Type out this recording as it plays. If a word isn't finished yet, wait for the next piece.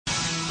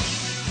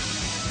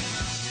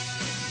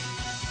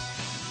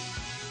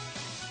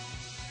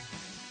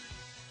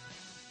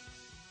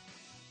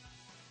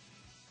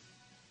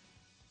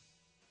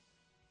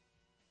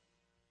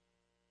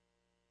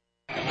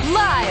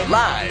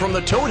Live from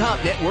the Toad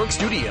Hop Network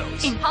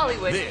studios. In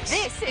Hollywood,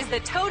 This is the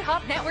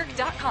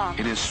ToadHopNetwork.com.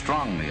 It is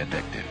strongly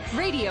addictive.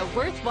 Radio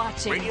worth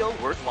watching. Radio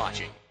worth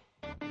watching.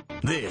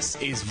 This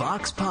is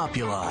Vox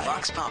Populi.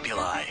 Vox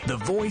Populi, the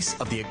voice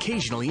of the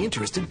occasionally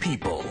interested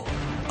people.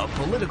 A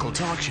political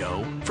talk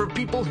show for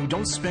people who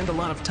don't spend a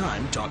lot of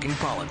time talking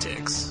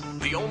politics.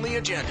 The only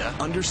agenda: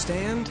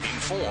 understand,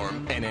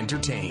 inform, and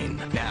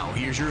entertain. Now,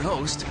 here's your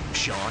host,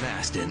 Sean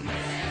Astin.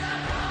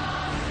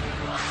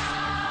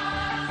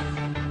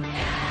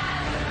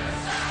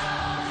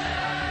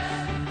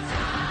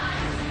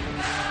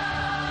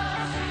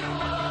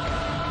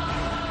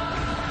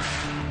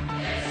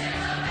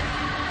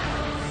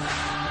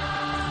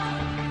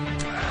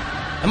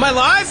 Am I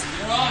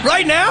live?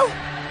 Right now?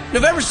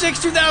 November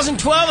 6,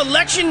 2012,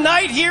 election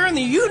night here in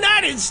the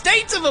United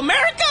States of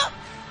America?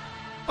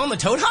 On the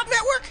Toad Hop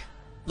Network?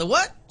 The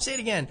what? Say it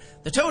again.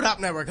 The Toad Hop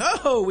Network.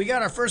 Oh, we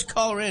got our first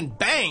caller in.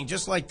 Bang,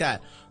 just like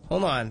that.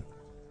 Hold on.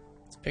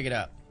 Let's pick it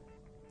up.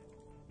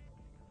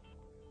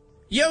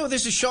 Yo,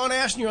 this is Sean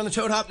Astin. You're on the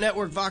Toad Hop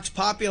Network, Vox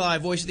Populi,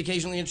 voice of the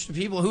occasionally interested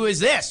people. Who is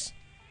this?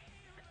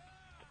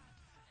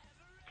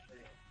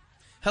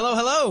 Hello,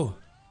 hello.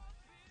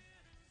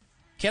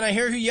 Can I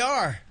hear who you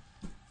are?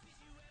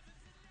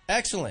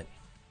 Excellent.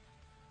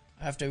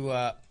 I have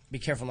to be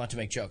careful not to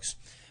make jokes.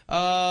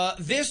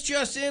 This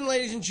just in,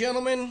 ladies and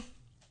gentlemen.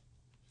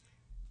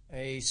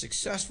 A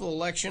successful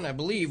election, I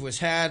believe, was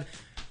had.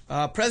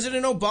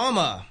 President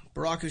Obama,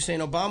 Barack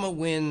Hussein Obama,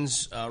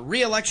 wins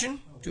re-election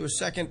to a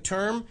second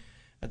term.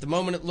 At the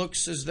moment, it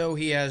looks as though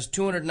he has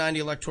 290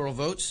 electoral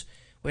votes.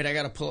 Wait, I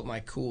got to pull up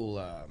my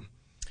cool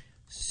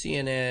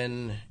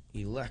CNN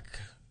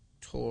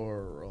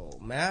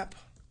electoral map.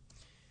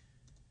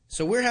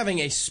 So we're having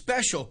a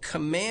special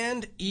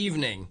command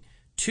evening,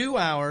 2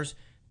 hours,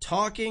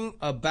 talking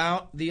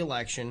about the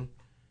election.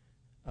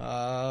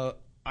 I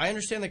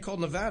understand they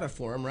called Nevada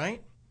for him,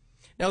 right?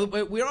 Now,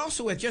 we're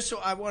also with, just so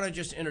I want to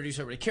just introduce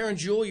everybody. Karen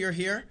Jewell, you're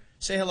here.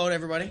 Say hello to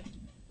everybody.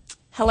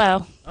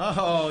 Hello.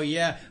 Oh,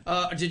 yeah.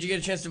 Did you get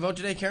a chance to vote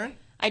today, Karen?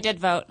 I did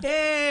vote.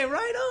 Hey,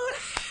 right on.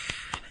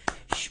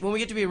 When we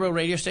get to be a real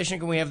radio station,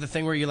 can we have the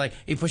thing where you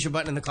push a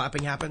button and the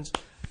clapping happens?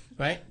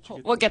 Right?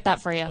 We'll get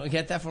that for you. We'll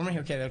get that for me?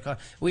 Okay.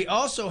 We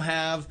also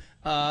have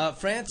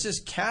Francis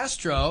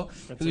Castro.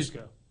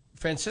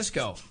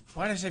 Francisco.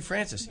 Why did I say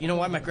Francis? You know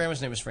why? My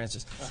grandma's name is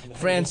Francis.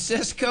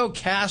 Francisco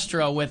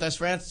Castro with us.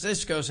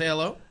 Francisco, say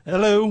hello.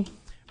 Hello. We're going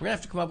to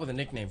have to come up with a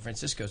nickname.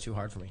 Francisco's too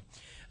hard for me.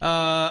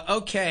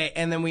 Okay,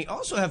 and then we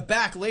also have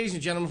back, ladies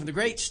and gentlemen, from the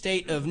great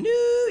state of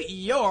New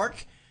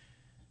York.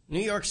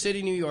 New York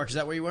City, New York. Is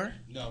that where you were?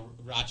 No,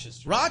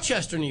 Rochester.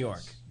 Rochester, New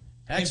York.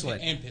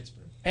 Excellent. And Pittsburgh.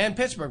 And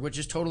Pittsburgh, which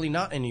is totally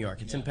not in New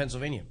York. It's in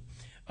Pennsylvania.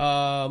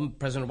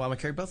 President Obama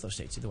carried both those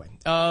states, either way.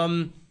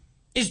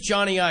 Is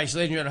Johnny Ice.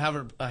 Ladies and gentlemen,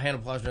 have a hand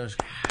of applause.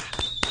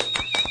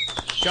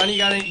 Johnny, you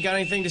got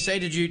anything to say?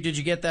 Did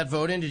you get that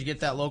vote in? Did you get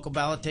that local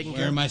ballot taken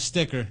care of? Wearing my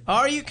sticker.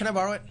 Are you? Can I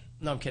borrow it?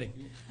 No, I'm kidding.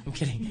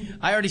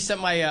 I already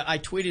sent I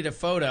tweeted a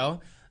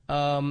photo.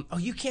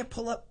 You can't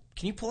pull up.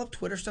 Can you pull up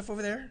Twitter stuff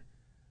over there,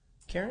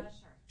 Karen?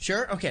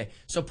 Sure? Okay.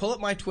 So pull up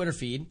my Twitter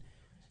feed.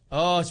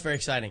 Oh, it's very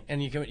exciting.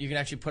 And you can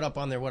actually put up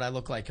on there what I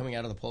look like coming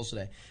out of the polls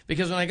today.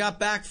 Because when I got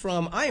back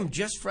I am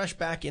just fresh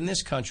back in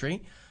this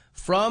country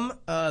from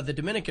the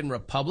Dominican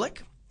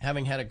Republic,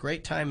 having had a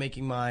great time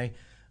making my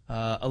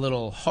a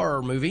little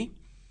horror movie.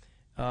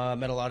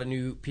 Met a lot of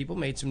new people,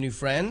 made some new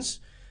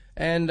friends,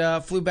 and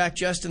flew back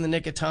just in the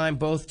nick of time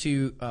both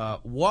to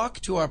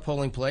walk to our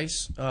polling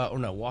place. We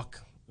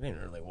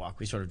didn't really walk.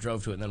 We sort of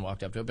drove to it and then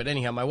walked up to it. But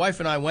anyhow, my wife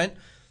and I went,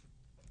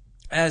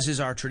 as is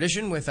our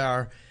tradition, with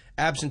our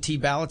absentee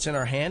ballots in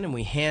our hand, and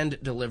we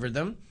hand-delivered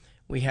them.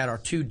 We had our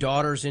two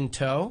daughters in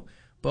tow,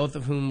 both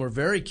of whom were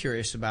very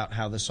curious about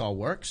how this all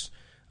works.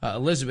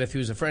 Elizabeth,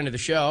 who's a friend of the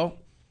show,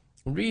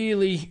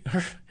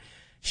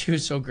 she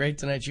was so great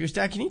tonight. She was,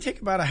 Dad, can you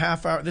take about a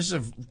half hour? This is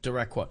a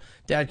direct quote.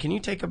 Dad, can you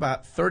take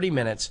about 30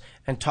 minutes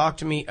and talk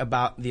to me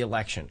about the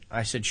election?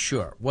 I said,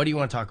 sure. What do you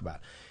want to talk about?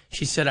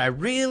 She said, I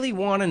really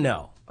want to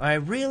know. I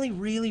really,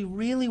 really,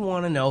 really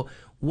want to know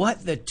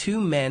what the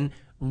two men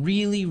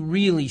really,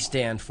 really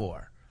stand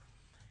for.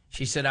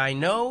 She said, I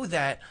know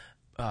that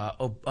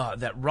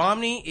that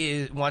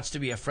Romney wants to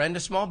be a friend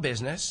of small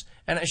business.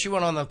 And she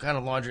went on the kind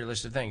of laundry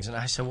list of things. And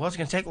I said, well, it's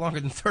going to take longer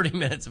than 30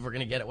 minutes if we're going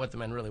to get at what the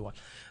men really want.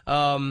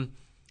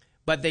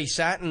 But they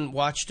sat and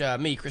watched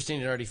me. Christine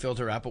had already filled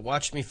her out, but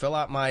watched me fill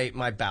out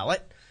my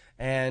ballot.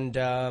 And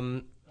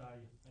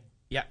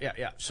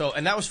yeah. So,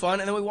 and that was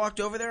fun. And then we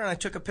walked over there and I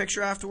took a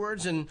picture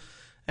afterwards. And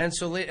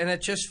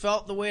it just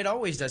felt the way it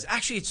always does.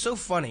 Actually, it's so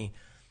funny.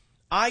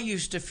 I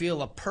used to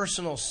feel a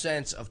personal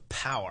sense of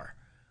power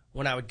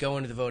when I would go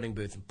into the voting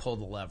booth and pull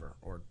the lever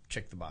or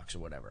check the box or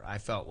whatever. I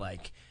felt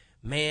like,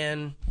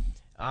 man,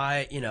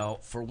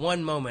 for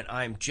one moment,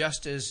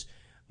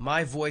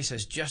 my voice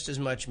has just as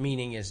much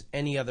meaning as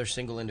any other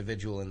single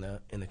individual in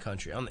the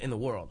country, in the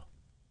world.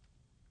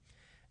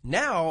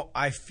 Now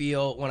I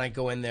feel when I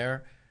go in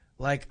there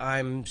like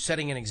I'm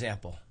setting an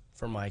example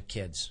for my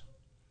kids.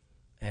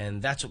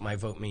 And that's what my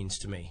vote means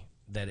to me,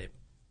 that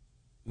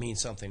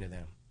means something to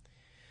them.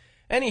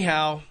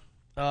 Anyhow,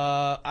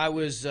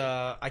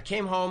 I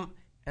came home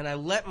and I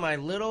let my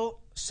little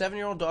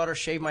 7-year-old daughter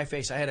shave my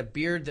face. I had a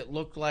beard that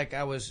looked like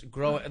I was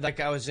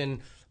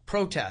in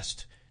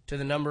protest to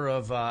the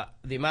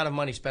amount of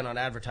money spent on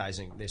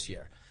advertising this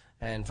year.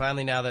 And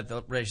finally, now that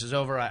the race is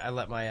over, I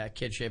let my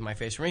kid shave my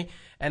face for me.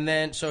 And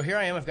then, so here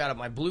I am. I've got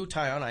my blue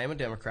tie on. I am a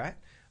Democrat.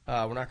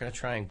 We're not going to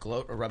try and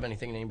gloat or rub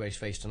anything in anybody's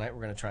face tonight.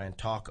 We're going to try and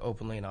talk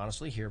openly and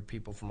honestly, hear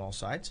people from all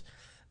sides.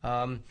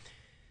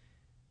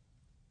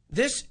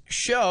 This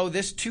show,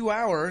 this 2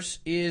 hours,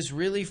 is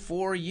really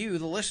for you,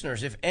 the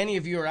listeners. If any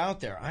of you are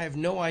out there, I have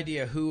no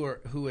idea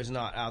who is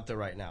not out there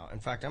right now. In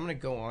fact, I'm going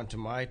to go on to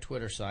my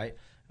Twitter site,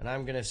 and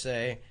I'm going to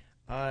say,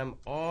 I'm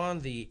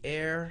on the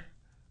air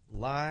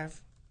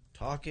live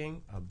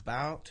talking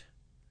about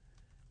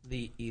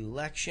the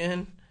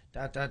election, ...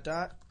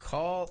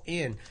 Call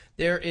in.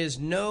 There is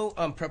no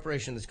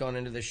preparation that's gone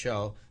into this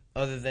show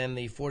other than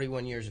the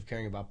 41 years of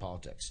caring about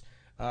politics.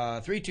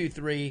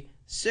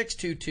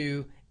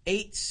 323-622-8623.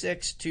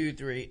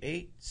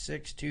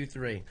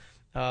 8623.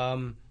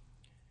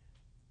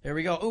 There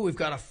we go. Oh, we've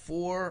got a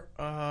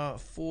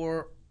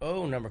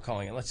 440 number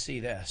calling in. Let's see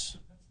this.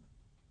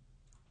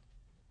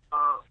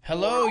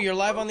 Hello, you're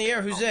live on the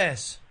air. Who's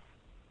this?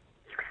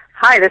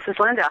 Hi, this is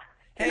Linda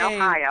in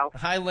Ohio.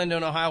 Hi, Linda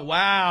in Ohio.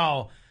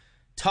 Wow.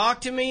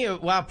 Talk to me.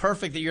 Wow,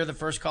 perfect that you're the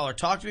first caller.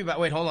 Talk to me about...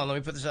 Wait, hold on. Let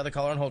me put this other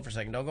caller on hold for a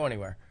second. Don't go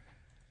anywhere.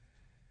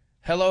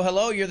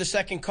 Hello. You're the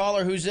second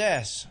caller. Who's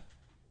this?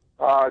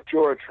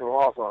 George from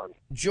Hawthorne.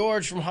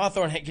 George from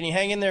Hawthorne. Hey, can you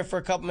hang in there for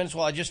a couple minutes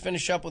while I just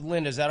finish up with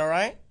Linda? Is that all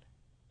right?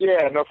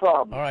 Yeah, no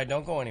problem. All right,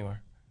 don't go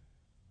anywhere.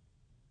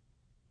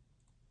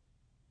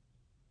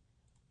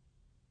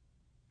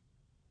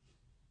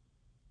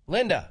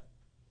 Linda.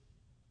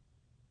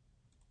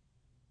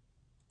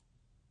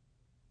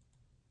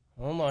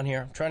 Hold on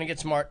here. I'm trying to get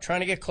smart,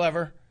 trying to get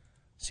clever,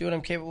 see what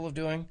I'm capable of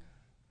doing.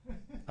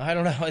 I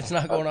don't know. It's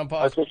not going on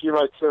pause. I think you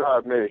might still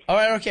have me. All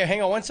right, okay.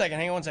 Hang on one second.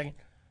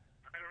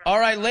 All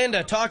right,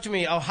 Linda, talk to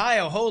me.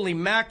 Ohio, holy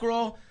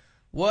mackerel.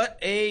 What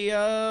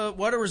a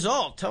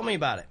result. Tell me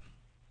about it.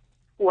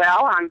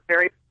 Well, I'm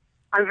very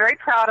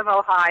proud of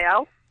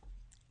Ohio.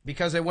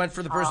 Because they went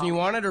for the person you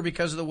wanted, or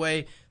because of the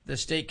way the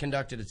state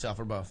conducted itself,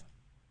 or both?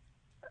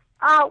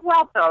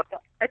 Well, both.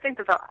 I think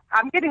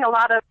I'm getting a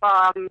lot of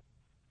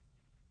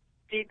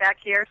feedback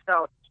here,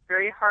 so it's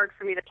very hard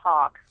for me to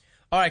talk.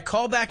 All right,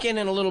 call back in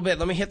a little bit.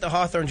 Let me hit the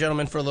Hawthorne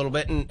gentleman for a little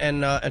bit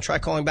and try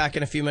calling back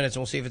in a few minutes,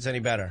 and we'll see if it's any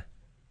better.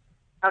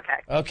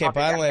 Okay. Okay,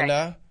 bye,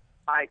 Linda.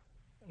 Bye.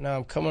 Now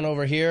I'm coming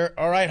over here.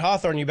 All right,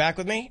 Hawthorne, you back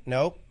with me?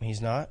 Nope, he's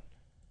not.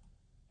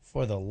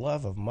 For the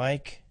love of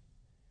Mike.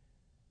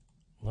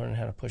 Learning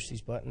how to push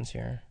these buttons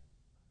here.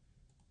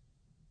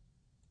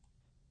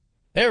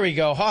 There we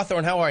go.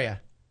 Hawthorne, how are you?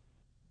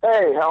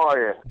 Hey, how are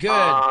you?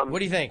 Good. What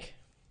do you think?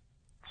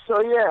 So,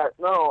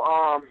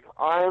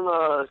 I'm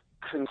a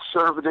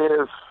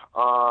conservative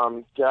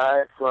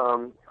guy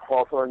from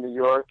Hawthorne, New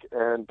York,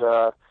 and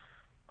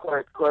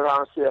quite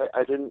honestly,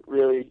 I didn't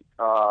really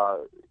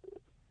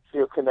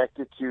feel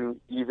connected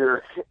to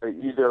either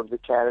of the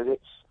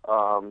candidates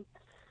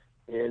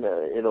in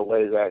a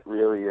way that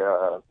really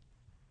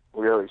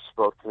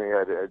spoke to me.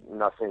 I did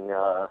nothing.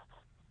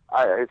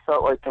 I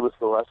felt like it was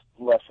the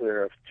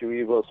lesser of two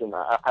evils, and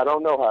I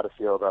don't know how to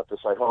feel about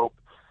this. I hope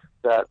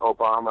that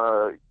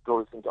Obama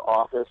goes into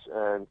office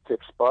and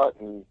kicks butt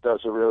and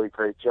does a really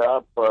great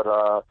job, but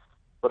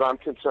I'm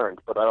concerned.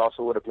 But I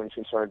also would have been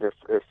concerned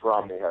if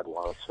Romney had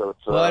won. So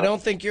it's, well, I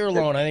don't think you're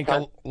alone. I think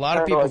a lot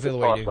of people feel the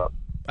way you do.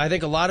 I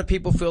think a lot of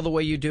people feel the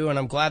way you do, and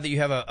I'm glad that you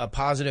have a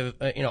positive,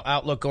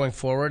 outlook going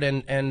forward,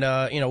 and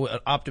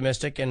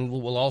optimistic, and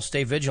we'll all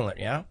stay vigilant.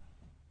 Yeah.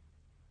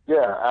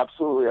 Yeah,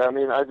 absolutely. I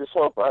mean, I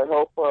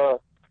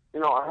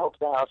hope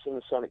the House and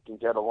the Senate can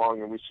get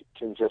along, and we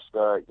can just,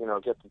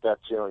 get the debt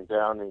ceiling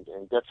down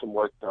and get some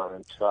work done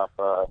and stuff.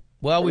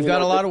 Well, we've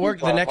got a lot of work.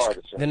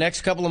 The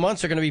next couple of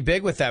months are going to be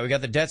big with that. We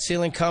got the debt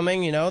ceiling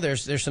coming.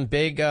 There's some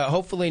big.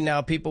 Hopefully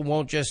now people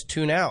won't just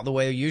tune out the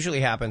way it usually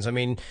happens. I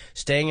mean,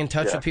 staying in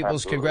touch with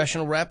people's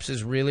congressional reps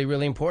is really,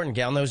 really important.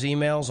 Get on those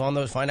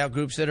emails, find out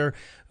groups that are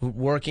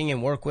working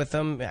and work with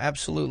them.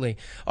 Absolutely.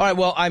 All right.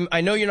 Well,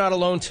 I know you're not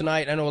alone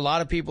tonight. I know a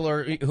lot of people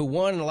who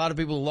won and a lot of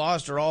people who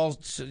lost are all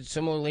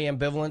similarly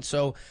ambivalent.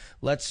 So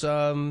let's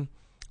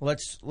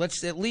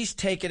at least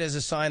take it as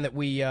a sign that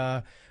we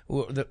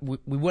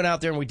went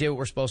out there and we did what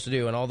we're supposed to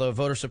do. And all the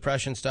voter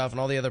suppression stuff and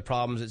all the other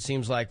problems, it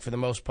seems like for the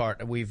most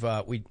part we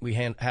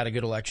had a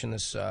good election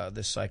this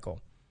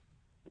cycle.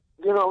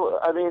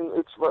 I mean,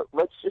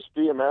 let's just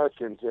be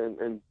Americans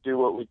and do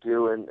what we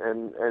do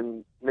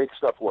and make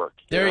stuff work.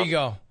 There you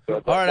go.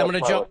 So all right, I'm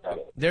going to jump.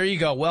 There you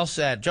go. Well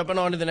said. Jumping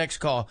on to the next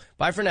call.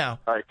 Bye for now.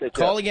 All right, take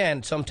care. Call care.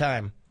 again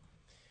sometime.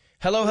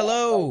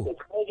 Hello.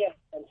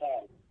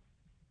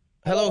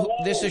 Hello,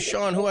 this is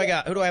Sean. Who do I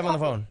have on the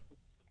phone?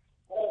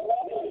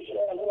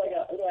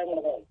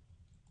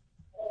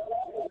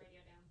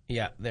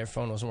 Yeah, their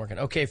phone wasn't working.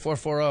 Okay,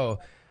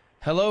 440.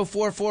 Hello,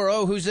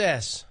 440. Who's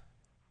this?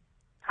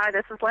 Hi,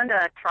 this is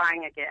Linda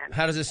trying again.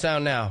 How does it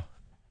sound now?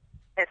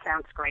 It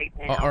sounds great.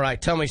 All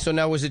right, tell me. So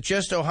now, was it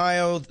just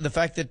Ohio? The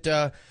fact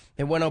that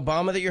it went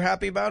Obama that you're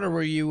happy about, or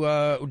were you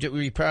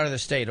proud of the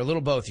state? A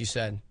little both, you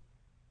said.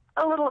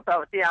 A little of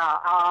both, yeah.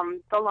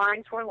 The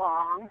lines were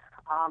long,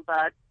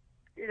 but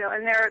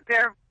and there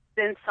have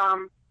been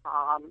some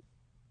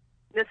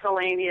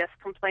miscellaneous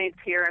complaints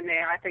here and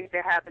there. I think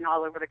they have been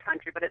all over the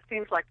country, but it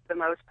seems like for the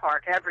most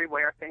part,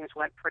 everywhere things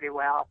went pretty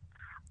well.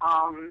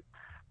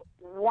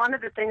 One of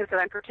the things that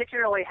I'm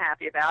particularly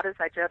happy about is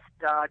I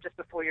just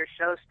before your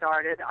show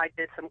started, I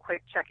did some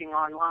quick checking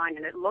online,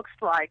 and it looks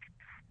like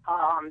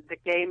the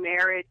gay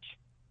marriage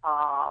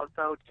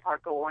votes are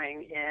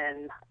going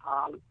in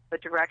the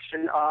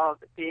direction of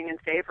being in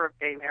favor of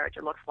gay marriage.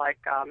 It looks like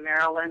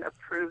Maryland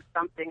approved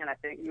something, and I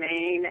think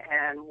Maine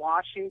and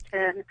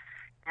Washington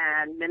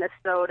and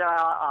Minnesota.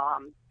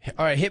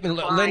 All right, hit me,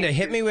 Linda.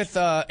 Hit me with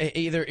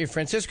either if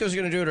Francisco's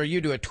going to do it or you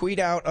do it. Tweet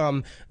out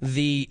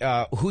the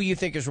who you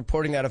think is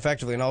reporting that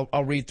effectively, and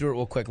I'll read through it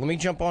real quick. Let me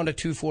jump on to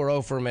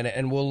 240 for a minute,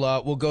 and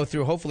we'll go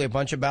through hopefully a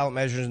bunch of ballot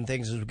measures and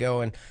things as we go,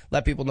 and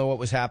let people know what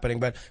was happening.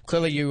 But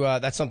clearly,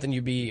 that's something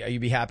you'd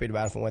be happy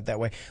about if it went that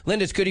way.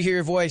 Linda, it's good to hear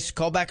your voice.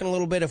 Call back in a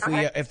little bit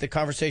if the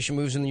conversation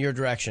moves in your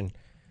direction.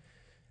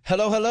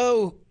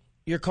 Hello.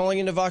 You're calling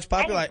into Vox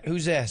Populi. Hey.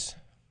 Who's this?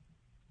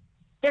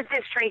 This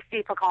is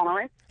Tracy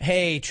Pacone.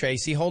 Hey,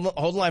 Tracy. Hold the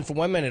line for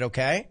 1 minute,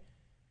 okay?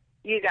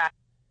 You got.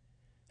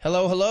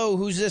 Hello.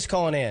 Who's this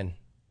calling in?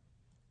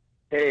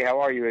 Hey, how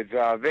are you? It's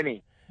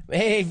Vinny.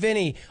 Hey,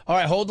 Vinny. All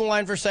right, hold the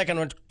line for a second.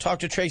 I'm going to talk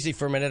to Tracy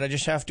for a minute. I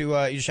just have to.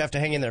 You just have to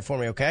hang in there for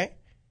me, okay?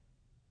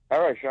 All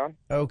right, Sean.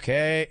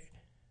 Okay.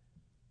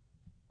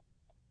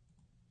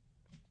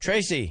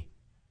 Tracy.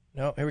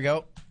 No, here we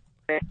go.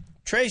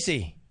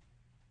 Tracy.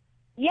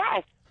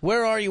 Yes.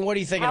 Where are you? What are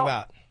you thinking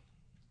about?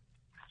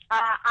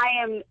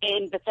 I am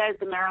in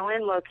Bethesda,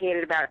 Maryland,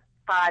 located about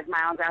 5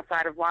 miles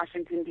outside of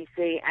Washington,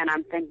 D.C., and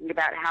I'm thinking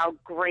about how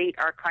great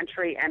our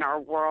country and our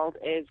world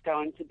is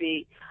going to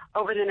be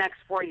over the next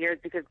 4 years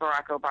because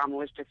Barack Obama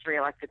was just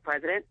reelected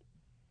president.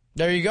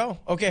 There you go.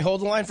 Okay,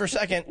 hold the line for a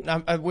second.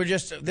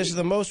 This is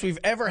the most we've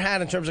ever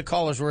had in terms of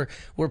callers.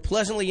 We're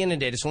pleasantly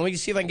inundated. So let me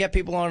see if I can get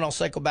people on, and I'll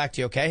cycle back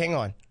to you, okay? Hang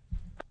on.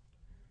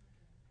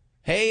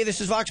 Hey,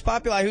 this is Vox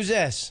Populi. Who's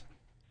this?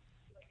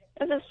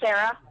 This is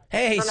Sarah.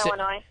 Hey, from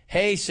Illinois.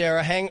 Hey,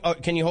 Sarah.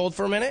 Can you hold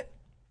for a minute?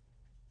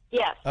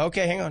 Yes.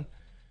 Okay, hang on.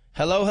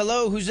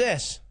 Hello. Who's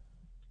this?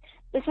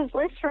 This is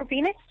Liz from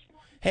Phoenix.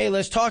 Hey,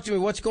 Liz, talk to me.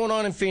 What's going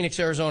on in Phoenix,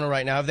 Arizona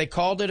right now? Have they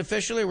called it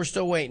officially, or we're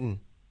still waiting?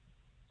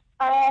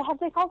 Have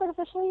they called it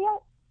officially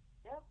yet?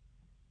 Yep.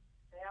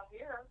 They have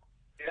here.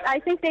 I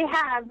think they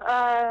have.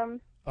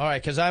 All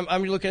right, because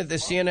I'm looking at the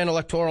CNN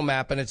electoral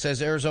map, and it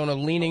says Arizona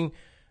leaning,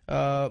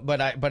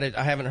 but I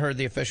haven't heard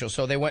the official.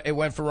 So it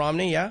went for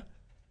Romney, yeah?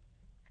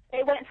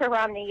 It went for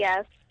Romney,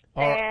 yes.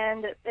 All right.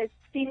 And it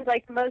seems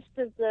like most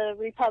of the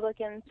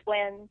Republicans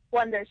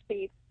won their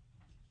seats.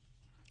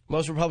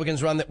 Most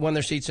Republicans won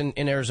their seats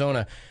in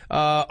Arizona.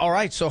 All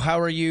right, so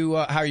how are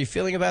you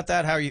feeling about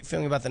that? How are you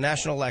feeling about the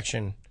national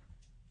election?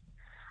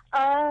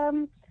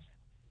 I'm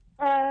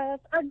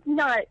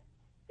not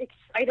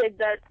excited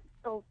that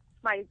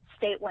my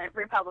state went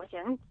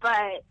Republican,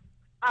 but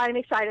I'm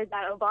excited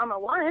that Obama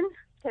won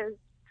because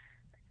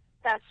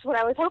that's what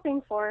I was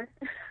hoping for.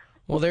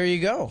 Well, there you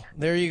go.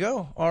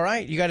 All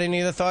right. You got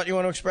any other thought you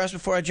want to express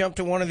before I jump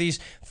to one of these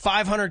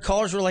 500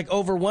 callers? We're like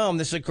overwhelmed.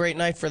 This is a great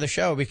night for the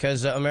show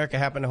because America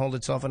happened to hold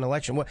itself an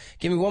election.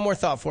 Give me one more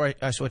thought before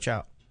I switch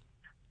out.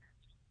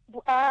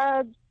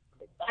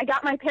 I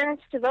got my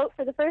parents to vote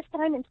for the first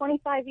time in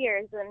 25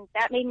 years, and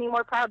that made me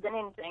more proud than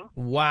anything.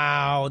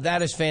 Wow,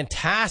 that is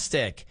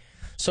fantastic.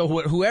 So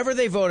whoever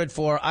they voted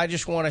for, I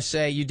just want to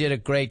say you did a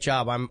great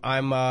job.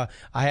 I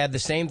had the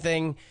same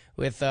thing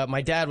with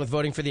my dad with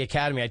voting for the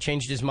Academy. I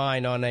changed his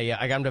mind on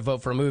I got him to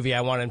vote for a movie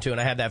I wanted him to, and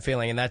I had that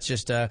feeling, and that's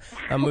just a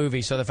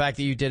movie. So the fact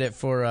that you did it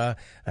for a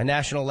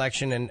national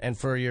election and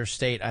for your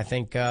state, I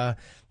think,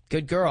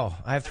 good girl.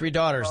 I have 3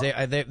 daughters.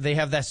 They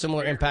have that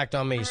similar impact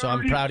on me, so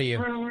I'm proud of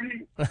you.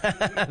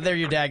 There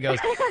your dad goes.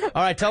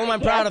 All right, tell him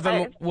I'm proud of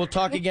him. We'll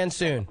talk again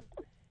soon.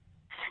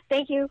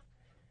 Thank you.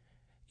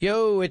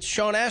 Yo, it's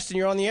Sean Astin.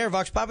 You're on the air,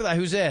 Vox Populi.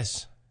 Who's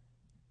this?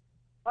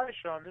 Hi,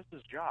 Sean. This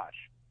is Josh.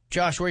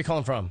 Josh, where are you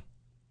calling from?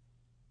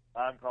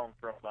 I'm calling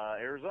from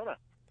Arizona.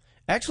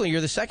 Excellent.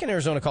 You're the second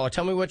Arizona caller.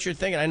 Tell me what you're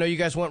thinking. I know you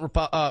guys went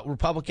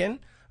Republican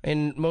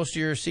in most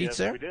of your seats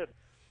there. Yes, we did.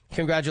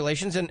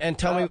 Congratulations. And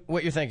tell me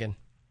what you're thinking.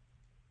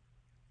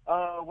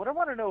 What I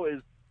want to know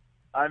is,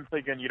 I'm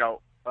thinking,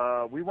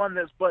 we won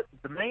this, but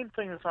the main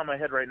thing that's on my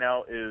head right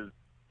now is,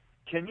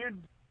 can you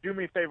do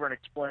me a favor and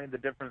explain the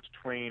difference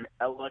between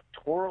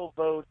electoral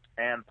votes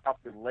and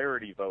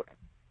popularity voting?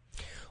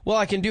 Well,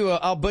 I can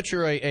I'll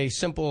butcher a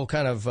simple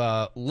kind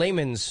of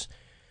layman's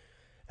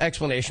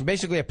explanation.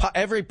 Basically,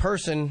 every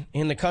person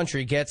in the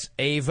country gets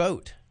a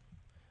vote.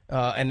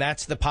 And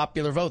that's the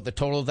popular vote, the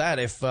total of that.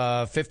 If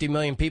 50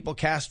 million people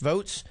cast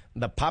votes,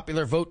 the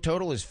popular vote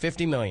total is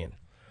 50 million.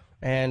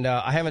 And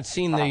I haven't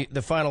seen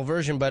the final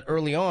version, but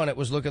early on it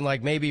was looking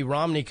like maybe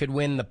Romney could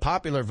win the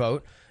popular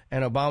vote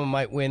and Obama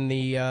might win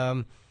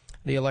the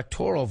the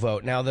electoral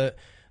vote. Now, the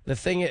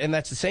thing, and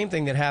that's the same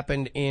thing that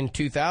happened in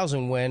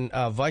 2000 when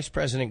Vice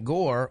President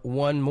Gore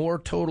won more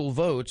total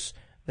votes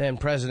than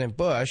President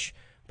Bush,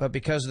 but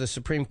because of the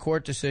Supreme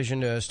Court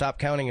decision to stop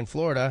counting in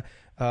Florida,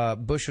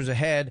 Bush was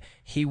ahead.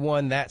 He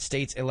won that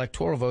state's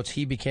electoral votes.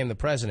 He became the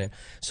president.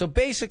 So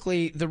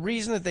basically, the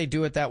reason that they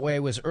do it that way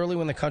was early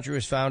when the country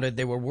was founded,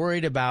 they were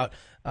worried about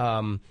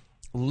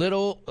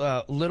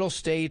little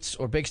states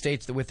or big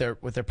states that with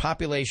their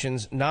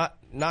populations not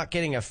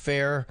getting a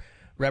fair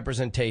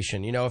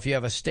representation. You know, if you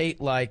have a state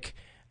like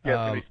it's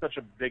going to be such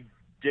a big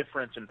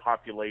difference in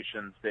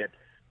populations that,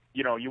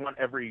 you know, you want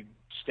every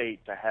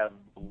state to have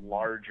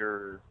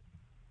larger.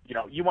 You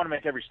know, you want to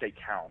make every state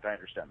count. I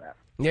understand that.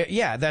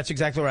 Yeah, that's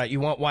exactly right. You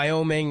want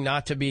Wyoming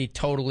not to be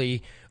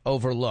totally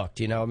overlooked.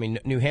 You know, I mean,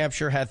 New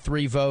Hampshire had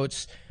 3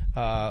 votes.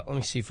 Let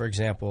me see, for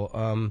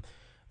example,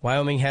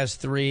 Wyoming has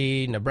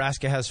 3,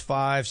 Nebraska has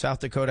 5, South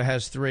Dakota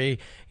has 3.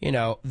 You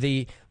know,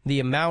 the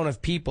amount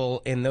of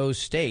people in those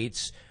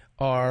states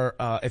are,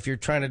 if you're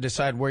trying to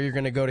decide where you're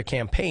going to go to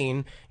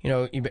campaign, you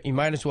know, you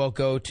might as well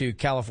go to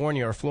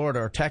California or Florida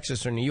or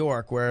Texas or New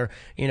York, where,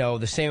 you know,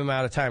 the same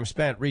amount of time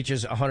spent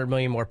reaches 100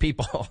 million more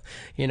people,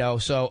 you know,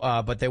 so,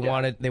 but they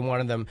wanted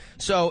them.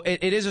 So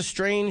it is a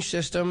strange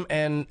system,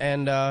 and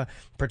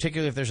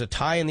particularly if there's a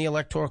tie in the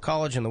Electoral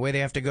College and the way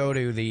they have to go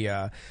to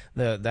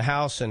the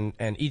House, and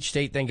each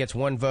state then gets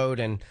 1 vote,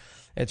 and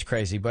it's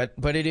crazy. But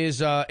it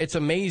is, it's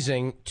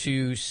amazing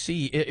to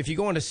see. If you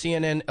go into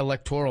CNN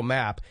electoral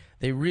map,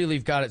 they really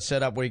have got it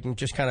set up where you can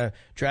just kind of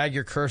drag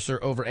your cursor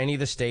over any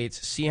of the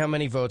states, see how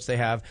many votes they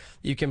have.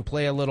 You can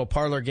play a little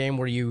parlor game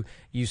where you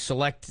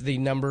select the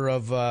number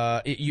of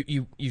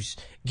you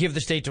give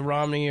the state to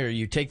Romney, or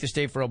you take the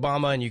state for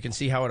Obama, and you can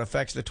see how it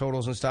affects the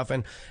totals and stuff.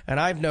 And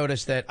I've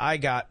noticed that I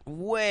got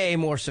way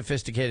more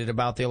sophisticated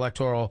about the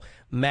electoral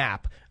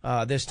map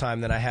this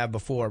time than I have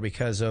before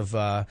because of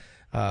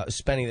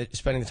spending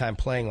the time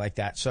playing like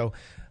that. So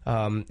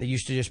it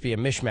used to just be a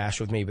mishmash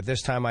with me, but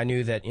this time I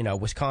knew that, you know,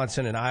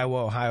 Wisconsin and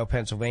Iowa, Ohio,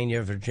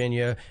 Pennsylvania,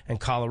 Virginia, and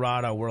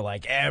Colorado were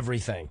like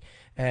everything.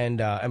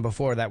 And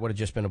before that would have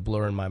just been a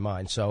blur in my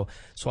mind. So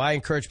I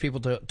encourage people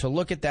to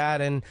look at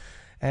that, and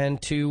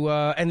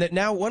that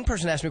now one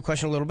person asked me a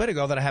question a little bit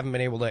ago that I haven't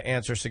been able to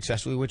answer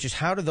successfully, which is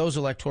how do those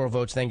electoral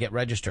votes then get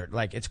registered?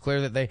 Like, it's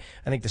clear that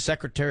I think the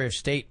Secretary of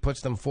State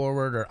puts them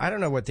forward, or I don't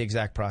know what the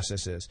exact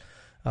process is.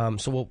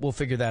 So we'll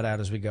figure that out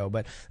as we go.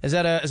 But is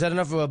that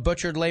enough of a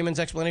butchered layman's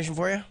explanation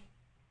for you?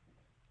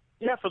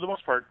 Yeah, for the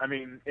most part. I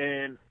mean,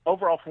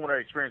 overall, from what I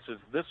experienced,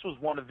 this was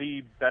one of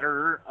the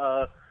better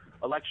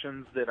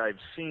elections that I've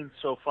seen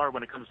so far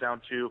when it comes down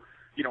to,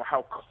 you know,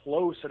 how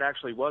close it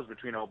actually was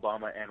between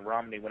Obama and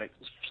Romney,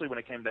 especially when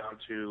it came down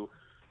to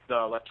the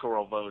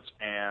electoral votes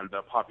and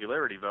the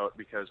popularity vote.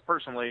 Because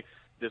personally,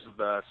 this is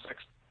the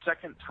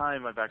second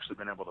time I've actually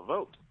been able to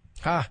vote.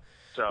 Ha.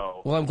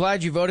 So, well, I'm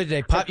glad you voted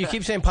today. You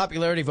keep saying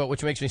popularity vote,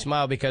 which makes me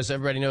smile because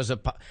everybody knows that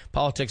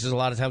politics is a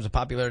lot of times a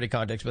popularity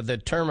context, but the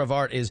term of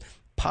art is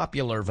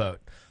popular vote,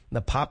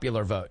 the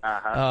popular vote.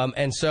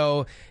 And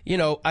so, you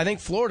know, I think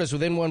Florida's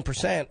within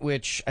 1%,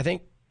 which I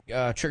think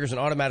triggers an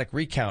automatic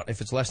recount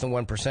if it's less than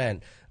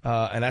 1%.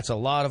 And that's a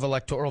lot of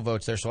electoral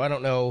votes there. So I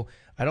don't know.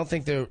 I don't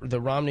think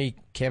the Romney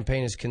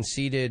campaign has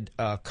conceded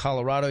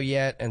Colorado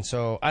yet, and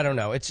so I don't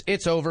know.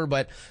 It's over,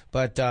 but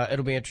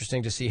it'll be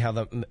interesting to see how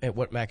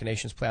what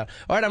machinations play out.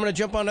 All right, I'm going to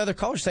jump on to other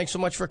callers. Thanks so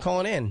much for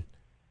calling in.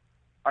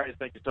 All right,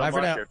 thank you so much.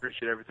 I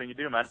appreciate everything you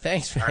do, man.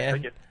 Thanks, man. All right,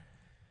 thank you.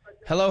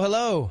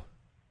 Hello.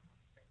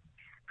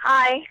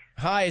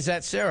 Hi, is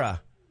that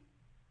Sarah?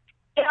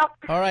 Yep.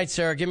 All right,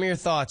 Sarah, give me your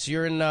thoughts.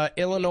 You're in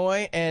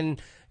Illinois,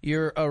 and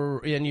you're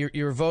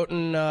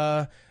voting.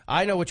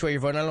 I know which way you're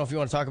voting. I don't know if you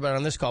want to talk about it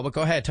on this call, but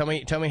go ahead. Tell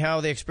me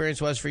how the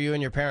experience was for you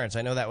and your parents.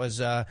 I know that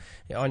was on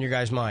your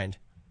guys' mind.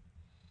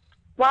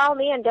 Well,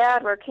 me and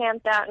Dad were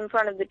camped out in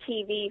front of the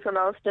TV for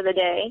most of the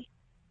day,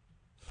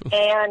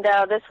 and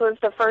this was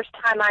the first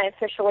time I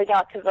officially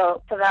got to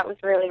vote, so that was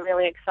really,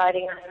 really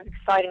exciting. It was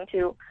exciting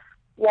to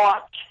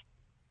watch.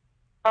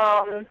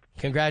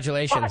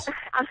 Congratulations.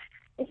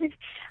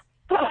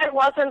 But I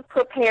wasn't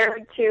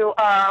prepared to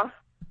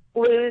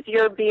lose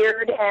your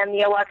beard and the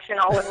election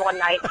all in one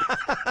night.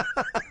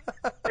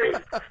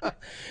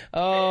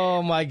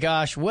 Oh, my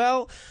gosh.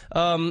 Well,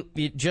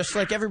 just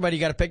like everybody,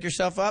 you got to pick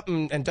yourself up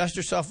and dust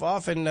yourself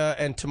off,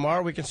 and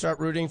tomorrow we can start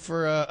rooting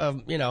for,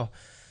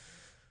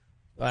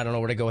 I don't know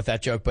where to go with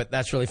that joke, but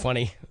that's really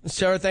funny.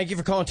 Sarah, thank you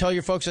for calling. Tell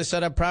your folks I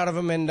said I'm proud of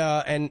them, and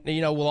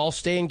we'll all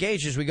stay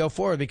engaged as we go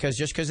forward, because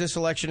just because this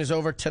election is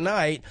over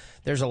tonight,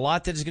 there's a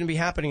lot that is going to be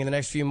happening in the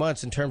next few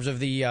months in terms of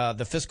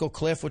the fiscal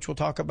cliff, which we'll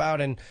talk about,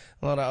 and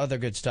a lot of other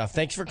good stuff.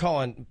 Thanks for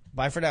calling.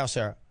 Bye for now,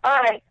 Sarah. All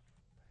right.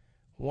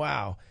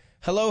 Wow.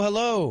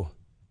 Hello.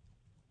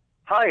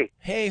 Hi.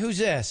 Hey, who's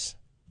this?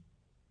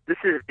 This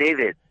is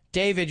David.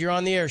 David, you're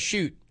on the air.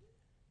 Shoot.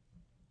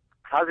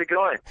 How's it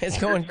going? It's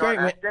going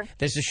great.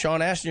 This is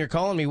Sean Astin. You're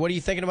calling me. What are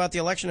you thinking about the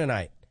election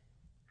tonight?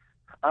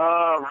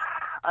 I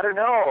don't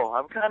know.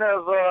 I'm kind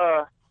of,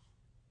 I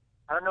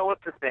don't know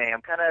what to say.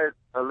 I'm kind of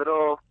a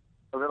little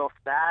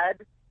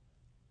sad,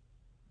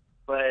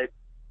 but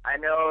I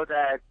know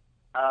that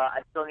I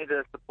still need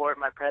to support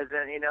my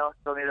president,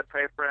 still need to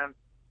pray for him.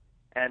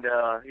 And, this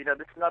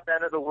is not the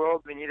end of the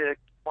world. We need to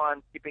keep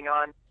on keeping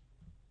on.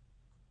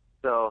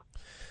 So,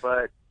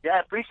 but, yeah,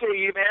 appreciate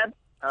you, man.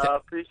 I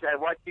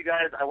watch you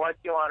guys. I watch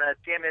you on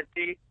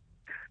TMNT.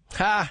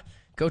 Ha!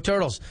 Go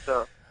Turtles.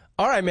 So,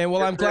 all right, man.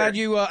 Well, yes,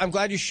 I'm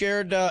glad you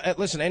shared.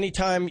 Listen,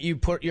 anytime you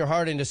put your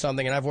heart into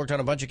something, and I've worked on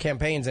a bunch of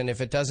campaigns, and if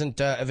it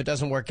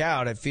doesn't work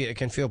out, it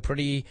can feel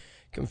pretty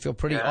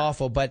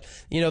awful. But,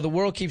 the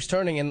world keeps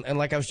turning. And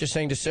like I was just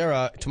saying to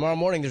Sarah, tomorrow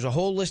morning, there's a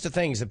whole list of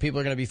things that people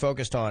are going to be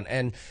focused on.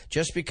 And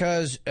just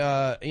because,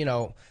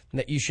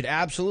 that you should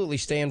absolutely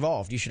stay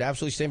involved. You should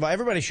absolutely stay involved.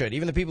 Everybody should,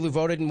 even the people who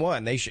voted and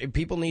won.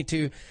 People need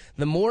to,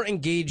 the more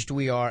engaged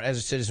we are as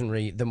a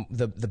citizenry,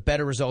 the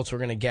better results we're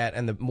going to get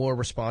and the more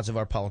responsive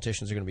our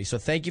politicians are going to be. So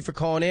thank you for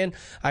calling in.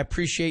 I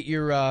appreciate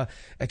your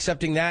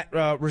accepting that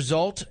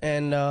result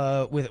and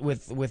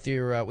with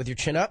your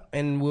chin up,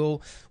 and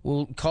we'll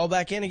call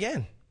back in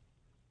again.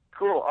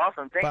 Cool.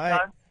 Awesome. Thanks, Bye.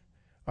 John.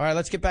 All right,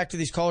 let's get back to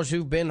these callers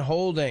who've been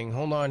holding.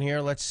 Hold on here.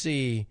 Let's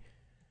see.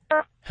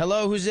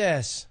 Hello, who's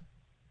this?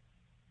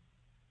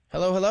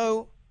 Hello,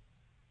 hello?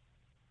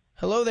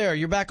 Hello there.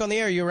 You're back on the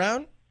air. You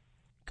around?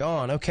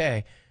 Gone.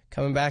 Okay.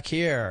 Coming back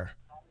here.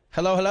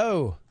 Hello,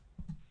 hello.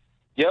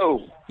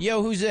 Yo.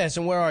 Yo, who's this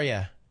and where are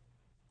you?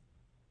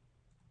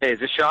 Hey, is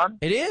this Sean?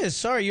 It is.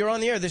 Sorry, you're on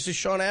the air. This is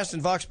Sean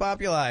Astin, Vox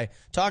Populi.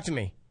 Talk to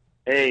me.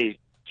 Hey,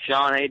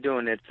 Sean, how you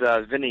doing?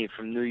 It's Vinny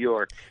from New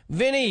York.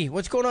 Vinny,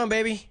 what's going on,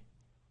 baby?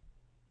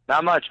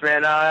 Not much,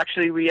 man.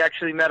 We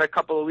actually met a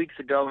couple of weeks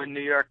ago in New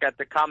York at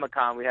the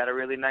Comic-Con. We had a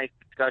really nice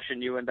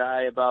discussion, you and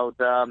I, about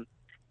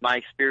my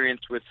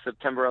experience with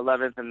September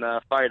 11th and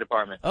the fire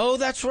department. Oh,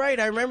 that's right.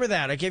 I remember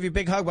that. I gave you a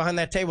big hug behind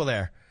that table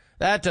there.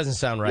 That doesn't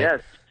sound right.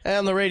 Yes. And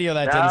on the radio,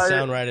 that doesn't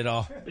sound right at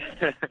all.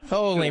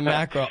 Holy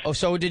mackerel. Oh,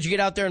 so did you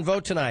get out there and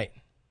vote today?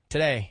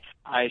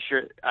 I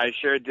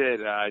sure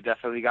did. I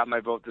definitely got my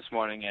vote this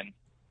morning in.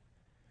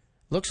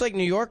 Looks like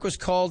New York was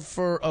called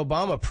for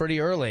Obama pretty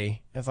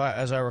early, as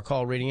I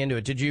recall reading into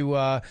it. Did you?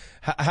 How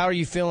are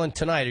you feeling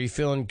tonight? Are you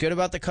feeling good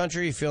about the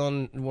country? Are you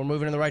feeling we're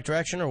moving in the right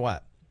direction, or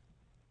what?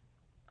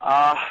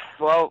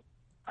 Well,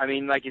 I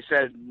mean, like you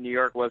said, New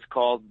York was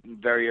called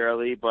very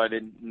early, but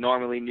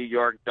normally New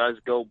York does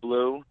go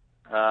blue.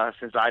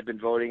 Since I've been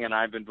voting, and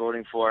I've been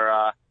voting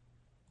for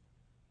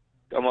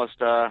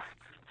almost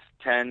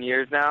 10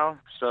 years now,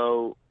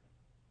 so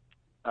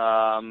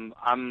I'm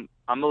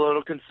a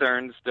little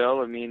concerned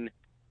still. I mean,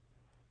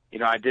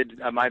 I did.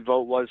 My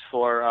vote was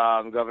for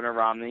Governor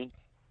Romney,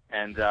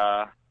 and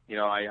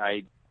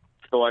I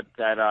thought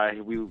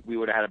that we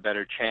would have had a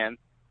better chance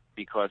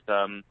because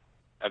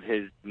of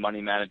his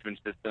money management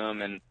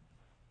system and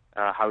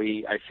how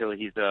I feel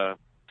he's a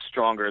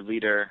stronger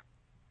leader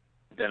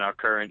than our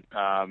current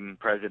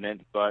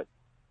president. But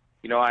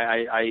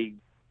I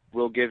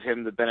will give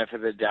him the benefit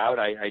of the doubt.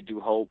 I do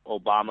hope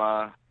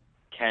Obama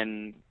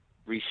can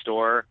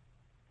restore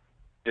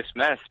this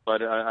mess,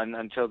 but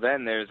until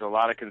then, there's a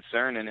lot of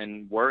concern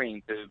and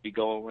worrying to be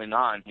going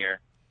on here.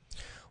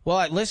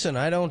 Well, listen,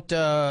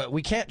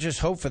 we can't just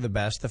hope for the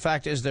best. The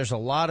fact is there's a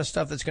lot of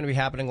stuff that's going to be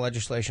happening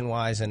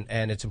legislation-wise,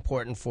 and it's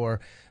important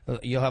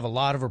you'll have a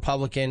lot of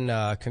Republican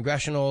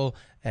congressional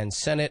and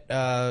Senate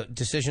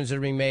decisions that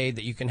are being made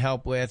that you can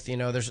help with.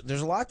 There's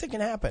a lot that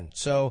can happen.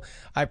 So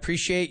I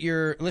appreciate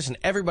listen,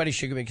 everybody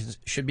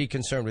should be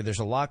concerned with. There's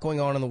a lot going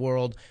on in the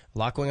world, a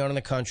lot going on in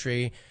the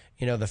country.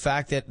 The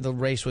fact that the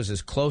race was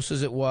as close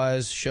as it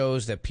was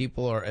shows that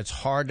it's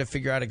hard to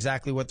figure out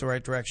exactly what the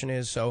right direction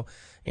is. So,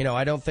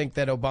 I don't think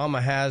that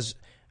Obama has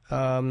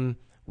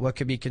what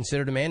could be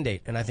considered a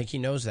mandate, and I think he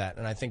knows that.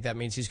 And I think that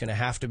means he's going to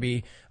have to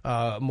be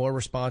more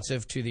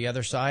responsive to the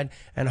other side.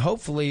 And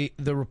hopefully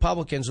the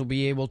Republicans will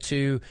be able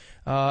to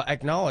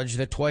acknowledge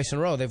that twice in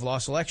a row they've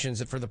lost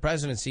elections for the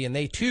presidency, and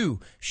they too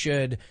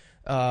should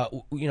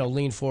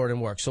lean forward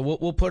and work. So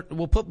we'll put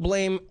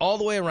blame all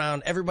the way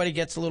around. Everybody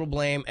gets a little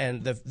blame,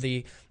 and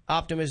the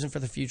optimism for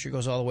the future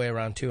goes all the way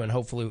around too. And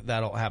hopefully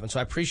that'll happen. So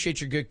I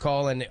appreciate your good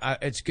call, and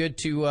it's good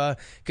to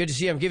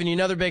see you. I'm giving you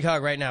another big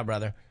hug right now,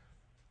 brother.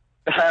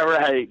 All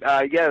right.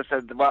 Yes.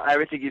 Well,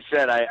 everything you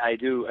said, I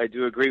do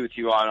agree with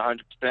you on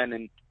 100%.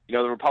 And the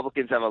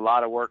Republicans have a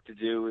lot of work to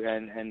do,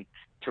 and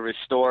to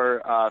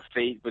restore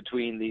faith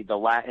between the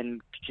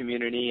Latin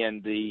community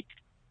and the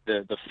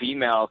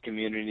female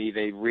community.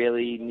 They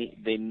really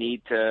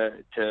need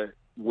to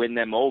win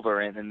them over,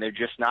 and they're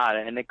just not.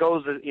 And it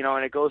goes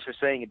for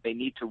saying they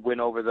need to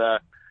win over the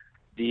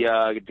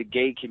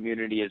gay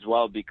community as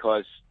well,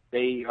 because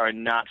they are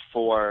not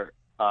for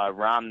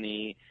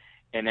Romney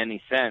in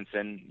any sense.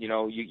 And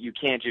you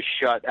can't just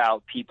shut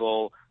out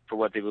people for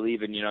what they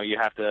believe in. You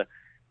have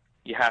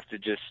to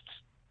just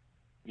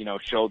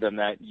show them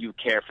that you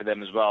care for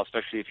them as well,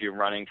 especially if you're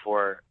running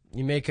for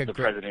You make a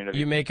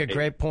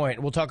great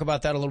point. We'll talk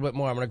about that a little bit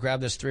more. I'm going to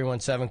grab this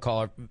 317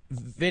 caller.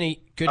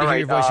 Vinny, good to hear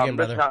your voice again,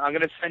 brother. I'm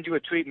going to send you a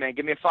tweet, man.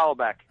 Give me a follow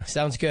back.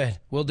 Sounds good.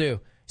 We'll do.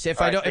 See if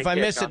I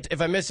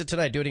miss it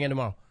tonight, do it again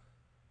tomorrow.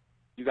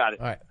 You got it.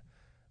 All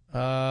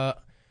right.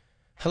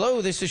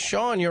 Hello, this is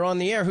Sean. You're on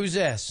the air. Who's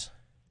this?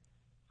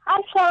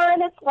 Hi,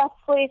 Sean. It's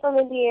Leslie from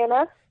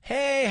Indiana.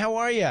 Hey, how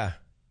are you?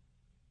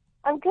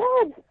 I'm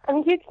good. I'm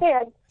a huge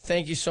fan.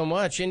 Thank you so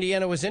much.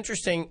 Indiana was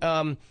interesting.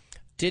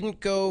 Didn't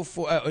go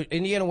for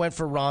Indiana went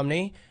for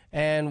Romney,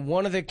 and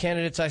one of the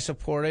candidates I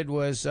supported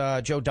was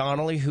Joe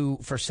Donnelly, who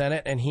for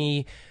Senate, and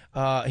he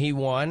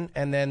won.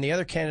 And then the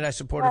other candidate I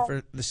supported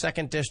for the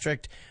 2nd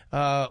district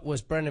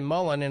was Brendan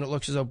Mullen, and it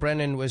looks as though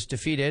Brendan was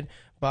defeated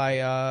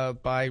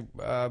by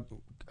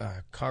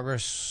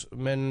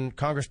Congressperson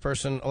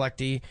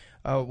electee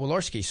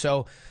Walorski.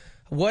 So,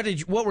 what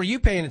were you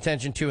paying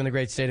attention to in the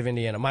great state of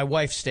Indiana? My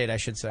wife's state, I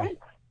should say.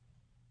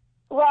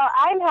 Well,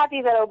 I'm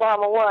happy that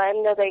Obama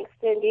won, no thanks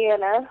to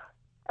Indiana.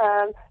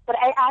 But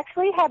I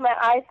actually had my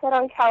eyes set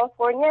on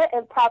California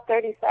and Prop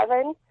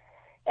 37,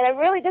 and I'm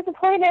really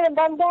disappointed and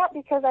bummed out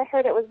because I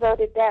heard it was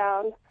voted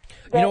down.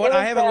 You know what?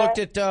 I haven't looked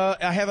at.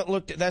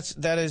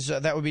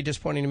 That would be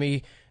disappointing to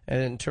me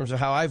in terms of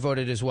how I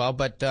voted as well.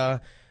 But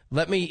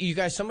you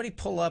guys, somebody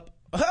pull up.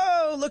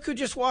 Oh, look who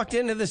just walked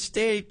into the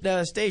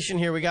station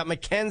here. We got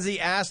Mackenzie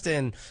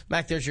Aston.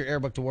 Mac, there's your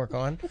airbook to work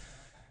on.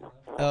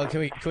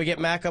 Can we get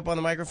Mac up on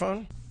the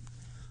microphone?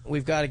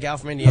 We've got a gal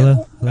from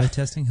Indiana. Hello,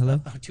 testing.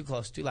 Hello. Oh, too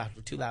close, too loud,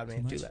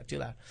 man, too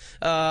loud.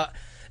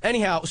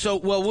 Anyhow,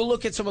 we'll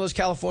look at some of those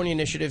California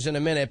initiatives in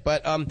a minute.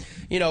 But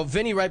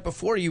Vinny, right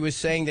before you, was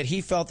saying that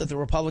he felt that the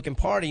Republican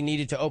Party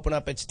needed to open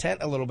up its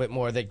tent a little bit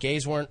more. That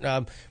gays weren't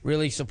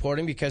really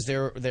supporting because they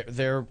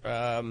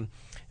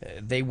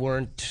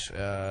weren't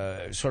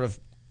sort of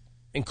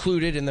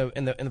included in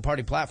the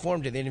party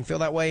platform. They didn't feel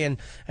that way, and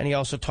he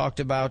also talked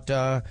about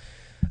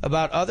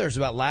others,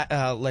 about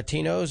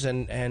Latinos,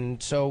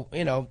 and so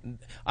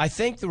I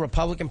think the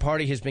Republican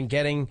Party has been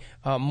getting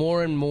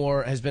more and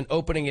more, has been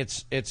opening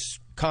its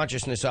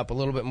consciousness up a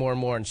little bit more and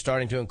more, and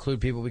starting to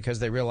include people because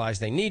they realize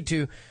they need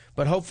to.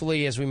 But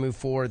hopefully, as we move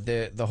forward,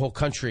 the whole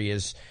country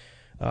is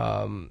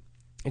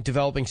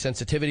developing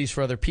sensitivities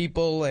for other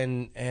people,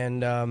 and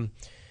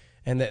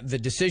the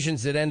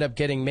decisions that end up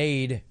getting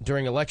made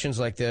during elections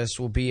like this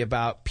will be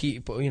about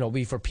people,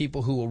 be for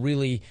people who will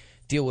really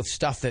deal with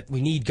stuff that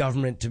we need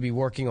government to be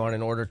working on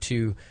in order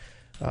to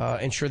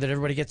ensure that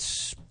everybody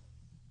gets,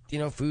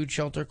 food,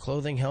 shelter,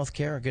 clothing, health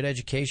care, a good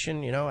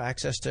education,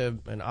 access to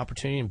an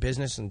opportunity in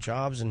business and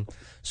jobs and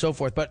so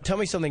forth. But tell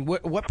me something.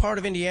 What part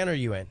of Indiana are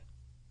you in?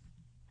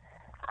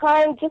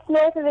 I'm just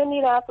north of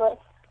Indianapolis.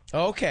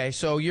 Okay,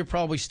 so you're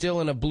probably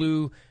still in a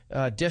blue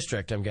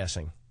district, I'm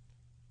guessing.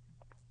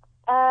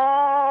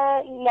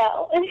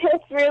 No.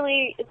 It's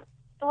really,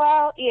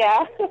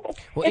 yeah.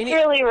 Well, it's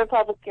really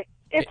Republican.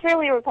 It's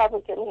really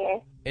Republican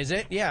here. Is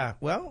it? Yeah.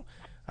 Well,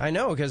 I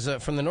know because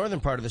from the northern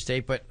part of the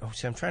state, but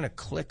I'm trying to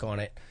click on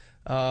it.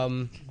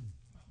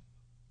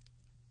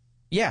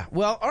 Yeah.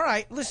 Well, all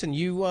right. Listen,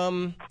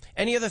 you.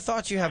 Any other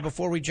thoughts you have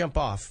before we jump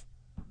off?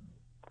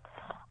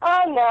 No,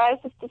 I was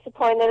just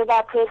disappointed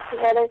about the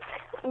genetic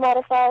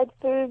modified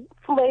food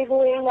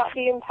labeling not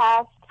being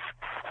passed.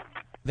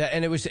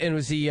 It was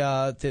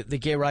the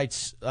gay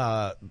rights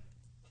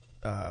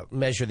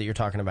measure that you're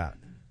talking about.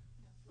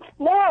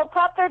 No,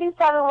 Prop 37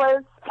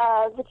 was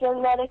the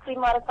genetically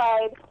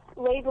modified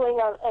labeling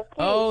of food.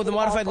 Oh, the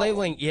modified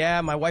labeling. Yeah,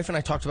 my wife and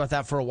I talked about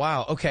that for a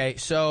while. Okay,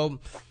 so,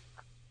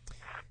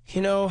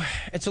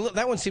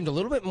 that one seemed a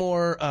little bit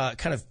more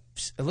kind of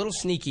a little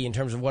sneaky in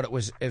terms of what it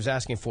was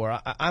asking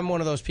for. I'm one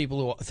of those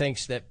people who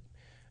thinks that,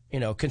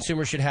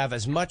 consumers should have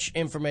as much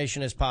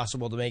information as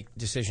possible to make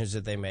decisions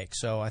that they make.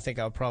 So I think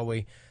I'll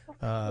probably,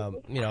 I'd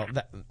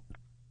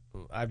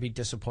be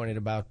disappointed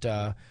about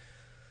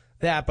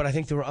that, but I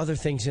think there were other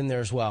things in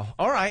there as well.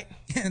 All right.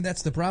 And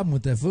that's the problem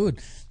with the food.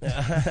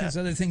 There's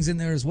other things in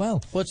there as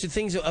well. Well, it's the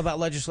things about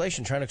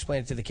legislation, trying to explain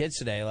it to the kids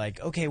today. Like,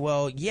 okay,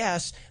 well,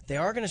 yes, they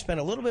are going to spend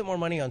a little bit more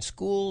money on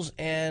schools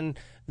and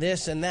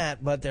this and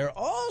that, but they're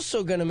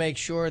also going to make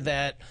sure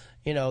that,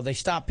 they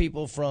stop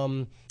people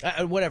from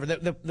whatever.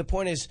 The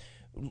point is,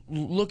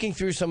 looking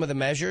through some of the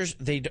measures,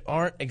 they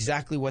aren't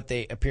exactly what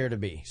they appear to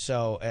be.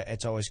 So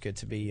it's always good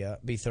to be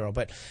thorough.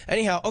 But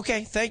anyhow,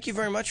 okay, thank you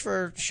very much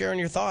for sharing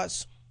your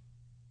thoughts.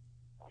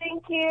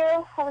 Thank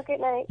you. Have a good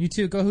night. You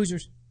too. Go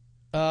Hoosiers.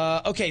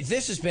 Okay,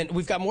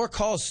 we've got more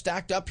calls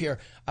stacked up here.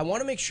 I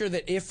want to make sure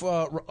that if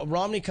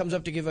Romney comes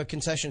up to give a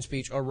concession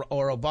speech or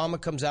Obama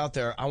comes out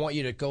there, I want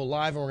you to go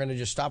live and we're going to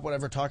just stop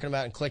whatever we're talking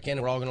about and click in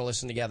and we're all going to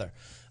listen together.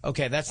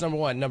 Okay, that's number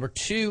one. Number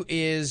two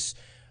is,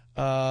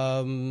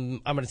 I'm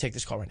going to take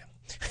this call right now.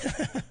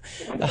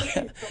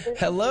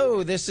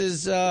 Hello, this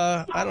is,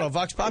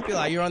 Vox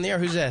Populi. You're on the air.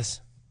 Who's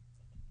this?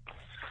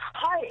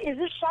 Hi, is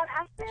this Sean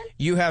Aston?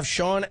 You have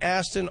Sean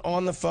Aston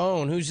on the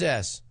phone. Who's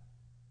this?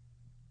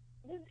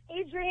 This is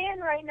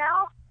Adrian right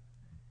now.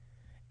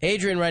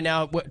 Adrian, right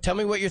now, tell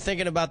me what you're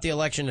thinking about the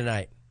election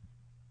tonight.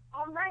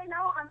 Right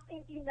now, I'm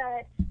thinking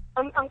that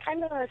I'm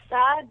kind of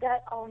sad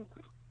that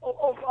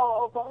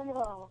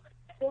Obama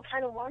still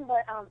kind of won,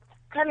 but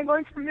kind of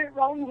going for Mitt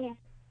Romney.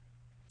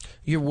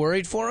 You're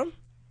worried for him?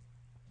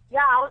 Yeah,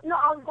 I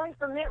was going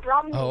for Mitt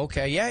Romney. Oh,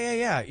 okay.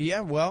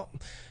 Yeah. Well,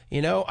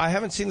 I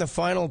haven't seen the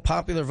final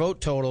popular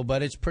vote total,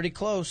 but it's pretty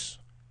close.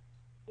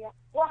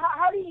 Well,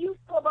 how do you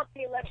feel about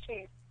the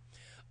election?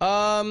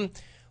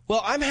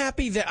 Well, I'm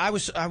happy that I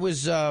want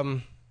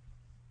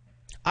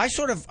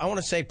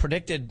to say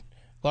predicted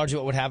largely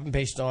what would happen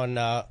based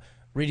on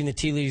reading the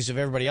tea leaves of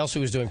everybody else who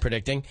was doing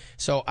predicting.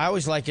 So I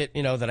always like it,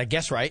 that I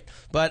guess right.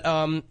 But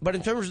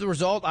in terms of the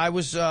result, I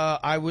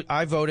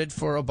voted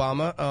for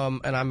Obama,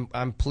 and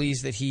I'm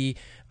pleased that he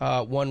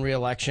won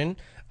re-election.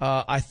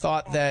 I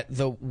thought that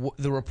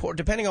the report,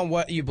 depending on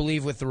what you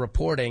believe with the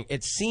reporting,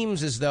 it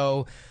seems as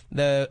though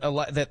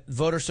that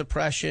voter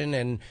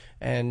suppression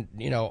and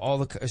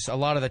a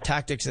lot of the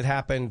tactics that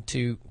happened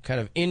to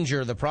kind of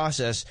injure the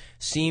process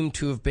seem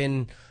to have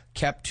been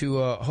kept to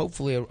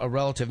hopefully a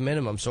relative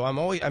minimum. So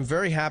I'm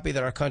very happy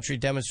that our country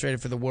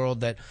demonstrated for the world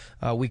that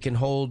we can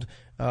hold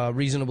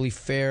reasonably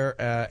fair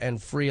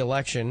and free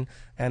election,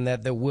 and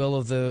that the will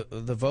of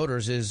the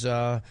voters is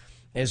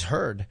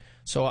heard.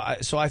 So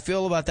I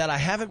feel about that. I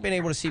haven't been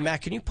able to see,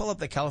 Matt, can you pull up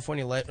the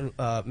California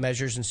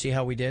measures and see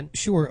how we did?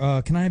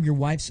 Sure. Can I have your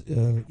wife's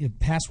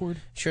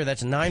password? Sure.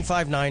 That's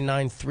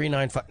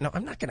 9599395. No,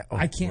 I'm not going to.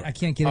 I can't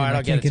get it. All right,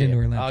 I can't get into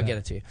her laptop. I'll get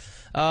it to you.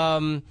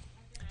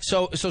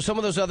 So some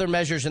of those other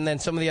measures and then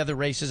some of the other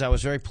races, I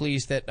was very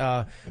pleased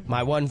that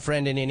my one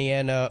friend in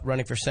Indiana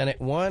running for Senate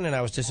won, and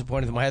I was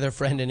disappointed that my other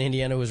friend in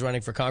Indiana who was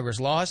running for Congress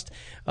lost.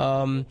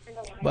 But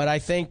I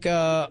think,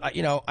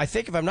 I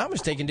think if I'm not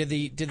mistaken, did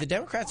the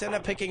Democrats end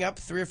up picking up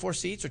 3 or 4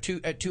 seats or two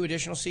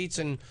additional seats?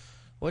 And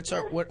what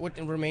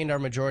remained our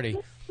majority?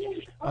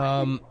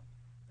 In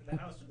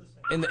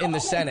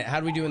the Senate, how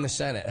did we do in the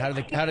Senate?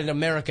 How did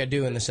America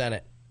do in the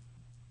Senate?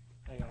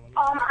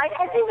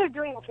 I think they're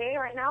doing okay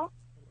right now.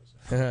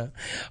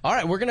 All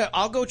right,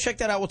 I'll go check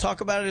that out. We'll talk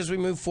about it as we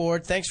move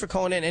forward. Thanks for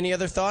calling in. Any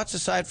other thoughts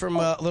aside from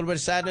a little bit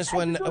of sadness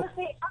when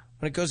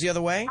it goes the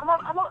other way?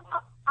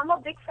 I'm a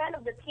big fan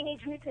of the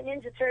Teenage Mutant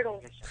Ninja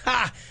Turtles.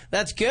 Ha!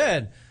 That's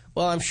good.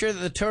 Well, I'm sure that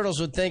the Turtles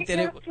would think that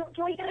it...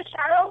 Can we get a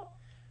shout out?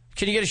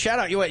 Can you get a shout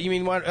out? You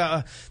mean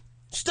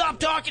stop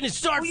talking and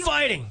start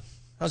fighting?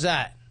 How's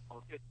that?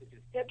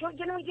 Yeah,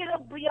 can we get a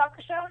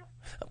Booyakasha?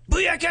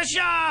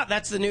 Booyakasha!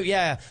 That's the new,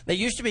 yeah. They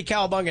used to be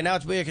Cowabunga, now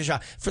it's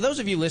Booyakasha. For those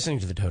of you listening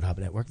to the Toad Hop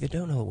Network that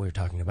don't know what we're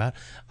talking about,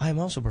 I am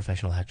also a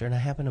professional actor, and I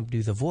happen to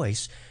do the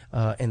voice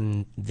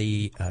in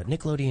the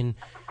Nickelodeon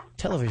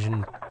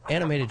television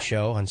animated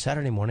show on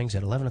Saturday mornings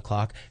at 11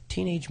 o'clock,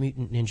 Teenage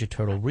Mutant Ninja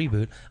Turtle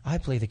Reboot. I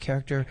play the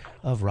character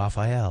of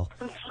Raphael.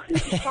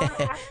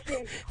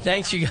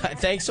 Thanks, you guys.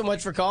 Thanks so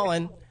much for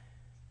calling.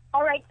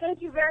 All right,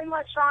 thank you very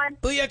much, Sean.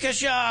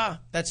 Booyakasha!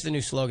 That's the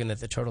new slogan that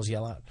the Turtles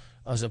yell out,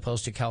 as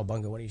opposed to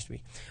Cowabunga, what it used to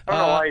be. I don't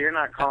know why you're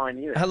not calling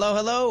either.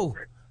 Hello.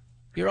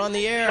 You're on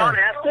the air. Sean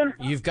Astin?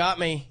 You've got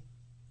me.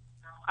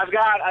 I've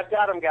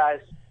got him, guys.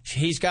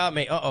 He's got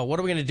me. Uh-oh, what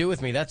are we going to do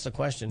with me? That's the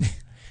question.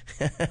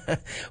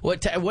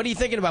 What are you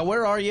thinking about?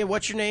 Where are you?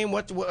 What's your name?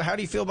 How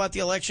do you feel about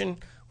the election?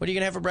 What are you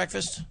going to have for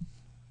breakfast?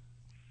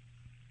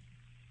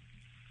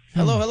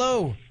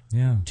 Hello.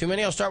 Yeah. Too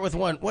many. I'll start with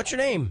one. What's your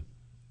name?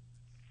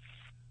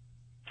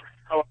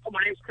 Oh, my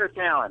name's Chris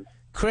Allen.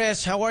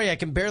 Chris, how are you? I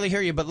can barely hear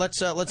you, but let's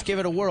give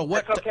it a whirl.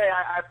 That's okay.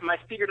 My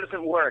speaker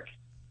doesn't work.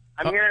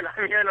 I'm here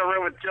in a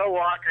room with Joe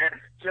Walker,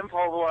 Jim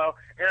Povolo,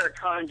 Eric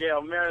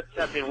Congale, Meredith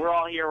Seppi. We're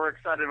all here. We're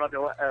excited about the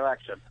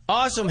election.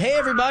 Awesome. Hey,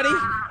 everybody.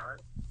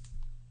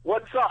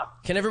 What's up?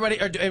 Can everybody?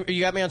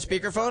 You got me on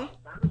speakerphone?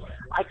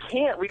 I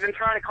can't. We've been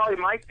trying to call you.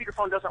 My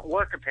speakerphone doesn't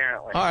work,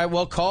 apparently. All right.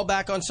 Well, call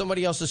back on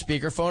somebody else's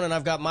speakerphone, and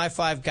I've got my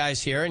 5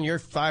 guys here, and your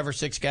 5 or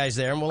 6 guys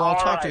there, and we'll all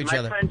talk to each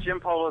other. My friend Jim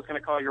Polo is going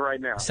to call you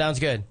right now. Sounds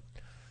good.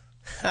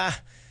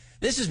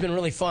 This has been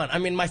really fun. I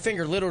mean, my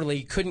finger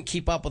literally couldn't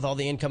keep up with all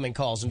the incoming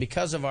calls, and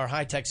because of our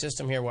high-tech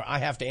system here, where I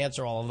have to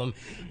answer all of them,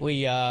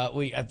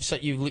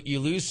 you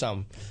lose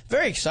some.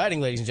 Very exciting,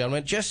 ladies and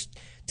gentlemen.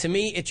 To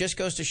me, it just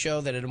goes to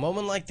show that at a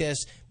moment like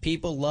this,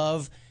 people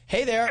love.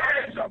 Hey there.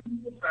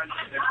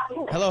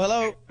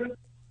 Hello.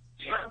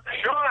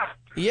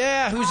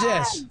 Yeah, who's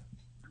this?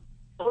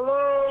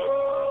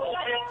 Hello.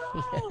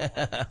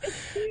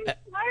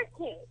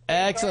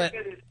 Excellent.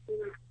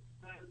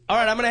 All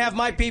right, I'm going to have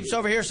my peeps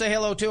over here say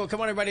hello, too.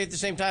 Come on, everybody, at the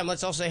same time.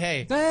 Let's all say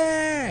hey.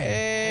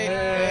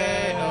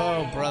 Hey.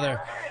 Oh,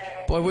 brother.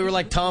 Boy, we were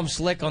like Tom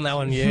Slick on that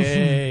one.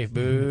 Yay.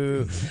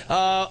 Boo.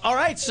 All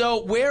right,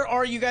 so where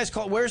are you guys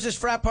called? Where's this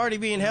frat party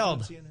being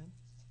held?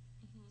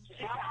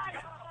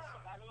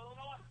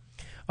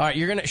 All right,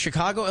 you're going to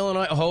Chicago,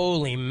 Illinois.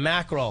 Holy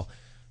mackerel.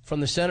 From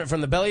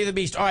the belly of the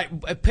beast. All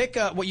right, pick.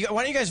 Why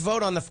don't you guys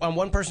vote on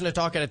one person to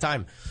talk at a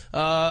time?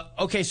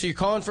 Okay, so you're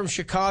calling from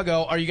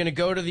Chicago. Are you going to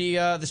go to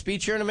the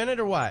speech here in a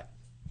minute or what?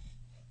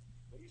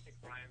 What do you think,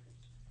 Brian?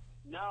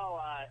 No,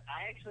 I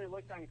actually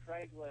looked on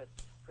Craigslist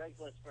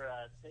for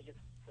tickets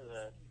to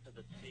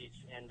the speech,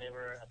 and they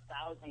were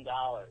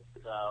 $1,000.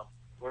 So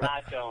we're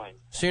not going.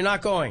 So you're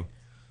not going.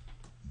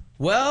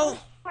 Well.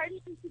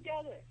 Party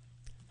together.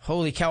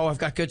 Holy cow, I've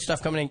got good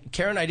stuff coming in.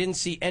 Karen, I didn't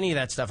see any of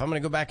that stuff. I'm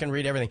going to go back and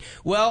read everything.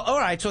 Well, all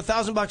right, so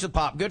 $1,000 a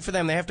pop. Good for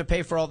them. They have to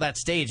pay for all that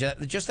stage.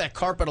 Just that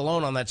carpet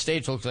alone on that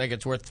stage looks like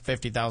it's worth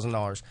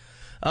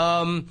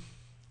 $50,000.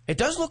 It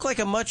does look like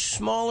a much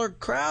smaller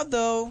crowd,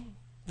 though,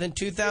 than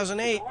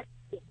 2008.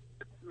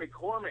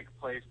 McCormick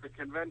Place, the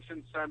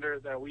convention center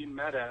that we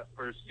met at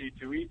for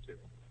C2E2.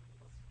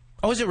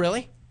 Oh, is it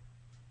really?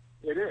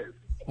 It is.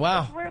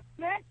 Wow.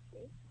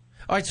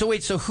 All right, so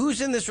wait, so who's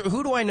in this?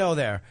 Who do I know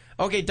there?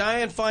 Okay,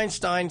 Dianne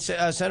Feinstein,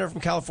 Senator from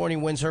California,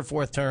 wins her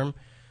 4th term.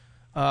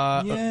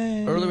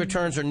 Early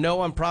returns are no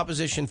on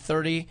Proposition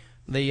 30,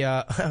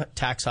 the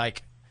tax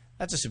hike.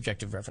 That's a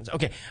subjective reference.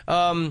 Okay.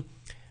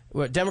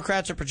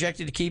 Democrats are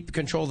projected to keep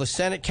control of the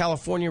Senate.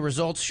 California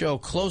results show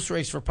close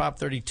race for Prop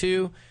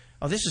 32.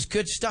 Oh, this is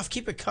good stuff.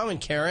 Keep it coming,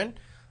 Karen.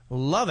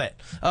 Love it.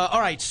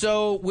 All right,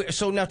 so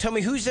now tell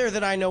me who's there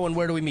that I know and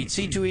where do we meet?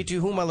 C2E2,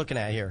 who am I looking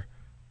at here?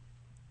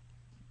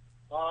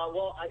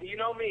 Well, you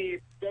know me,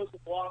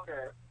 Joseph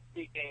Walker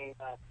speaking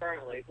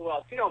currently. Who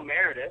else? You know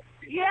Meredith.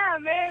 Yeah,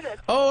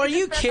 Meredith. Oh, are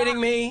you kidding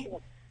me?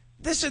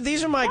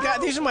 These are my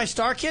guys. These are my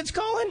star kids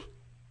calling?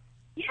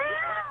 Yeah.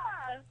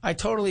 I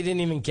totally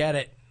didn't even get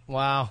it.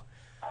 Wow.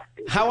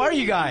 How are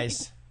you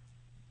guys?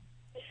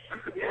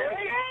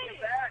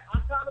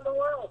 On top of the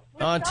world.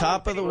 On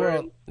top of the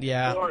world.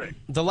 Yeah.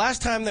 The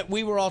last time that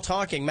we were all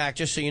talking, Mac,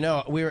 just so you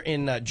know, we were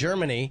in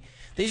Germany.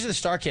 These are the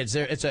Star Kids.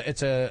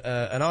 It's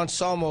an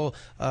ensemble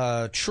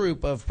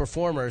troupe of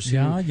performers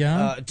who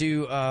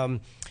do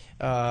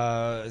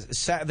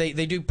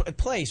they do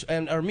plays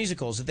or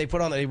musicals that they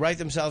put on. They write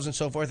themselves and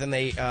so forth, and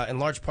they in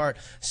large part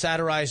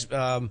satirize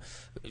Lord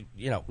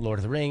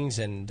of the Rings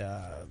and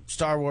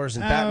Star Wars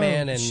and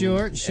Batman and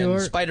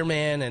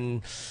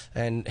Spider-Man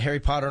and Harry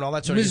Potter and all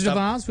that sort of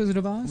stuff. Wizard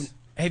of Oz?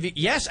 Have you?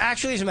 Yes,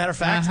 actually, as a matter of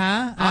fact,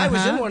 I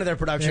was in one of their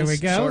productions. There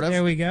we go. Sort of.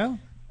 There we go.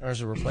 Or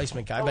as a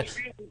replacement guy, but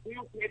We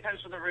don't pay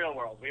attention to the real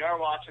world. We are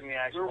watching the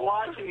actual. We're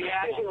watching the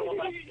actual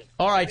election.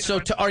 all right. So,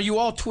 are you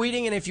all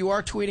tweeting? And if you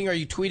are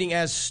tweeting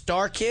as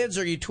Star Kids,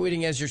 or are you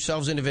tweeting as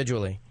yourselves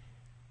individually?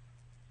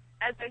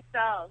 As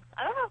ourselves.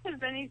 I don't know if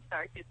there's any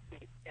Star Kids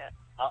tweets yet.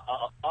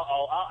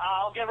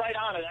 I'll get right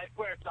on it. I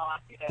swear,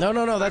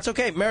 No. That's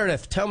okay.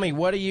 Meredith, tell me,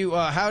 what do you?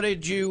 How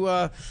did you?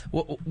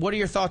 What are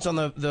your thoughts on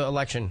the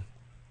election?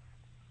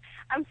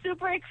 I'm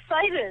super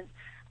excited.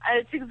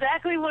 It's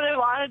exactly what I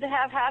wanted to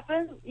have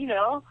happen,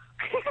 So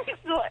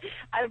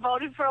I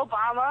voted for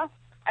Obama.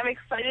 I'm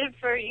excited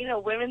for,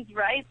 women's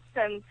rights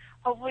and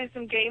hopefully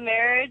some gay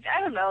marriage.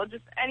 I don't know,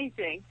 just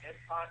anything. And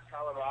pot in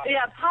Colorado.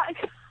 Yeah,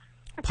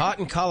 pot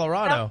in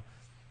Colorado.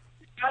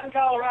 Pot in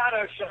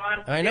Colorado,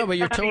 Sean. I know, but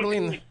you're totally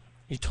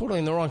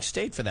in the wrong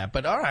state for that.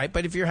 But all right.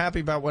 But if you're happy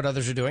about what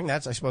others are doing, I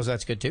suppose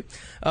that's good too.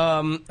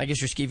 I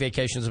guess your ski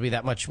vacations will be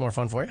that much more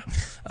fun for you.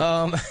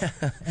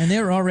 And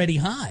they're already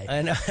high.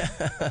 And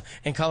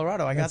in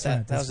Colorado, I got that.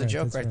 Right, that was a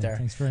joke right there.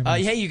 Thanks very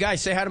much. Hey, you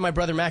guys, say hi to my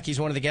brother Mac. He's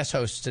one of the guest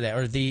hosts today,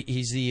 or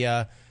he's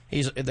the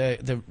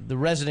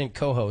resident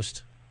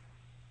co-host.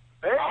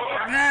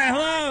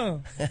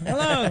 Hello.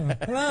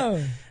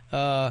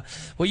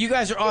 Well, you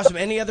guys are awesome.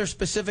 Any other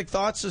specific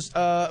thoughts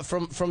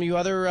from you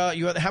other?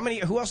 How many?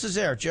 Who else is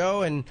there?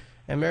 Joe and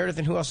Meredith,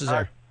 and who else is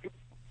there?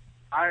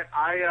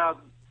 I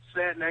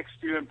sat next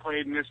to you and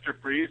played Mr.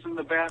 Freeze in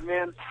the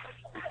Batman.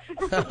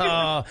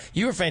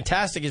 You were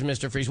fantastic as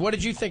Mr. Freeze. What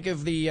did you think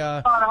of the?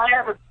 I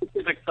have a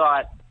specific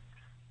thought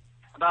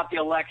about the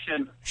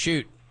election.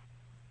 Shoot.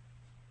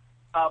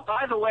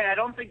 By the way, I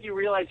don't think you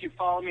realize you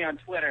follow me on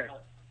Twitter,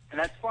 and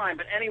that's fine.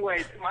 But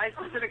anyways, my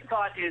specific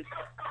thought is,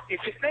 if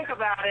you think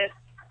about it,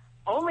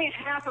 only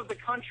half of the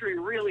country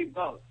really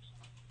votes.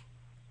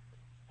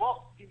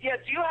 Well, yeah,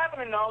 do you happen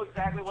to know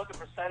exactly what the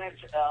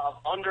percentage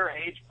of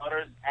underage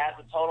voters as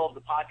the total of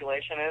the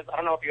population is? I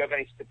don't know if you have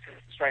any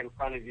statistics right in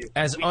front of you.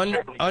 As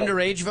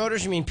underage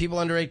voters? You mean people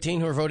under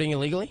 18 who are voting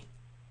illegally?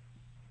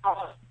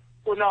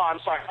 Well, no, I'm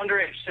sorry,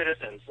 underage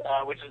citizens,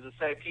 which is to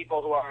say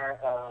people who are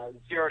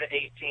 0 to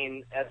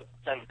 18 as a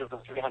percentage of the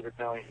 300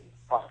 million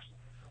plus.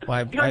 Well,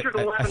 I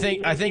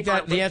think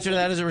that the answer to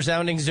that is a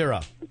resounding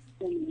 0.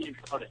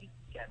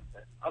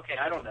 Okay,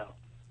 I don't know.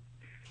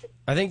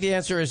 I think the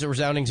answer is a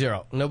resounding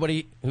 0.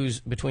 Nobody who's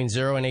between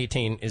 0 and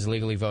 18 is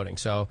legally voting.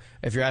 So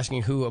if you're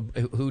asking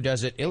who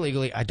does it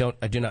illegally, I do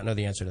not know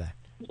the answer to that.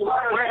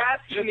 We're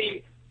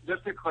asking,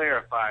 just to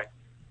clarify,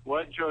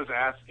 what Joe's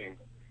asking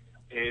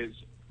is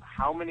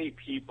how many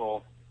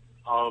people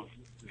of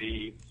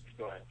the...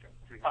 Go ahead, Joe.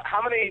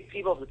 How many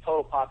people of the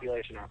total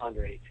population are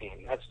under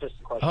 18? That's just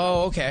the question.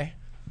 Oh, okay.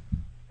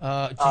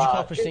 Did you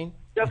call Christine?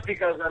 Just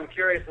because I'm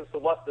curious as to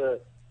what the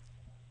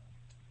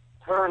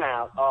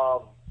turnout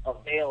of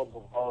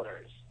available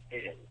voters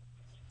is.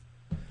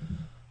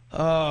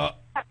 Not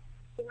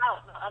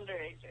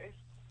underagers.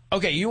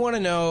 Okay, you want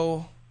to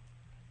know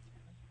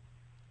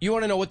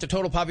what the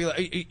total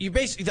population... You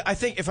basically, I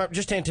think, if I'm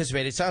just to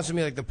anticipate, it sounds to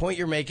me like the point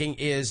you're making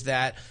is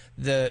that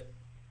the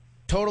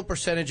total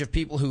percentage of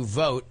people who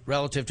vote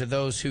relative to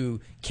those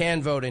who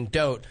can vote and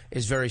don't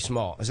is very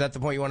small. Is that the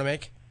point you want to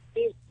make?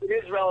 It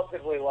is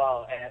relatively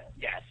low, and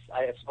yes,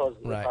 I suppose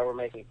Right. if I were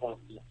making a point.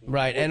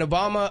 Right, and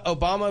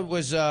Obama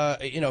was,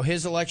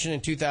 his election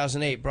in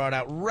 2008 brought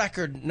out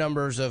record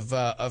numbers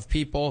of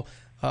people,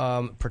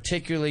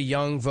 particularly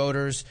young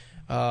voters.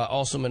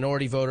 also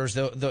minority voters.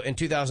 In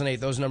 2008,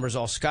 those numbers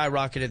all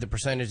skyrocketed. The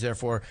percentage,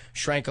 therefore,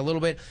 shrank a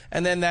little bit.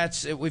 And then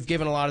we've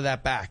given a lot of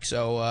that back.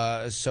 So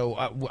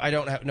I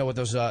don't know what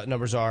those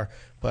numbers are,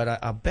 but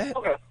I'll bet.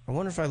 Okay. I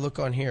wonder if I look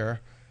on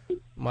here.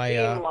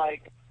 Seemed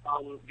like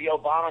the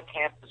Obama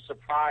camp was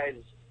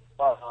surprised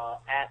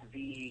at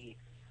the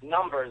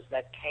numbers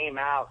that came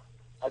out.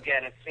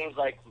 Again, it seems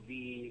like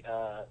the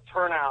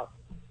turnout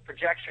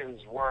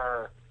projections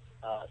were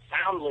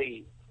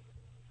soundly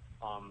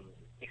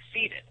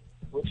exceeded,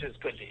 which is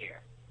good to hear.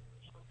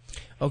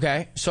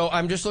 Okay, so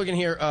I'm just looking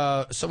here.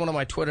 Someone on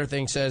my Twitter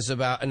thing says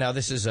about, now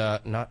this is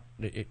not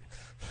a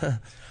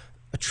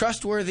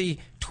trustworthy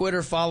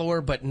Twitter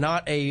follower, but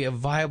not a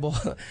viable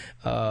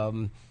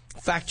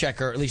fact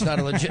checker, at least not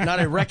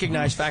a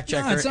recognized fact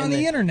checker. No, it's on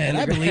the internet.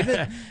 I believe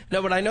it.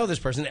 No, but I know this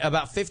person.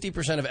 About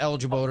 50% of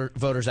eligible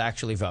voters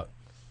actually vote.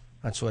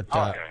 That's what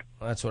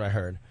that's what I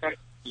heard.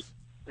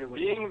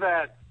 Being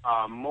that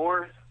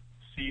more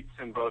seats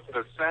in both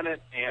the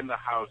Senate and the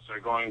House are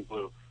going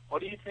blue,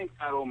 what do you think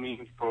that will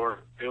mean for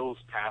bills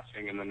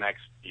passing in the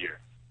next year?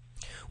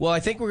 Well, I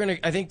think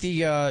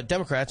the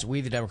Democrats,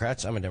 we the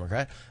Democrats, I'm a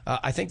Democrat,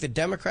 I think the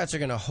Democrats are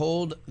going to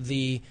hold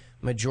the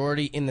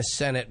majority in the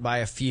Senate by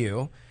a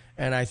few,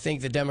 and I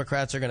think the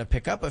Democrats are going to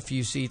pick up a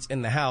few seats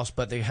in the House,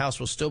 but the House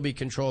will still be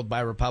controlled by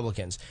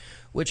Republicans,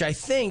 which I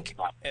think,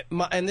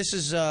 and this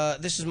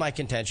is my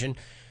contention,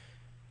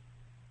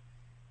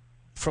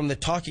 from the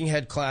talking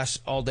head class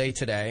all day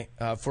today.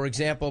 For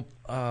example,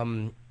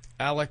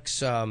 Alex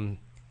Castellano.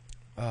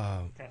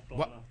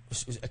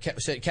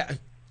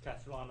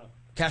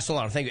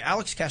 Thank you.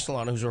 Alex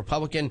Castellano, who's a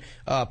Republican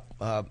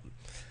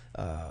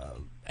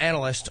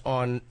analyst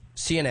on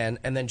CNN,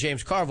 and then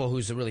James Carville,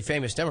 who's a really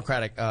famous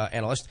Democratic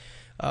analyst.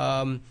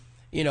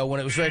 When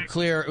it was very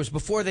clear, it was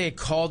before they had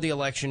called the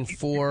election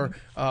for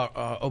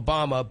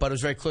Obama, but it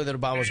was very clear that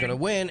Obama was going to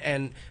win,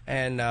 and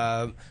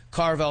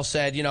Carville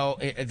said,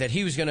 that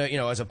he was going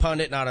to, as a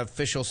pundit, not an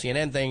official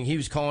CNN thing, he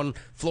was calling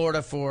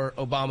Florida for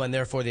Obama and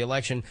therefore the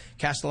election.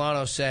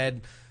 Castellano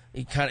said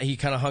he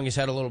kind of hung his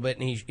head a little bit,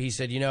 and he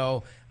said,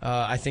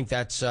 I think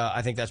that's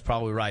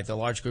probably right. The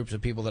large groups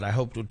of people that I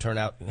hoped would turn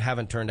out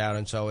haven't turned out,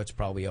 and so it's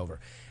probably over.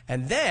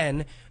 And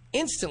then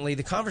instantly,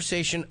 the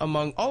conversation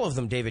among all of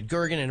them, David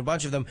Gergen and a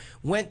bunch of them,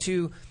 went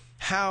to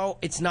how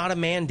it's not a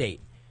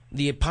mandate.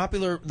 The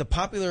popular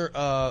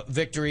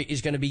victory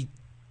is going to be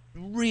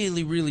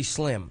really, really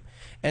slim.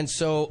 And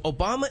so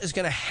Obama is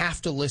going to have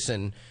to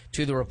listen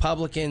to the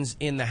Republicans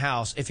in the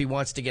House if he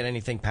wants to get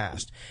anything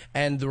passed.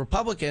 And the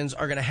Republicans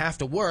are going to have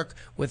to work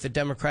with the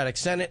Democratic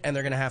Senate, and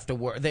they're going to have to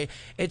work.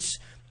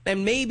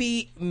 And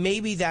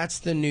maybe that's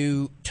the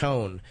new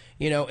tone.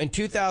 In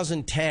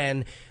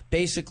 2010,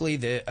 basically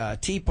the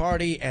Tea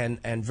Party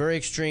and very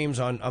extremes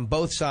on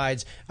both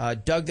sides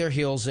dug their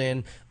heels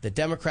in. The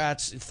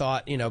Democrats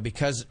thought,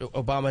 because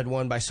Obama had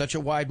won by such a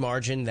wide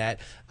margin that,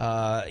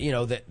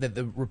 that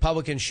the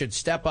Republicans should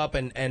step up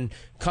and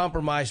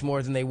compromise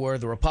more than they were.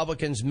 The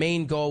Republicans'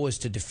 main goal was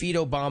to defeat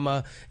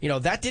Obama.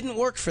 That didn't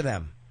work for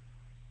them.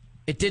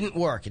 It didn't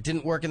work. It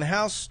didn't work in the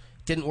House.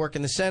 Didn't work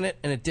in the Senate,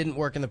 and it didn't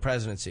work in the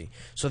presidency.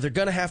 So they're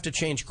going to have to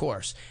change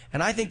course,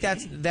 and I think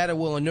that it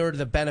will inure to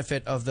the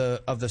benefit of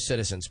the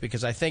citizens,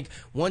 because I think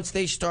once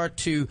they start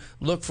to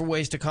look for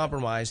ways to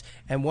compromise,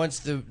 and once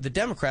the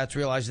Democrats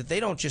realize that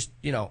they don't just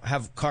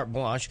have carte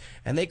blanche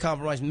and they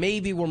compromise,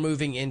 maybe we're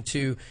moving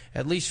into,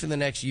 at least for the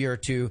next year or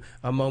two,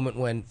 a moment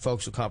when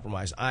folks will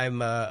compromise. We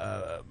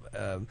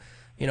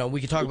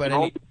could talk about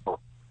any.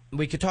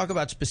 We could talk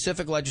about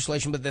specific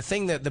legislation, but the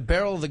thing that the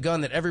barrel of the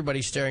gun that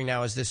everybody's staring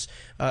now is this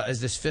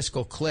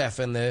fiscal cliff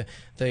and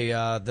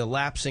the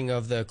lapsing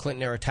of the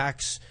Clinton era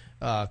tax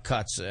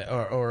cuts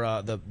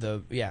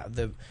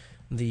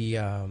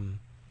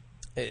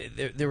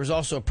there was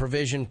also a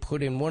provision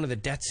put in one of the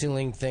debt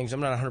ceiling things. I'm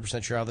not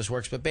 100% sure how this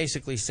works, but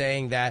basically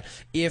saying that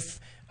if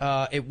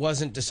it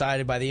wasn't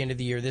decided by the end of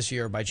the year, this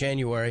year, or by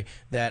January,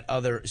 that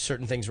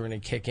certain things were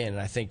going to kick in. And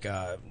I think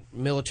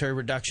military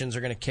reductions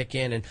are going to kick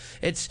in. And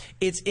it's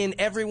in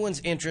everyone's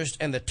interest,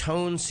 and the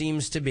tone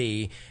seems to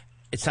be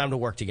it's time to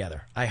work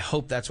together. I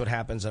hope that's what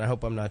happens, and I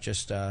hope I'm not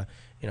just,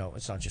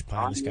 it's not just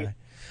pie in the sky.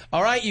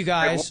 All right, you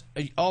guys,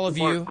 all of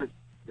you.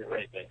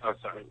 Oh,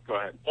 sorry. Go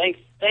ahead. Thanks,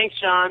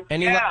 Sean.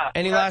 Any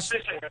last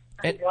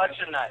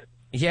election night?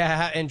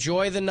 Yeah,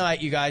 enjoy the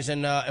night, you guys,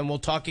 and we'll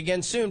talk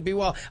again soon. Be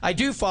well. I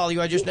do follow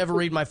you. I just never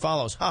read my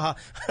follows. Haha.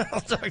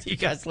 I'll talk to you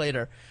guys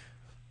later.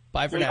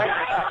 Bye for now.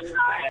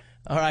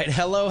 All right.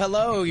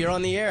 Hello. You're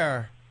on the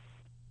air.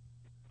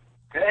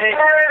 Hey.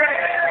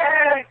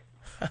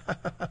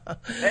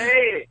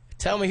 Hey.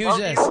 Tell me, who's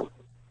this?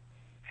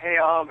 Hey,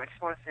 I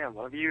just want to say I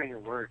love you and your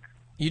work.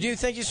 You do?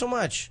 Thank you so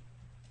much.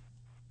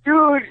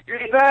 Dude, you're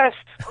the best.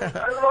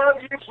 I love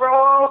you, bro.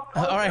 All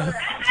right.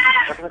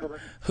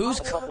 Who's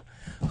calling?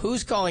 Who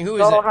is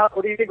it?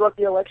 What do you think about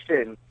the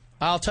election?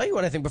 I'll tell you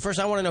what I think, but first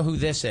I want to know who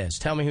this is.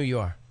 Tell me who you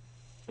are.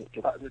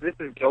 This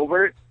is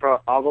Gilbert from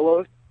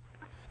Avalos.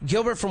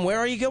 Gilbert, from where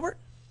are you, Gilbert?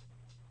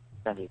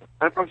 San Diego.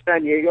 I'm from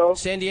San Diego.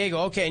 San Diego.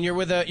 Okay, and you're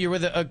with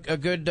a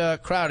good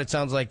crowd. It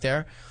sounds like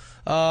there.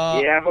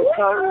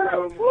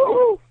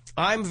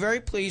 I'm very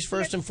pleased,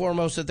 first and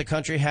foremost, that the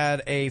country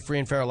had a free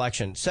and fair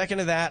election. Second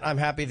to that, I'm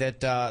happy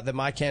that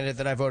my candidate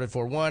that I voted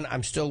for won.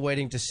 I'm still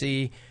waiting to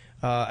see,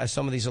 as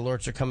some of these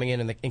alerts are coming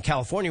in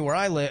California, where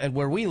I live and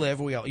where we live,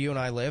 you and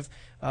I live,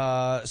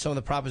 some of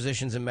the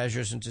propositions and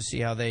measures, and to see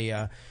how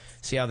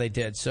they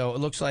did. So it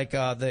looks like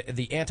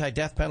the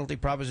anti-death penalty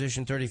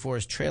Proposition 34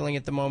 is trailing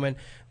at the moment.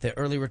 The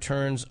early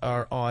returns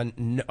are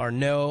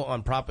no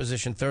on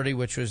Proposition 30,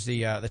 which was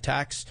the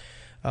tax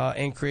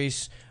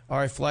increase.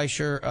 Ari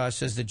Fleischer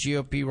says the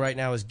GOP right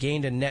now has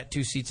gained a net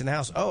 2 seats in the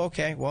House. Oh,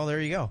 okay. Well, there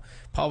you go.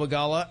 Paul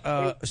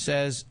Begala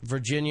says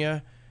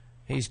Virginia.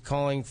 He's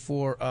calling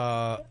for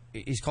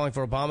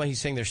Obama.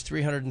 He's saying there's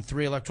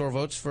 303 electoral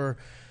votes for.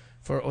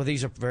 Oh,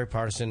 these are very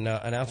partisan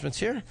announcements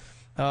here.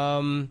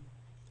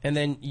 And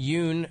then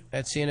Yoon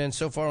at CNN,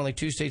 so far only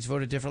 2 states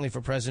voted differently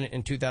for president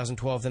in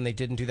 2012 than they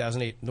did in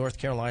 2008, North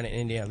Carolina and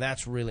Indiana.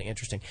 That's really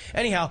interesting.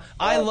 Anyhow,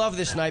 I love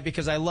this night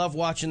because I love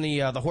watching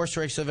the horse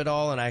race of it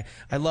all, and I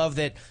love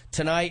that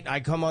tonight I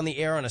come on the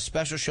air on a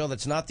special show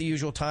that's not the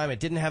usual time. It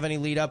didn't have any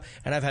lead up,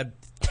 and I've had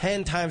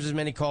 10 times as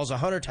many calls,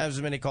 100 times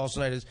as many calls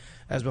tonight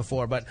as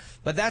before. But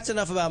that's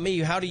enough about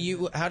me. What do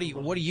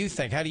you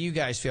think? How do you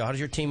guys feel? How does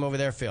your team over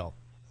there feel?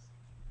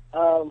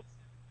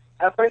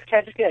 At first,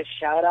 can I just get a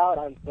shout out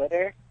on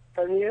Twitter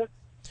from you?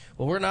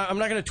 Well, I'm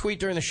not going to tweet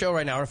during the show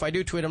right now. Or if I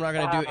do tweet, I'm not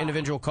going to do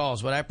individual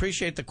calls. But I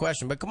appreciate the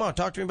question. But come on,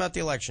 talk to me about the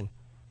election.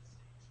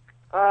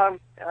 I'm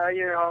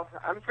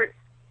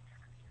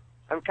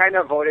kind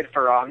of voted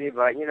for Romney,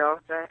 but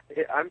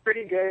I'm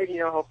pretty good.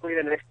 Hopefully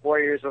the next 4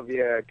 years will be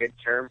a good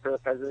term for the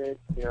president.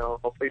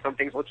 Hopefully some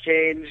things will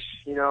change.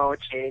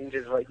 Change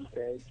is what he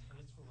said.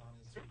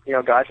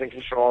 God's in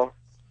control.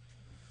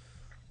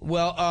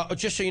 Well,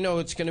 just so you know,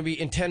 it's going to be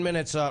in 10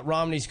 minutes.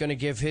 Romney's going to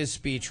give his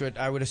speech, what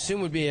I would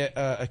assume would be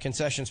a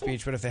concession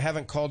speech. But if they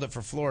haven't called it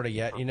for Florida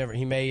yet,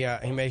 he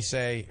may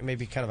say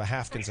maybe kind of a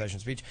half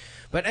concession speech.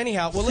 But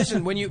anyhow, well,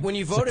 listen, when you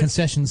voted, a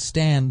concession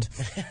stand.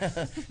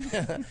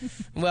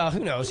 Well,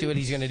 who knows? See what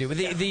he's going to do. But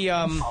the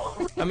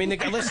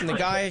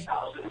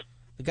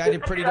guy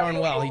did pretty darn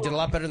well. He did a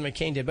lot better than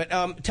McCain did. But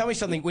tell me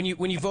something. When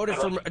you voted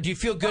for, do you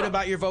feel good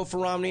about your vote for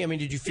Romney? I mean,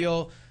 did you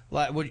feel?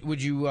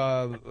 Would you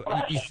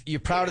you're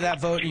proud of that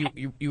vote?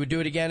 You would do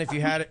it again if you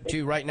had it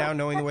to right now,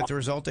 knowing what the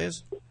result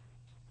is?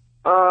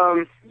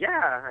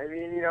 Yeah. I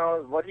mean,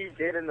 what he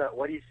did and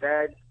what he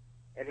said,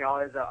 and all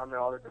his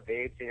all the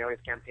debates, his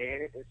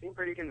campaign, it seemed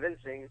pretty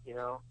convincing,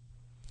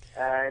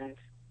 And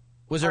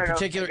was there a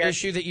particular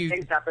issue that you?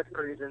 Things happen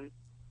for a reason.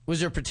 Was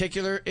there a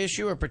particular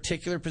issue, or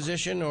particular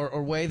position,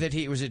 or way that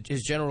was it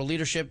his general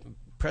leadership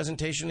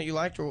presentation that you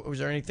liked, or was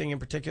there anything in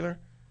particular?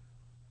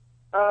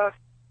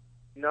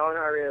 No,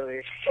 not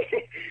really.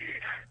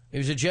 It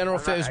was a general.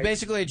 It was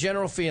basically a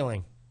general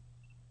feeling.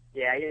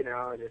 Yeah,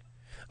 just.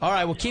 All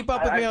right, well, keep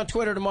up with me on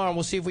Twitter tomorrow, and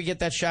we'll see if we get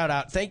that shout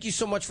out. Thank you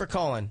so much for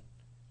calling.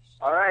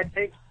 All right,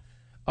 thanks.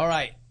 All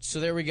right, so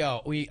there we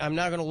go. I'm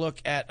now going to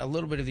look at a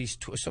little bit of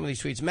some of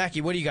these tweets.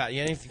 Mackie, what do you got?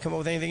 You come up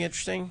with anything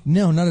interesting?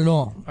 No, not at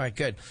all. All right,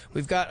 good.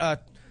 We've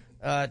got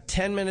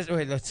 10 minutes.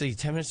 Wait, let's see.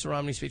 10 minutes to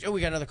Romney's speech. Oh,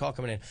 we got another call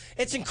coming in.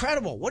 It's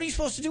incredible. What are you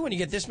supposed to do when you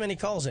get this many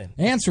calls in?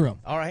 Answer them.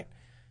 All right.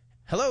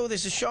 Hello,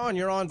 this is Sean.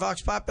 You're on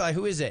Vox Populi.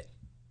 Who is it?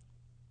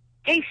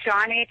 Hey,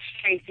 Sean. It's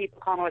Tracy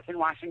Paconis in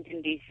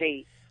Washington,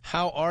 D.C.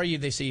 How are you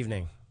this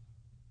evening?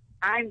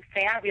 I'm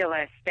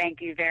fabulous.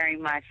 Thank you very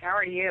much. How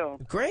are you?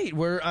 Great.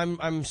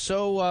 I'm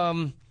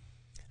so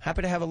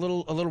happy to have a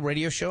little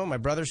radio show. My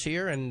brother's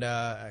here, and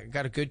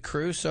got a good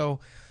crew. So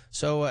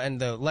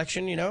and the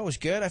election, was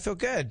good. I feel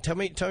good. Tell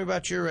me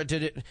about your.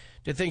 Did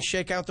things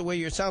shake out the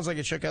way it sounds like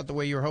it shook out the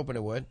way you were hoping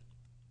it would?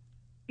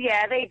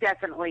 Yeah, they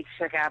definitely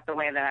shook out the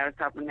way that I was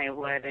hoping they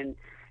would, and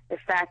the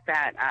fact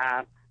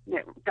that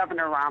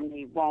Governor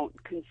Romney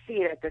won't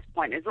concede at this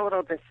point is a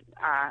little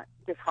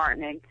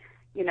disheartening.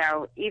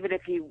 Even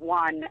if he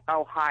won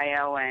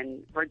Ohio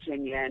and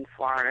Virginia and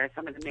Florida,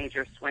 some of the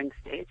major swing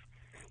states,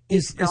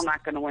 he's still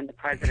not going to win the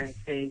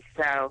presidency.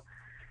 So,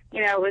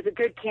 it was a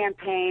good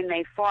campaign.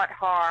 They fought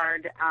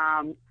hard,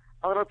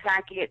 a little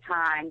tacky at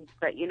times,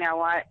 but you know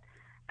what?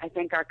 I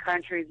think our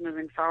country's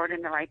moving forward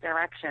in the right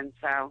direction.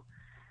 So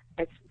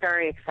it's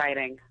very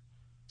exciting.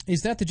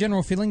 Is that the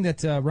general feeling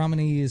that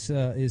Romney is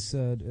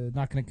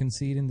not going to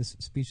concede in this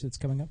speech that's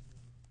coming up?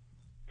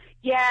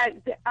 Yeah,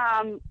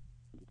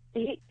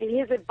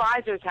 his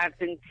advisors have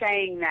been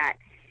saying that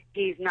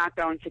he's not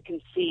going to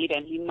concede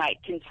and he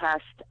might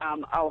contest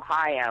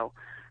Ohio.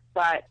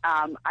 But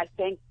I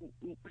think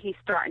he's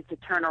starting to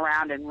turn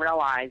around and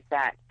realize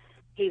that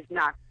he's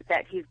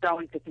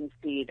going to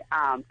concede.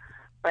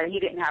 But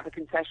he didn't have a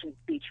concession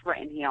speech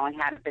written. He only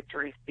had a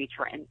victory speech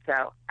written.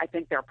 So I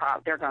think they're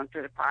going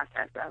through the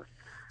process of.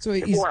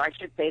 Or I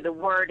should say, the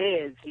word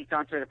is he's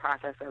going through the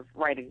process of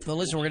writing. Well,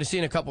 listen, we're going to see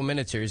in a couple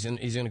minutes here. He's going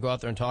to go out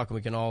there and talk, and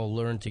we can all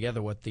learn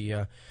together what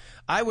the.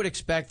 I would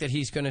expect that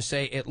he's going to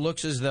say it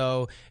looks as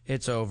though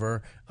it's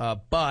over,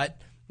 but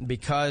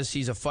because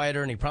he's a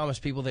fighter and he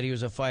promised people that he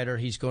was a fighter,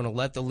 he's going to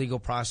let the legal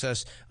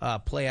process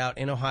play out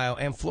in Ohio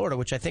and Florida,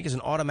 which I think is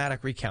an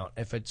automatic recount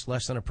if it's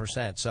less than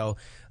 1%. So,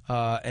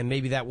 and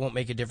maybe that won't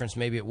make a difference.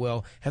 Maybe it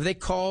will. Have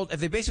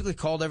they basically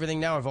called everything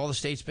now? Have all the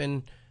states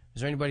been?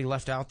 Is there anybody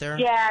left out there?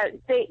 Yeah,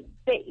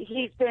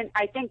 he's been.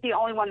 I think the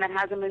only one that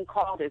hasn't been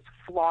called is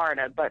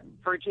Florida, but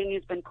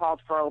Virginia's been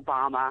called for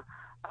Obama.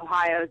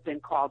 Ohio's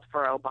been called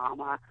for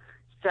Obama.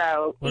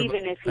 So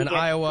even if he gets Florida,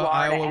 Iowa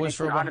and was it's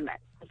for an Obama.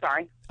 automatic.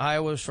 Sorry,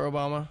 Iowa was for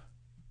Obama.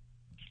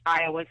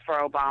 Iowa's for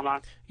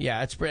Obama.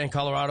 Yeah, and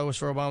Colorado was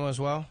for Obama as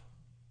well.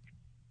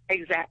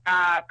 Exact.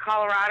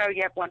 Colorado,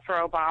 yep, went for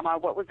Obama.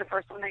 What was the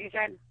first one that you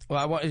said?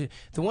 Well,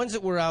 the ones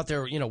that were out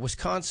there,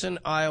 Wisconsin,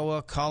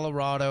 Iowa,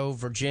 Colorado,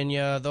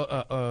 Virginia,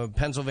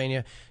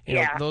 Pennsylvania.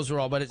 Those were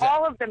all. But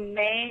all of the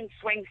main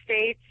swing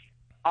states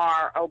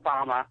are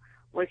Obama.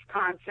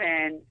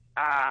 Wisconsin,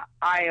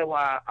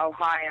 Iowa,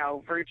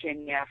 Ohio,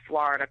 Virginia,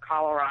 Florida,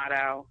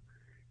 Colorado,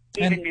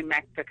 even New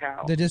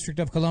Mexico. The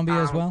District of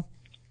Columbia as well?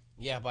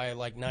 Yeah, by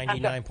like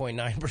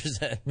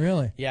 99.9%.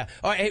 Really? Yeah.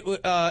 All right.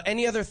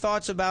 Any other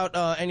thoughts about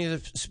any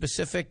of the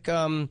specific?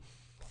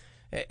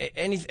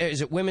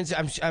 Is it women's?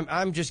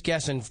 I'm just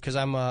guessing because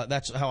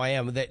that's how I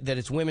am. That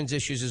it's women's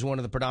issues is one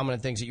of the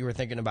predominant things that you were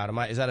thinking about.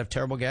 Is that a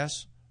terrible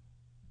guess?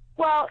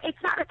 Well, it's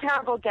not a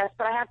terrible guess,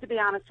 but I have to be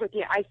honest with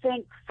you. I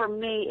think for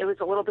me, it was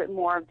a little bit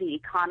more of the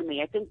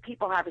economy. I think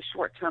people have a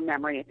short-term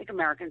memory. I think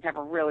Americans have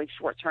a really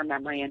short-term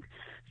memory and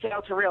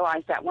fail to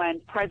realize that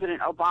when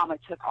President Obama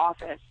took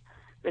office,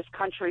 this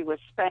country was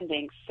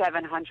spending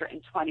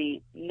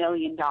 $720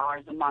 million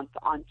a month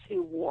on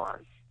 2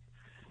 wars.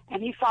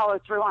 And he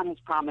followed through on his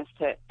promise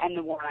to end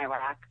the war in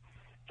Iraq,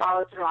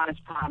 followed through on his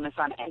promise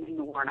on ending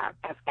the war in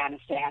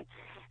Afghanistan.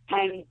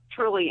 And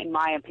truly, in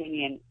my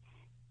opinion,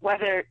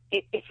 whether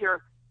if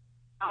you're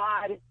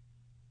God,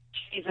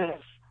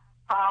 Jesus,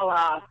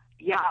 Allah,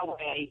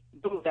 Yahweh,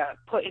 Buddha,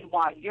 put in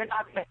one, you're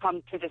not going to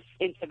come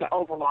into the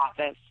Oval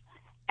Office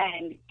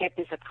and get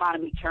this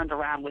economy turned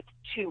around with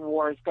 2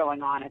 wars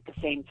going on at the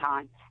same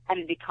time and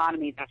an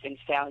economy that's in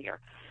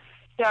failure.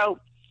 So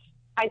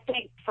I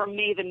think for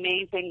me the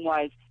main thing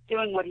was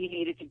doing what he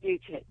needed to do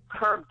to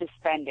curb the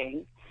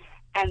spending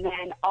and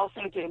then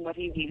also doing what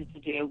he needed to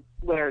do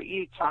where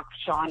you talk,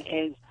 Sean,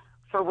 is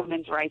for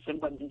women's rights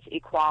and women's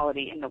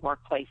equality in the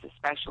workplace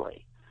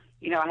especially.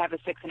 I have a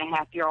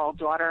 6.5-year-old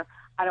daughter.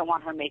 I don't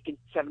want her making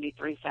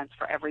 73 cents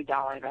for every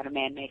dollar that a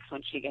man makes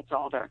when she gets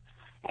older.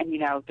 And,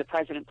 the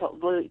president put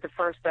the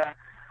first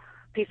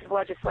piece of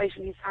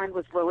legislation he signed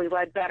was Lilly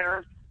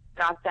Ledbetter,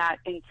 got that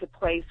into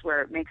place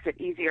where it makes it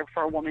easier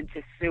for a woman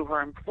to sue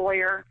her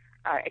employer,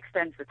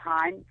 extends the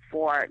time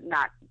for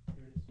not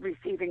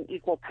receiving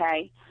equal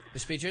pay. The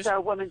speeches? So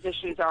women's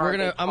issues are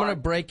I'm going to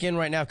break in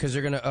right now because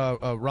they're going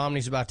to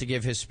Romney's about to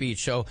give his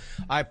speech. So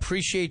I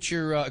appreciate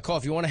your call.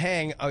 If you want to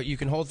hang, you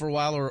can hold for a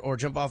while or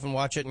jump off and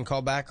watch it and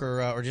call back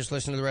or just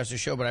listen to the rest of the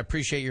show. But I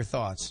appreciate your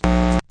thoughts.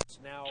 Now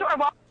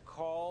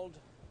called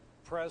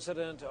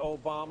President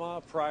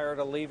Obama prior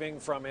to leaving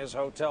from his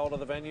hotel to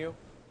the venue?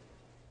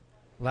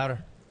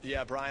 Louder.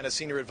 Yeah, Brian, a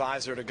senior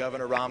advisor to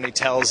Governor Romney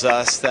tells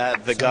us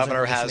that the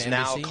governor has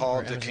now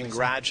called to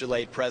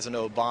congratulate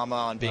President Obama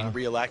on being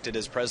reelected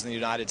as President of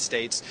the United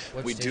States.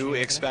 We do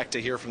expect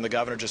to hear from the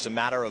governor just a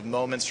matter of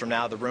moments from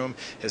now. The room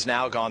has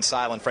now gone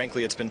silent.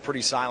 Frankly, it's been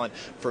pretty silent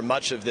for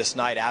much of this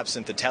night,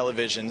 absent the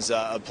televisions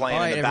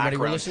playing in the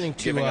background, we're listening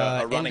to, giving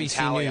a running NBC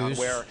tally News,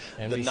 on where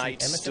the NBC,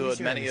 night stood.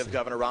 MSNBC, Many of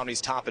Governor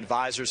Romney's top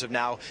advisors have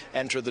now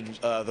entered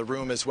the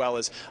room, as well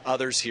as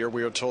others here.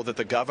 We are told that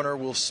the governor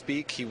will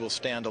speak. He will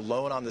stand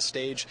alone on the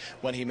stage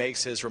when he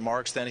makes his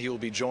remarks. Then he will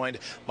be joined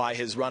by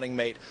his running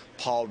mate,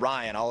 Paul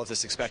Ryan. All of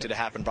this expected to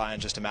happen,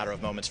 Brian, just a matter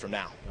of moments from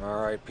now.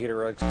 All right,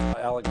 Peter at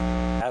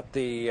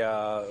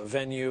the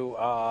venue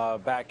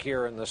back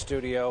here in the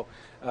studio.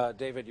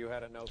 David, you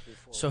had a note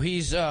before. So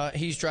he's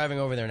driving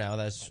over there now.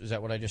 Is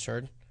that what I just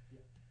heard?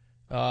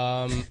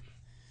 It's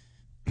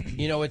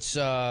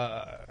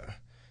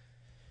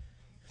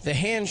the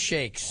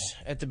handshakes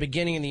at the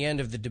beginning and the end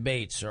of the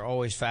debates are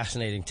always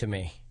fascinating to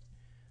me.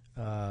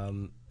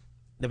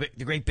 The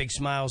great big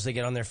smiles they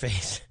get on their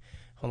face.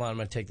 Hold on, I'm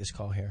going to take this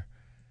call here.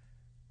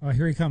 Oh,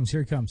 here he comes. Here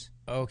he comes.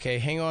 Okay,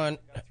 hang on.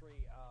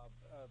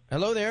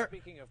 Hello there.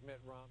 Speaking of Mitt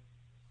Romney.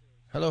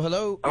 Hello.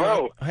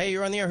 Hello. Hey,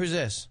 you're on the air. Who's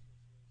this?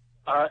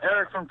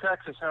 Eric from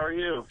Texas. How are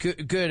you?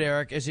 Good,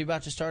 Eric. Is he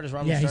about to start? Is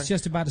Romney Yeah, starting? he's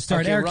just about to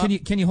start. Okay,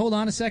 Eric, can you hold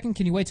on a second?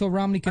 Can you wait till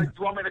Romney can? Do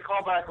you want me to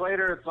call back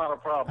later? It's not a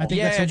problem. I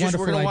think that's a wonderful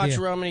we're going to watch idea.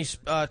 Romney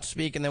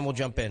speak, and then we'll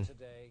jump in.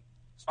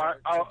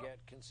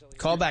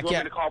 Call back. You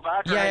want me to call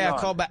back? Or Yeah, hang on?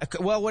 call back.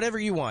 Well, whatever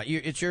you want.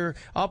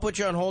 I'll put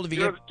you on hold if you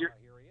get.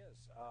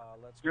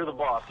 You're the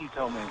boss. You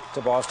tell me.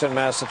 To Boston,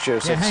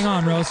 Massachusetts. Yeah, hang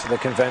on, Rose. The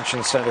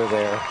convention center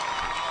there.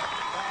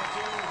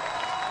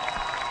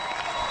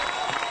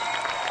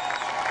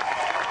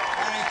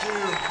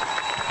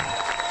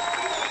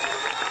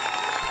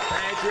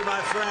 Thank you,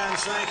 my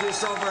friends. Thank you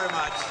so very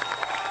much.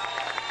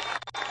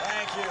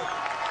 Thank you.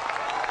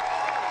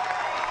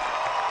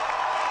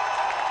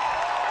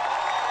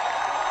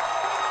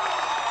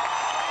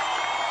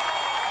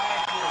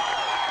 Thank you.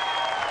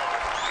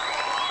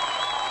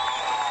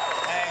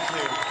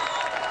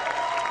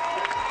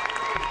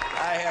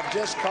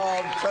 just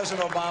called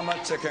President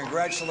Obama to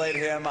congratulate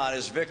him on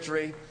his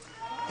victory.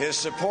 His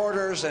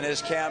supporters and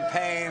his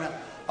campaign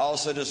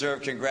also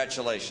deserve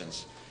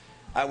congratulations.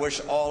 I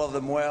wish all of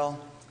them well,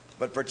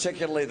 but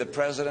particularly the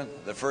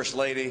President, the First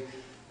Lady,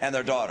 and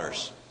their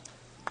daughters.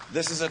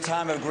 This is a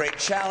time of great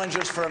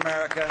challenges for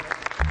America,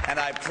 and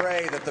I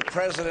pray that the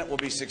President will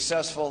be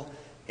successful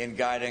in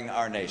guiding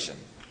our nation.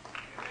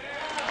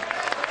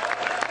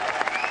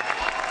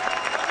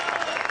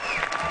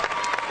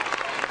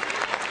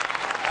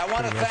 I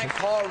want to thank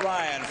Paul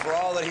Ryan for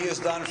all that he has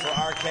done for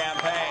our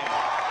campaign.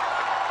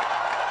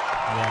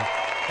 Yeah,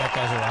 that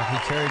guy's a rock. He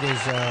carried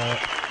his,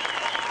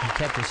 he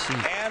kept his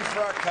seat. And for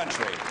our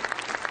country.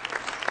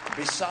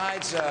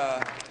 Besides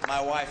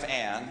my wife,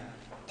 Ann,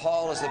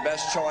 Paul is the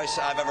best choice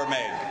I've ever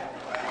made.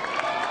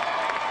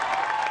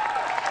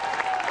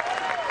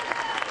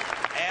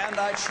 And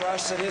I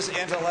trust that his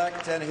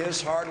intellect and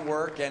his hard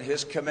work and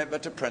his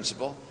commitment to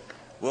principle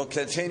will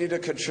continue to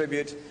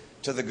contribute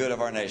to the good of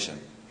our nation.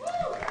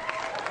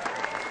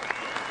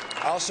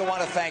 I also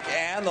want to thank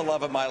Ann, the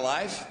love of my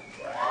life.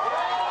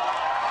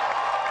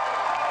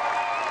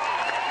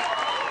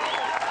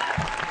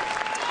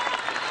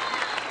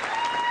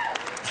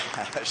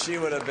 She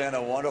would have been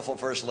a wonderful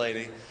First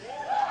Lady.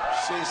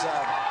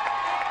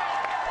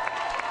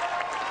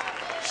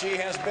 She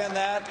has been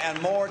that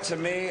and more to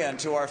me and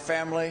to our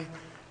family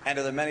and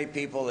to the many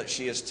people that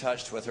she has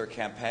touched with her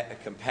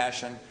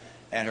compassion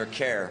and her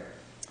care.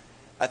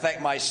 I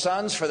thank my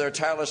sons for their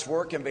tireless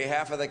work in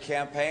behalf of the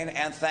campaign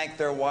and thank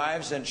their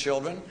wives and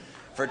children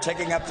for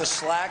taking up the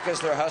slack as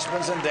their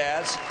husbands and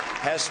dads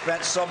has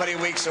spent so many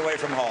weeks away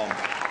from home.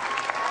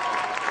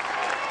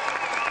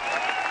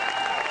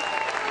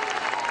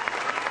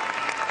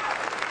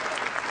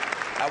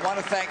 I want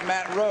to thank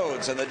Matt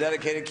Rhodes and the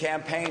dedicated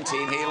campaign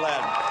team he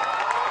led.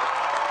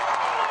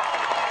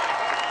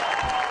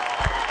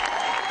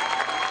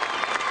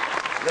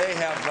 They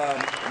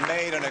have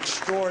made an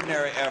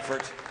extraordinary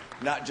effort,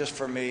 not just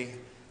for me,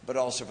 but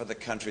also for the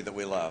country that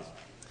we love.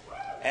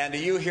 And to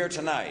you here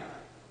tonight,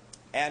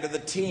 and to the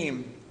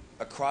team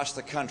across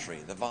the country,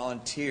 the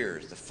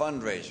volunteers, the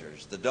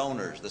fundraisers, the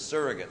donors, the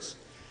surrogates,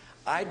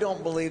 I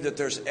don't believe that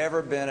there's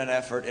ever been an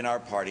effort in our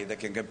party that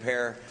can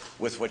compare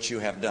with what you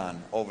have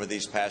done over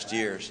these past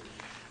years.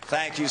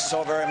 Thank you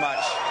so very much.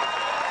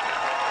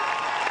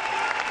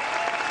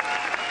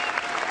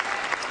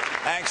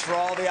 Thanks for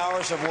all the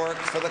hours of work,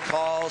 for the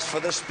calls, for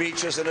the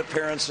speeches and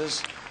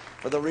appearances,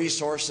 for the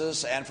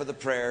resources and for the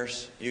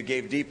prayers. You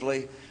gave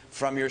deeply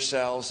from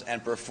yourselves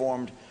and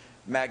performed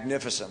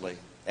magnificently.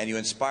 And you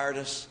inspired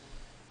us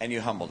and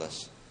you humbled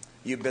us.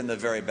 You've been the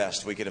very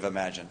best we could have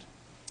imagined.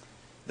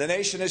 The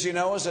nation, as you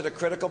know, is at a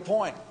critical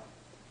point.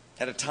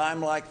 At a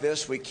time like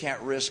this, we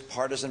can't risk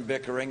partisan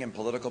bickering and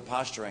political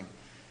posturing.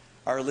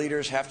 Our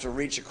leaders have to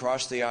reach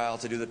across the aisle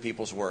to do the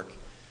people's work.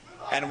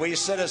 And we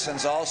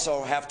citizens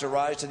also have to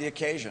rise to the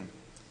occasion.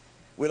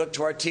 We look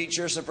to our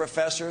teachers and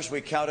professors.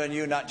 We count on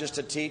you not just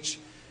to teach,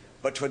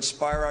 but to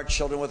inspire our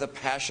children with a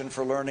passion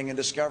for learning and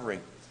discovery.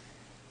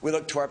 We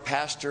look to our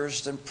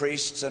pastors and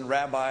priests and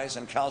rabbis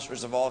and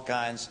counselors of all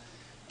kinds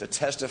to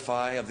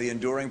testify of the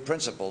enduring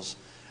principles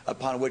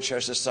upon which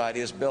our society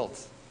is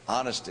built: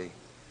 honesty,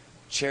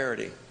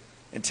 charity,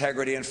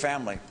 integrity, and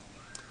family.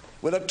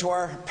 We look to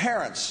our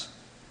parents.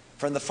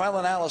 For in the final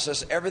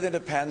analysis, everything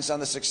depends on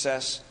the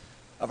success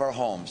of our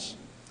homes.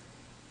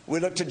 We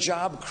look to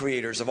job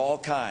creators of all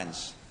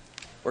kinds.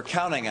 We're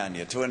counting on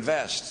you to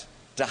invest,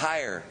 to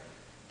hire,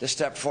 to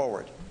step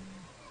forward.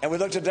 And we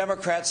look to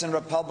Democrats and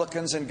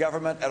Republicans in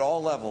government at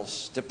all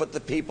levels to put the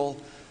people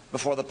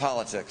before the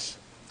politics.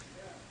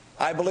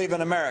 I believe in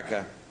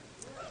America.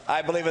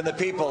 I believe in the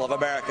people of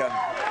America.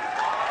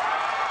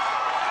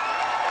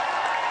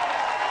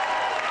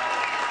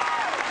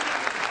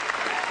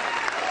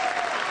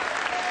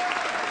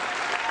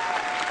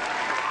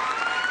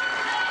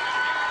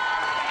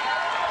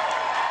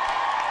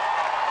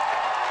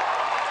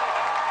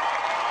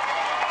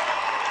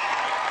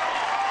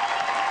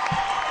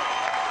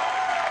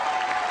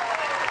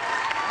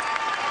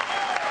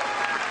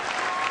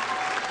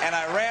 And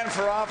I ran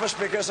for office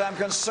because I'm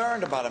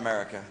concerned about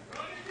America.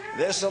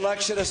 This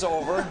election is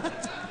over,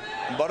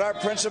 but our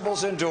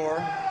principles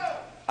endure.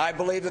 I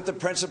believe that the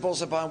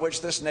principles upon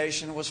which this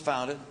nation was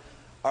founded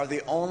are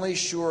the only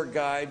sure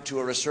guide to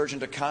a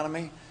resurgent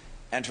economy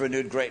and to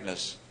renewed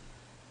greatness.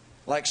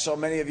 Like so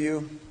many of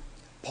you,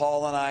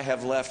 Paul and I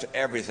have left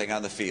everything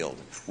on the field.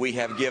 We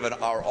have given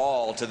our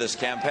all to this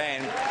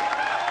campaign.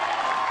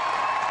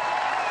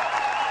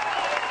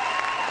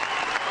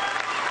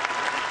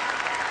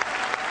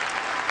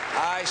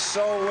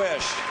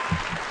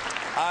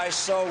 I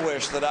so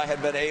wish that I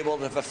had been able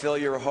to fulfill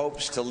your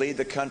hopes to lead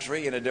the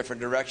country in a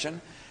different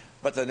direction,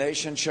 but the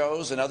nation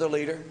chose another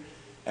leader,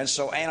 and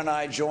so Ann and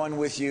I join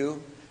with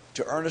you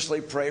to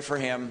earnestly pray for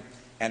him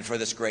and for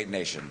this great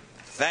nation.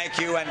 Thank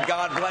you, and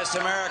God bless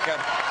America.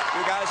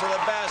 You guys are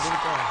the best.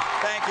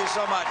 Thank you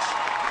so much.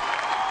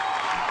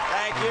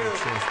 Thank you.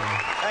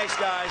 Thanks,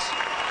 guys.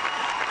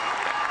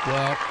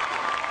 Well,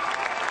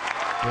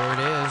 there it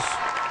is.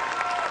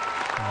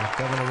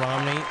 Governor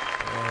Romney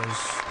is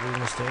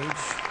leaving the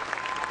stage.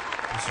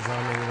 This is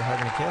Romney with a hug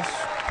and a kiss.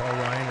 Paul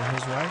Ryan and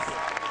his wife.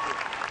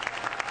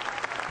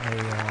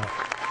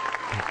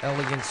 An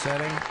elegant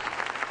setting.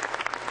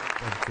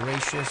 A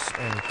gracious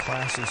and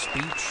classy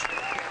speech.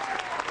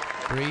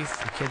 Brief.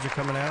 The kids are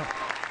coming out.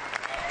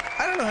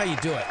 I don't know how you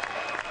do it.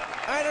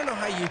 I don't know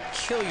how you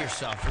kill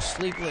yourself for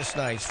sleepless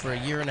nights for a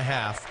year and a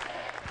half,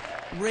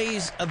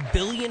 raise $1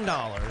 billion,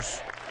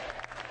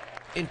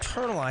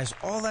 internalize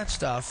all that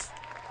stuff,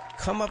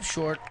 come up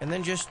short, and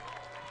then just,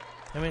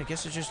 I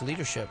guess it's just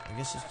leadership. I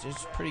guess it's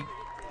just pretty,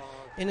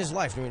 in his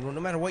life, no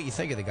matter what you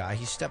think of the guy,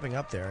 he's stepping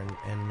up there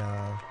and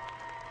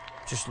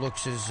just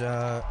looks as,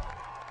 I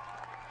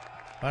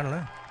don't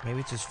know, maybe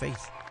it's his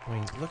faith.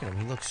 Look at him.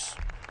 He looks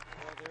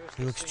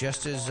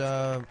just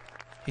as,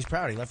 he's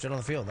proud. He left it on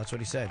the field. That's what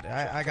he said.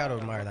 I got to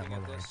admire that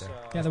moment right there.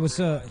 Yeah, that was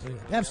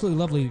absolutely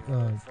lovely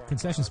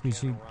concession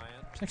speech.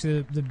 It's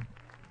actually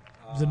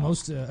the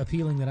most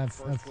appealing that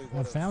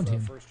I've found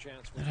him.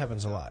 That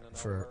happens a lot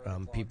for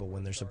people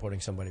when they're supporting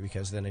somebody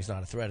because then he's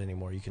not a threat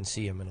anymore. You can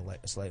see him in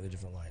a slightly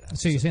different light.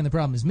 So you're saying the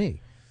problem is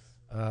me?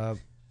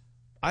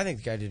 I think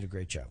the guy did a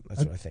great job.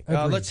 That's what I think.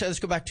 Let's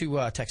go back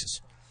to Texas.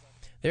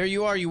 There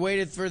you are. You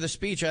waited for the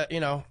speech.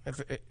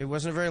 If it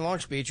wasn't a very long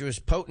speech. It was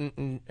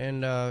potent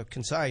and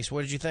concise.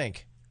 What did you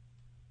think?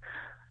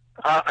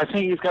 I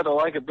think he's got the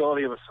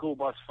likability of a school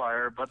bus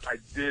fire, but I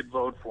did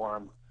vote for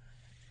him.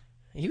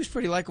 He was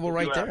pretty likable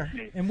right there.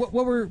 And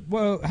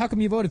how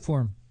come you voted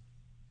for him?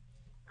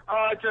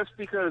 Just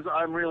because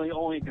I'm really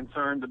only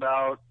concerned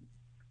about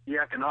the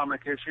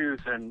economic issues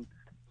and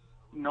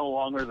no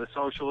longer the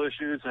social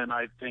issues, and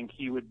I think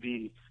he would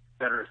be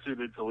better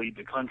suited to lead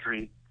the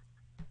country.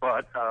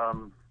 But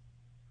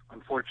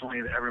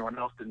unfortunately, everyone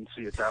else didn't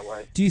see it that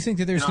way. Do you think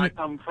that there's? I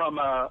come from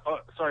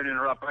sorry to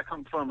interrupt, but I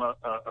come from a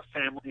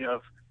family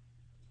of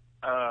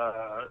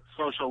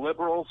social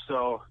liberals,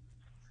 so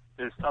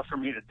it's tough for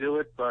me to do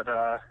it. But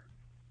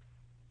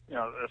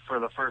for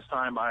the first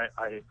time, I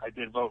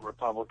did vote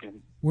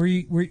Republican.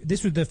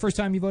 This was the first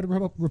time you voted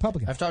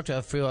Republican? I've talked to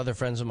a few other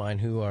friends of mine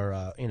who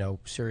are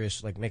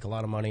serious, like make a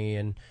lot of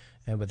money,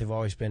 but they've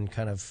always been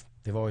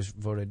they've always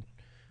voted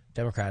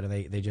Democrat, and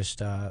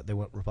they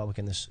went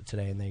Republican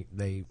today, and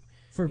they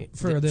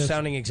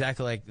sounding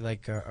exactly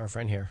like our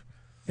friend here.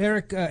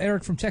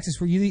 Eric from Texas,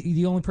 were you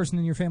the only person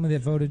in your family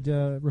that voted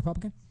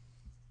Republican?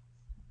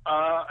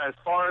 As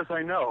far as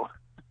I know.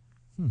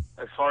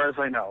 As far as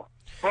I know.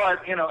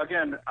 But,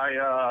 again,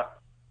 I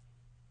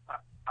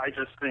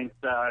just think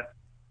that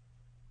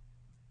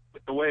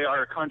with the way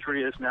our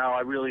country is now,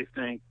 I really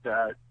think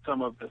that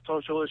some of the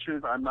social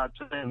issues, I'm not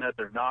saying that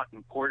they're not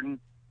important,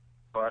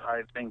 but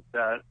I think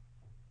that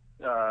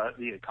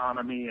the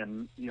economy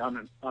and the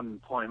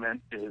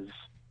unemployment is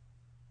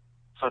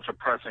such a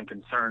pressing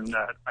concern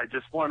that I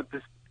just wanted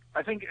to.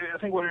 I think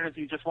what it is,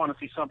 you just want to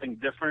see something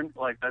different.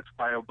 Like that's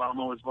why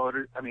Obama was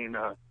voted.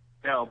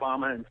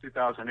 Obama in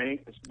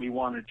 2008. We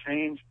wanted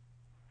change.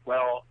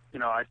 Well,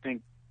 I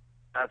think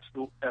that's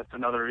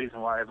another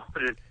reason why I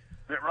voted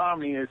Mitt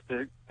Romney is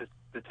to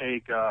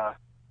take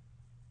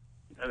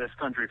this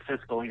country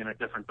fiscally in a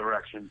different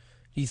direction.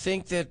 Do you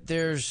think that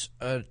there's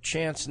a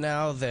chance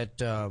now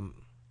that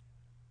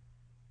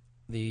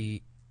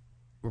the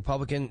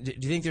Republican, do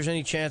you think there's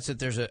any chance that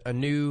there's a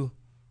new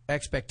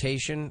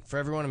expectation for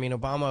everyone?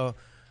 Obama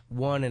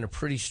won in a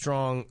pretty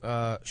strong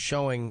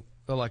showing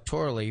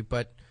electorally,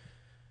 but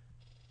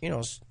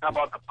how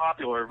about the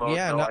popular vote?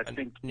 Yeah, I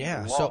think he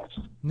lost.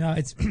 No,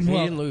 it's he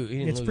didn't lose.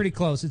 It's pretty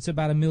close. It's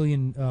about 1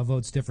 million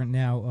votes different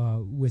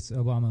now with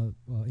Obama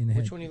in the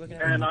head. Which one are you looking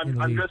at? And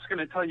I'm just going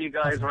to tell you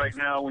guys right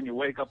now, when you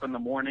wake up in the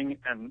morning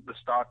and the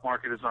stock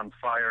market is on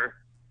fire,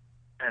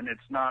 and it's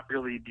not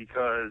really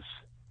because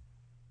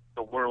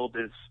the world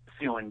is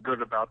feeling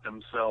good about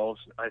themselves.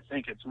 I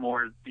think it's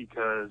more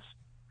because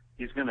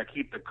he's going to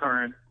keep the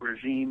current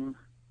regime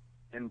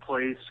in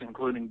place,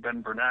 including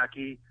Ben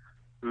Bernanke,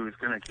 who's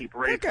going to keep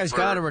rates. That guy's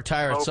got to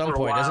retire at some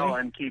point, doesn't he?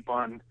 And keep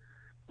on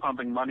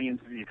pumping money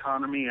into the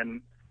economy.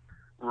 And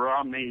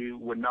Romney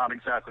would not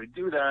exactly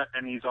do that.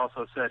 And he's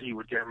also said he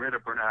would get rid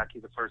of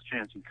Bernanke the first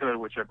chance he could,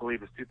 which I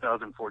believe is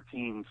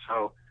 2014.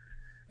 So,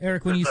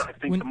 Eric, I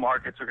think the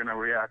markets are going to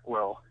react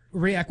well.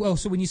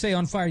 So when you say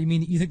on fire, you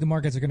mean you think the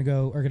markets are going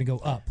to go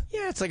up?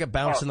 Yeah, it's like a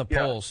bounce in the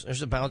polls.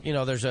 There's a bounce.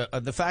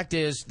 The fact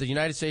is, the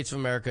United States of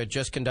America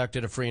just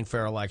conducted a free and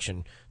fair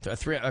election.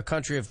 A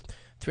country of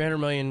 300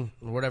 million,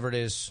 whatever it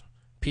is,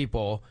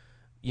 people,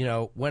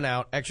 went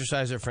out,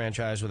 exercised their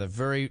franchise with a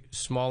very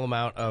small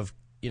amount of,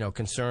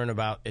 concern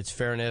about its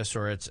fairness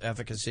or its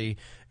efficacy.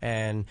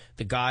 And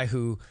the guy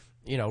who,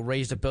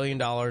 raised $1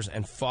 billion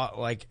and fought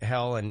like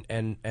hell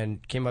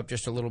and came up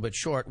just a little bit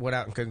short, went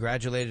out and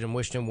congratulated and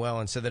wished him well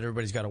and said that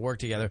everybody's got to work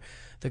together.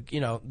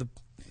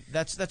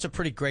 that's a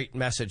pretty great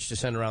message to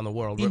send around the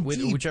world,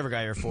 Indeed. whichever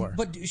guy you're for.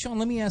 But Sean,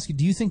 let me ask you: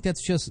 do you think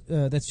that's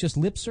just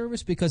lip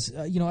service? Because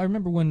I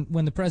remember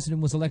when the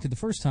president was elected the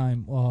first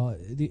time,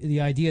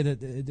 the idea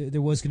that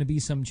there was going to be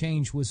some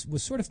change was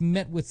sort of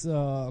met with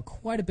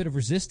quite a bit of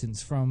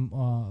resistance from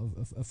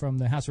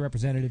the House of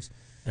Representatives.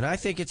 And I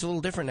think it's a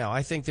little different now.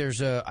 I think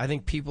I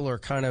think people are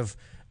kind of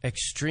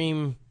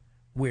extreme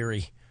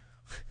weary.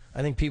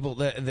 I think people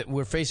that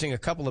we're facing a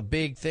couple of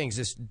big things.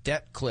 This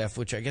debt cliff,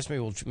 which I guess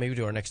we'll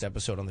do our next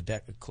episode on the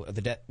debt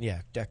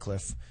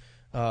cliff,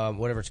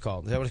 whatever it's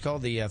called. Is that what it's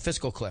called? The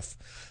fiscal cliff,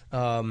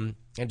 and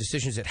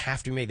decisions that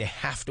have to be made. They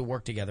have to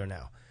work together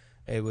now.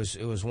 It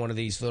was one of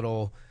these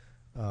little,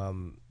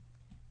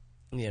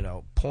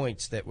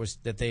 points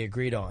that they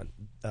agreed on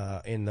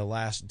in the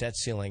last debt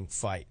ceiling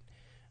fight,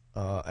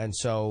 and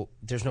so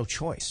there's no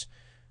choice.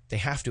 They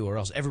have to, or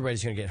else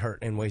everybody's going to get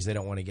hurt in ways they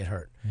don't want to get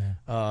hurt. Yeah.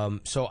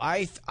 So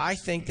I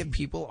think that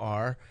people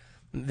are.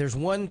 There's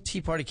one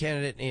Tea Party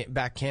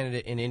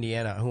candidate in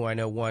Indiana who I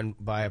know won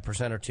by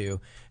 1% or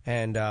 2%,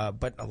 and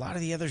but a lot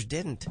of the others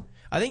didn't.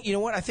 I think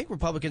I think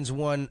Republicans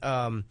won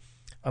a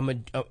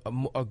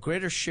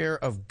greater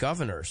share of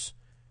governors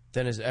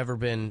than has ever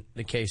been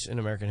the case in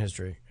American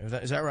history.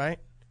 Is that right?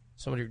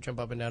 Somebody jump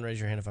up and down, raise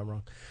your hand if I'm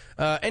wrong.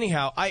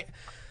 Anyhow,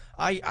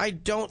 I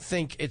don't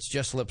think it's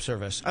just lip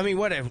service. I mean,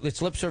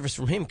 it's lip service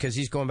from him because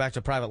he's going back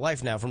to private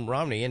life now from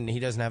Romney, and he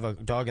doesn't have a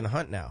dog in the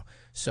hunt now.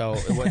 So,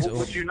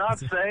 would you not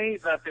say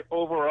that the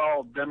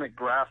overall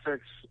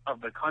demographics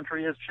of the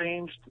country has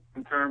changed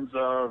in terms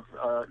of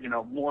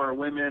more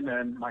women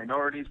and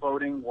minorities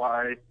voting?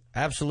 Why?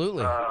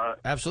 Absolutely,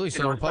 absolutely.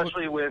 So,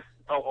 especially with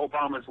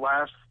Obama's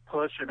last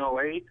push in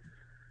 2008.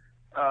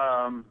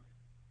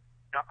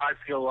 I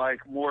feel like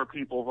more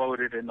people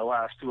voted in the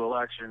last 2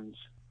 elections.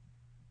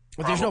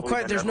 Well, there's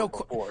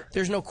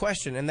no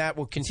question, and that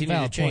will continue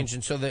to change.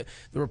 And so the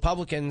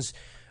Republicans,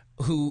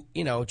 who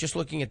just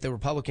looking at the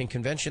Republican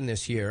convention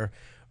this year,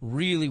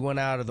 really went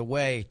out of the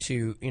way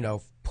to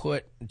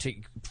put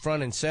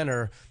front and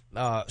center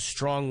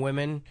strong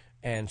women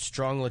and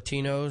strong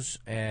Latinos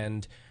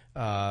and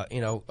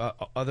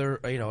other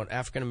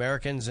African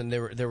Americans, and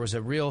there was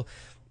a real.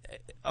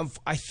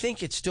 I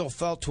think it still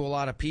felt to a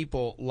lot of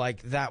people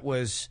like that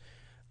was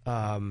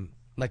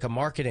like a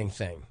marketing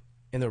thing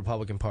in the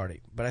Republican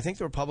Party. But I think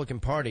the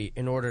Republican Party,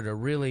 in order to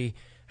really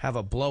have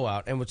a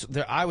blowout, and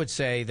I would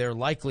say they're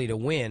likely to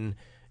win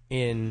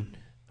in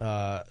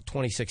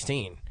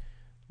 2016,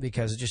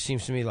 because it just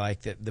seems to me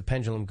like the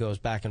pendulum goes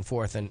back and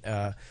forth. And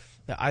I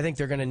think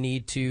they're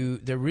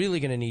really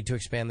going to need to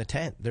expand the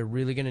tent. They're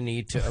really going to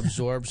need to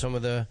absorb some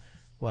of the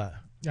what?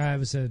 It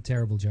was a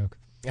terrible joke.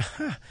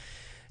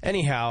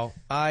 Anyhow,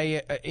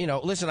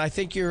 listen, I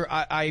think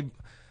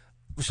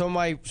some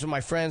of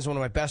my friends, one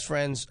of my best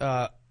friends,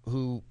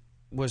 who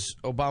was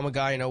Obama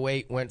guy in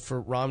 2008, went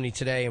for Romney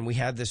today, and we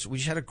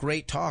just had a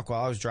great talk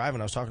while I was driving.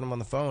 I was talking to him on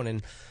the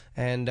phone,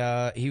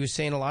 and he was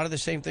saying a lot of the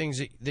same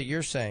things that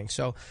you're saying.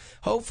 So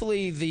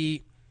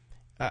hopefully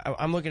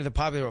I'm looking at the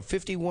popular vote,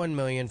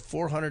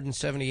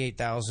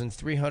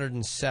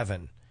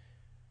 51,478,307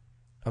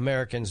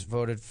 Americans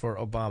voted for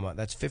Obama.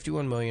 That's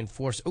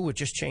 51,000,000. Oh, it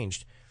just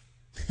changed.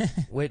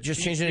 It just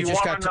changed, and it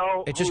just got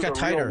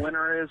tighter. The real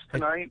winner is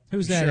tonight?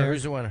 Who's that? Sure,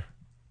 who's the winner?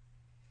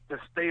 The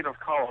state of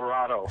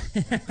Colorado.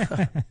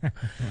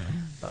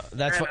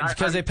 That's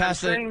because they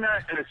passed I'm saying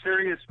that in a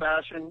serious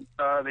fashion.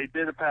 They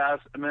did pass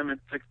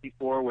Amendment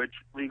 64, which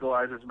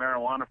legalizes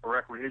marijuana for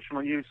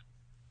recreational use.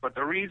 But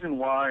the reason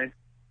why,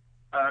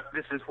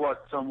 this is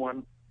what some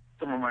of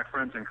my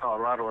friends in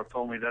Colorado have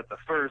told me, that the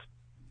first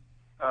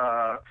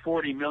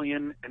 $40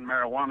 million in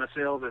marijuana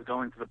sales is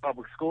going to the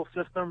public school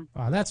system.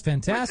 Oh, that's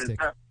fantastic.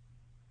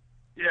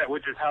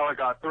 Which is how it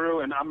got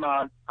through. And I'm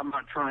not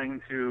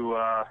trying to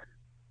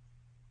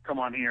come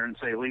on here and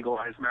say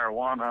legalize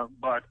marijuana,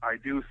 but I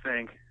do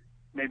think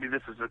maybe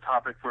this is a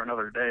topic for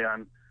another day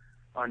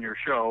on your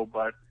show.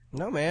 But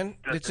no, man,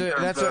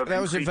 that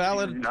was a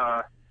valid.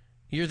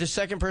 You're the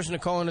second person to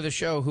call into the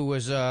show who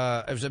was it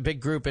was a big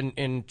group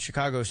in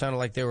Chicago. Sounded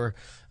like they were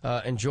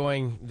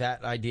enjoying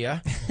that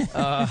idea.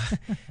 But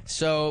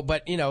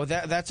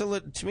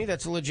to me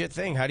that's a legit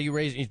thing. How do you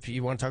raise?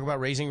 You want to talk about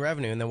raising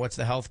revenue, and then what's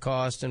the health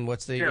cost, and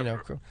what's the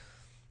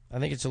I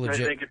think it's a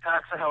legit. They could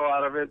tax the hell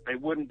out of it. They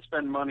wouldn't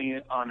spend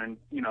money on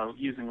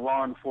using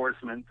law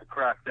enforcement to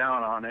crack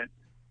down on it.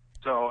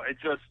 So it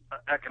just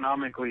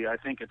economically, I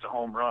think it's a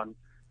home run.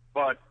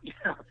 But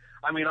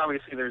I mean,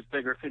 obviously there's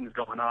bigger things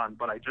going on.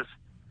 But I just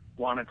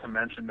wanted to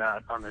mention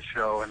that on the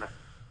show. And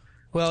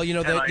well,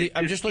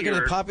 I'm just looking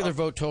at the popular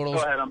vote totals.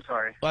 Go ahead. I'm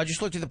sorry. Well, I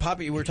just looked at the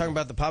popular. We were talking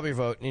about the popular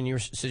vote, and you were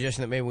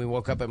suggesting that maybe we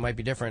woke up, it might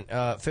be different.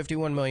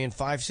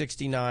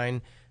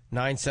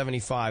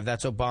 51,569,975.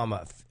 That's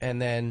Obama,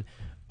 and then.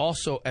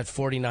 Also at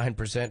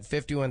 49%,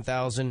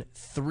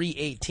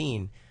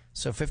 51,318.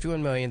 So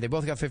 51 million. They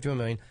both got 51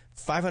 million.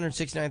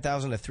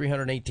 569,000 to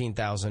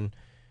 318,000.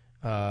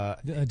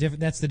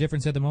 That's the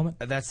difference at the moment?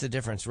 That's the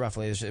difference,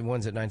 roughly.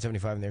 One's at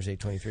 975 and there's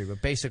 823.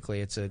 But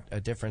basically, it's a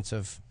difference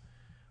of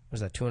Was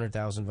that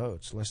 200,000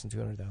 votes? Less than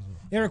 200,000.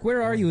 Eric,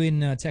 where are you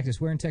in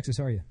Texas? Where in Texas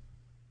are you?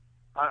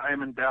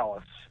 I'm in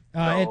Dallas. Go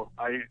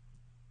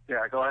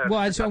ahead.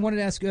 Well, so I wanted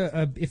to ask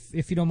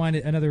if you don't mind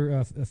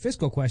another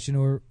fiscal question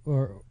or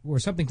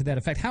something to that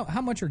effect.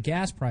 How much are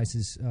gas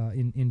prices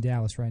in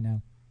Dallas right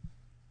now?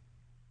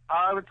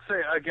 I would say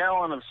a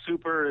gallon of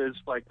super is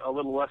like a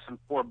little less than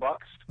 $4.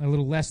 A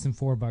little less than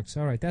 $4.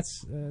 All right,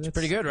 that's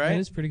pretty good, right? That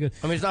is pretty good.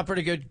 I mean, it's not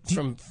pretty good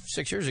from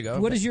 6 years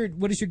ago. What is your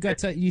gut?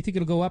 Do you think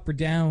it'll go up or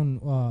down?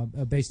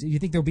 Based? Do you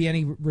think there'll be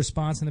any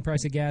response in the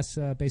price of gas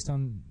based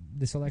on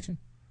this election?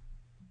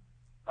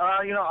 I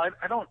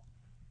don't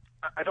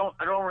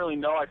really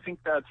know. I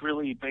think that's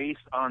really based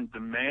on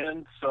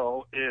demand.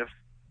 So if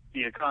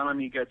the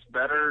economy gets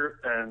better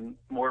and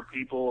more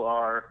people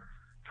are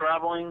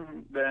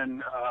traveling,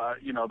 then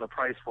the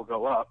price will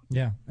go up.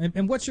 Yeah,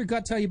 and what's your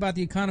gut tell you about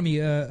the economy?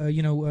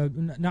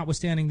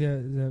 Notwithstanding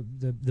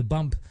the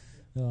bump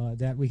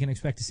that we can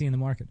expect to see in the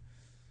market.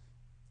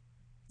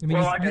 I mean,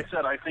 I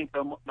said, I think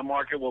the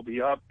market will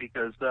be up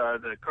because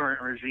the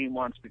current regime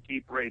wants to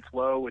keep rates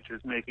low, which is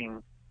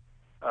making,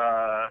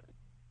 they're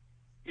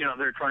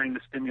trying to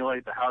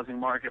stimulate the housing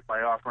market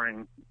by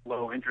offering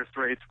low interest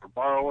rates for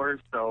borrowers.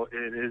 So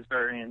it is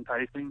very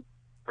enticing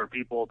for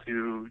people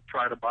to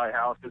try to buy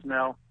houses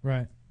now.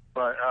 Right.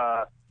 But,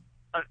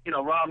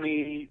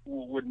 Romney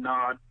would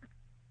not,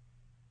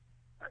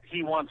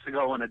 he wants to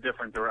go in a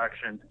different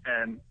direction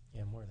and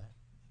more of that.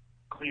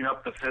 Clean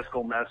up the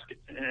fiscal mess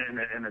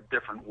in a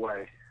different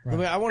way.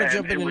 Right. I want to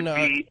jump in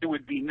it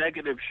would be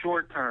negative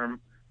short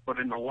term, but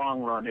in the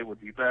long run it would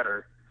be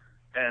better.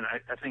 And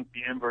I think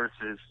the inverse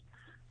is,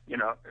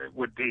 it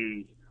would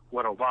be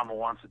what Obama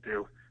wants to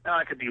do. Now,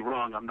 I could be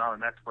wrong. I'm not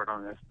an expert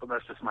on this, but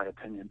that's just my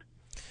opinion.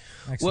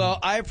 Excellent. Well,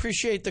 I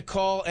appreciate the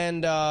call,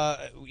 and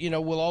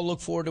we'll all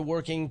look forward to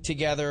working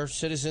together,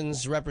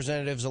 citizens,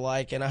 representatives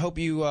alike. And I hope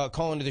you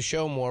call into the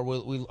show more.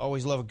 We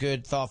always love a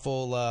good,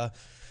 thoughtful, Well,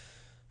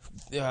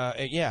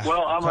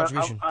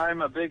 contribution.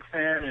 I'm a big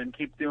fan, and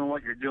keep doing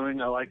what you're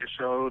doing. I like a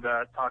show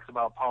that talks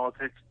about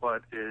politics,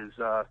 but is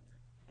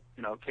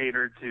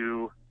catered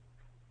to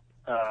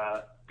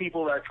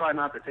people that try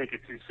not to take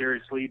it too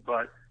seriously,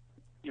 but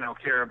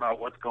care about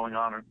what's going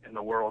on in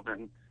the world,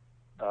 and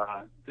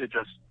to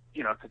just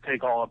to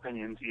take all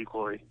opinions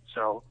equally.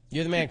 So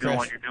you're the man, keep doing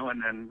Chris. what you're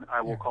doing, and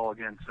I will call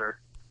again, sir.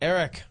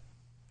 Eric,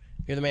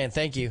 you're the man.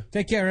 Thank you.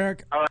 Take care,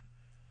 Eric.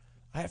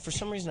 For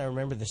some reason, I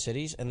remember the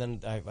cities, and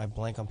then I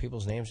blank on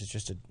people's names. It's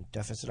just a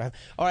deficit I have.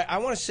 All right, I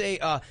want to say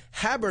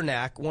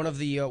Habernack, one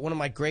of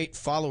my great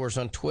followers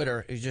on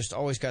Twitter, who's just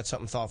always got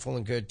something thoughtful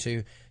and good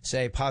to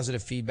say,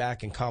 positive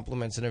feedback and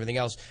compliments and everything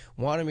else,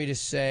 wanted me to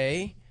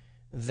say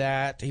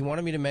that he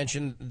wanted me to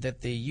mention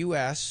that the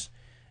U.S.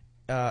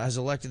 Has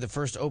elected the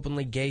first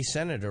openly gay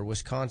senator,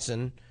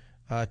 Wisconsin,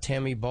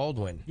 Tammy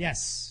Baldwin.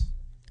 Yes.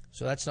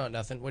 So that's not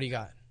nothing. What do you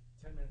got?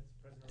 10 minutes.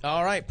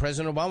 All right,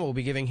 President Obama will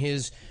be giving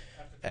his...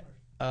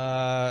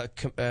 after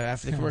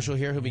the commercial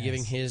here, he'll be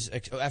giving his...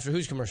 after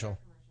whose commercial?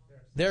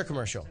 Their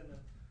commercial.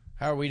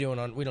 How are we doing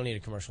on... We don't need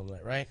a commercial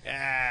tonight, right?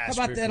 How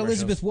about that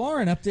Elizabeth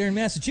Warren up there in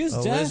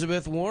Massachusetts?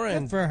 Elizabeth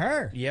Warren. Good for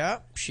her.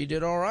 Yeah, she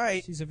did all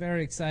right. She's a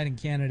very exciting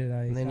candidate.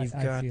 And then you've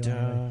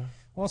got...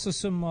 Also,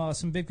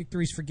 some big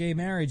victories for gay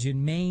marriage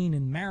in Maine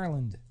and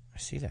Maryland. I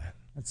see that.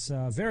 That's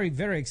very,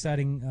 very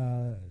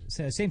exciting.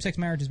 Same-sex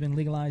marriage has been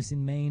legalized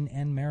in Maine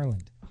and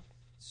Maryland.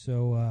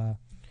 So...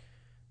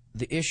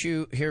 the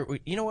issue here,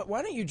 you know what?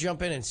 Why don't you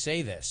jump in and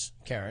say this,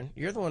 Karen?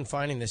 You're the one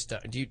finding this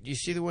stuff. Do you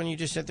see the one you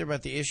just said there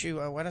about the issue?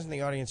 Why doesn't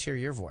the audience hear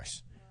your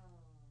voice?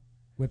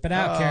 Whip it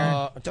out,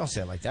 Karen. Don't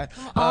say it like that.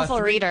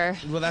 Awful reader.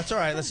 Well, that's all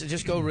right. Let's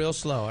just go real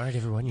slow. All right,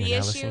 everyone. The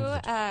issue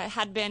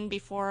had been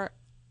before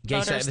Gay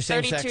voters the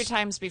same 32 sex,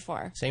 times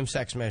before.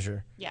 Same-sex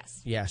measure.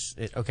 Yes. Yes.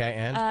 Okay,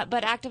 and?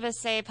 But activists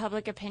say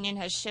public opinion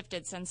has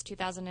shifted since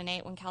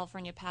 2008 when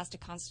California passed a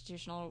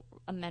constitutional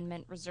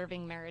amendment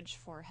reserving marriage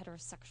for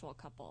heterosexual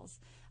couples.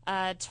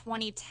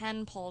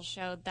 2010 polls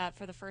showed that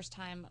for the first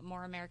time,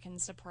 more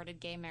Americans supported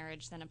gay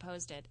marriage than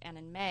opposed it. And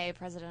in May,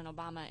 President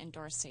Obama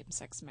endorsed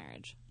same-sex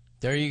marriage.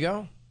 There you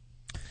go.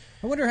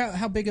 I wonder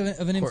how big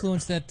of an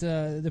influence that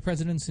the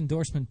president's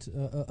endorsement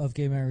of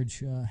gay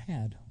marriage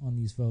had on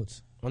these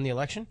votes. On the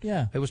election?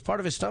 Yeah. It was part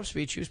of his stump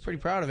speech. He was pretty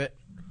proud of it.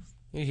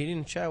 He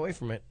didn't shy away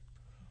from it,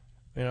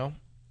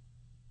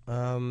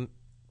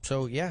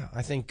 So, yeah,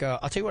 I think,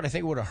 I'll tell you what, I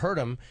think it would have hurt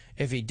him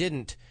if he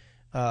didn't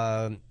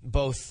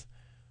both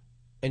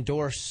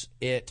endorse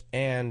it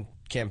and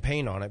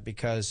campaign on it,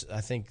 because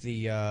I think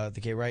the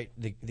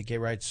gay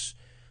rights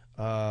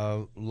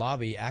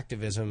lobby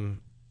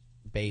activism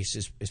base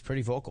is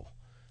pretty vocal.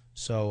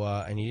 So,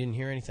 and you didn't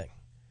hear anything.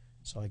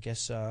 So I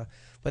guess,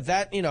 but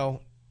that,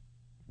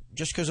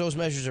 just because those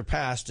measures are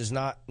passed does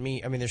not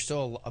mean, I mean, there's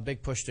still a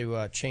big push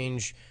to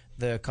change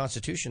the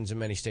constitutions in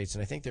many states.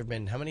 And I think there have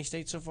been, how many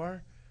states so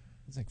far?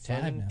 It's like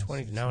 10, now,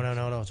 20.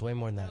 No. It's way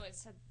more than that. Oh, it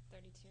said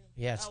 32.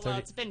 Yeah, it's 30. Well,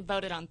 it's been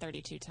voted on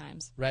 32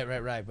 times.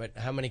 Right. But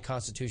how many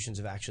constitutions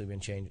have actually been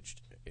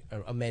changed,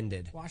 or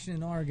amended?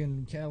 Washington,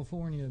 Oregon,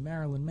 California,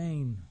 Maryland,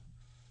 Maine,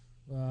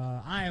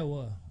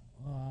 Iowa,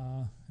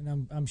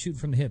 and I'm shooting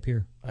from the hip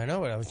here. I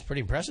know, it was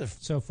pretty impressive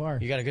so far.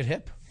 You got a good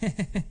hip.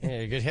 Yeah,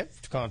 a good hip.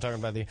 Talking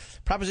about the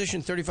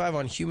Proposition 35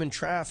 on human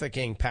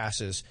trafficking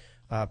passes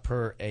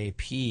per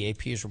AP.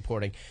 AP is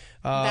reporting.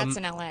 That's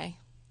in L.A.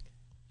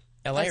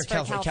 L.A. That's or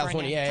California?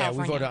 California. Yeah.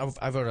 We voted.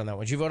 I voted on that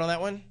one. Did you vote on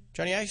that one,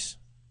 Johnny Ice?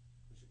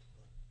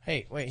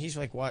 Hey, wait. He's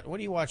like, what? What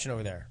are you watching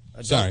over there?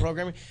 Adult Sorry.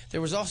 programming.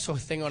 There was also a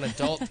thing on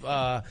adult,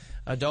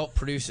 adult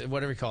produce.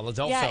 Whatever you call it,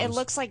 adult Yeah, films. it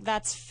looks like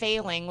that's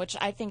failing, which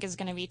I think is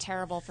going to be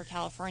terrible for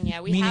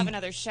California. We Meaning- have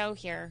another show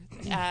here,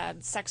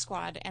 Sex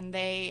Squad, and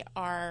they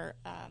are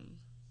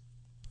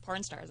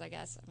porn stars, I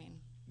guess. I mean,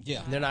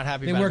 Yeah, they're not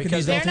happy They about work it in the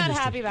because they're adult not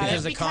industry. happy about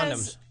Because it of the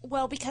condoms.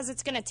 Well, because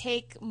it's going to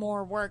take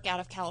more work out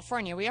of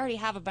California. We already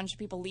have a bunch of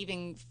people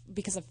leaving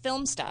because of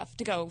film stuff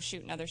to go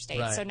shoot in other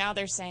states. Right. So now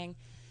they're saying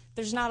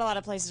there's not a lot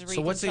of places where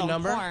So you what's can the film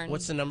number? porn.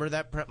 What's the number of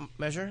that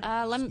measure?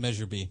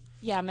 Measure B.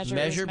 Yeah, Measure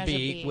Measure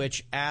B, B,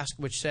 which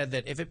said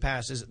that if it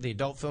passes, the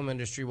adult film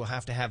industry will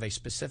have to have a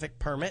specific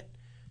permit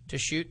to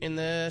shoot in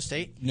the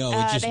state. No, it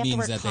they just have to means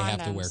wear that they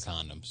have to wear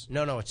condoms. condoms.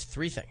 No, it's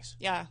three things.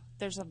 Yeah,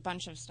 there's a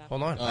bunch of stuff.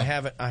 Hold on, I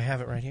have it. I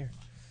have it right here.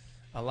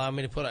 Allow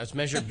me to pull it. It's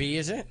Measure B,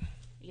 is it?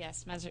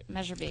 Yes,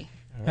 Measure B.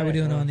 How are we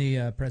doing on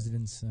the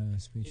president's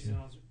speech?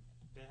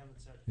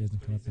 He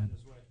hasn't come up yet.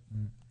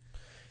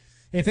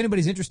 Hey, if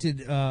anybody's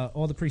interested,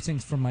 all the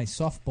precincts from my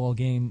softball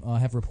game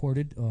have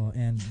reported,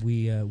 and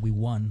we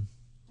won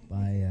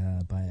by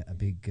a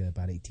big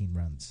about 18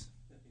 runs.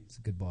 It's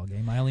a good ball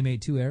game. I only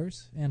made 2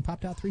 errors and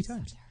popped out 3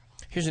 times.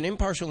 Here's an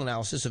impartial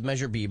analysis of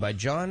Measure B by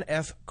John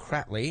F.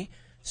 Cratley,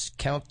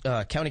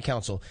 County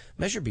Council.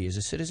 Measure B is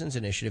a citizens'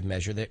 initiative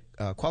measure that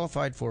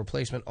qualified for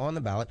placement on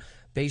the ballot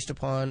based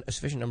upon a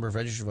sufficient number of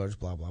registered voters,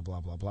 blah, blah,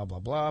 blah, blah, blah, blah,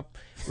 blah.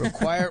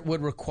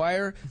 Would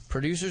require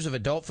producers of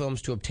adult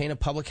films to obtain a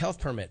public health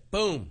permit.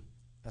 Boom.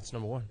 That's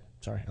number 1.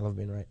 Sorry, I love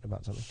being right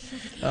about something.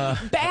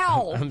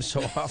 Bow! I'm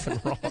so often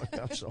wrong.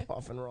 I'm so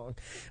often wrong.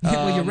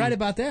 Well, you're right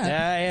about that.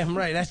 I am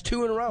right. That's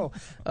 2 in a row.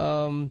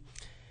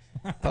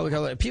 Public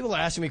health. People are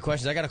asking me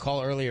questions. I got a call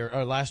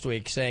last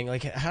week saying,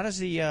 like, how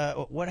does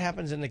what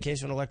happens in the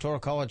case of an electoral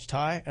college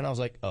tie? And I was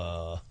like,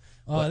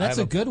 Oh, that's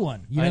a good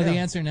one. You I know the know.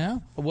 answer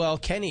now? Well,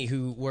 Kenny,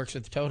 who works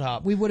with Toad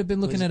Hop, We would have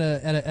been looking at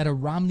a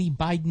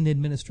Romney-Biden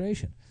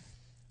administration.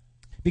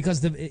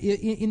 Because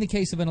in the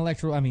case of an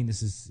electoral, I mean,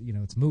 this is,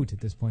 it's moot at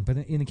this point, but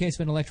in the case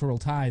of an electoral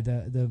tie,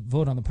 the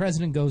vote on the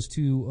president goes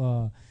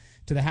to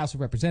the House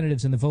of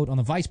Representatives, and the vote on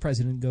the vice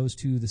president goes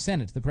to the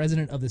Senate. The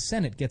president of the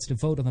Senate gets to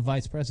vote on the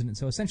vice president.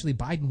 So essentially,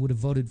 Biden would have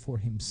voted for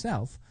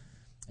himself,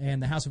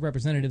 and the House of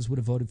Representatives would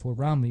have voted for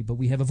Romney. But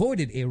we have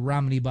avoided a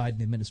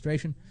Romney-Biden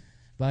administration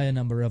by a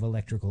number of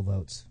electrical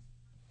votes.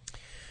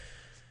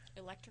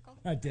 Electrical?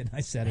 I did.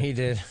 I said it. he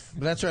did.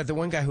 But that's right. The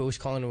one guy who was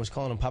calling him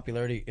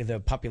the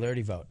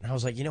popularity vote. And I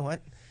was like, you know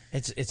what?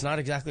 It's not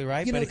exactly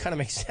right, but it kind of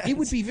makes sense. It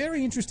would be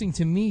very interesting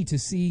to me to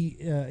see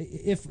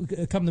if,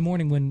 come the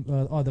morning when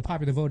the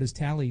popular vote is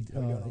tallied,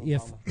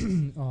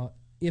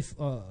 if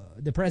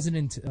the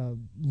president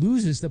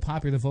loses the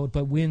popular vote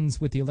but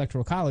wins with the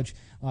Electoral College,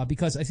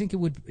 because I think it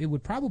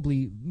would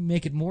probably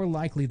make it more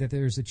likely that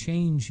there's a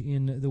change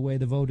in the way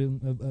the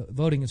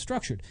voting is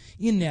structured.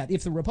 In that,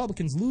 if the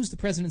Republicans lose the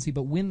presidency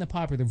but win the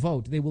popular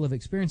vote, they will have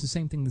experienced the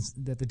same thing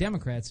that the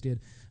Democrats did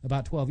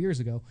about 12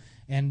 years ago,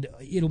 and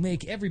it'll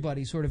make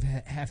everybody sort of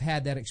have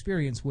had that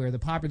experience where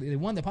they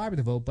won the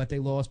popular vote but they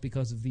lost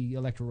because of the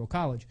Electoral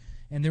College.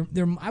 And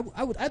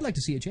I'd like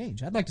to see a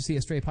change. I'd like to see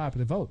a straight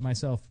popular vote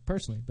myself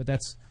personally, but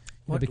that's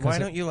because why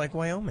don't you like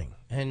Wyoming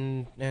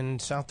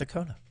and South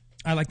Dakota?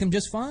 I like them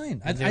just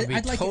fine. They'd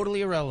be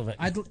totally irrelevant.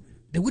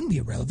 They wouldn't be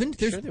irrelevant.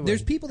 There's Sure they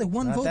there's would. people that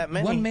Not vote that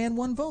many. one man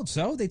one vote,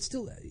 so they'd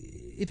still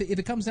if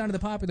it comes down to the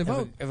popular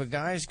vote. If a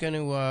guy's going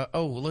to,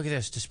 look at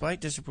this.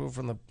 Despite disapproval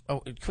from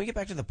can we get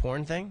back to the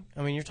porn thing?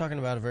 I mean, you're talking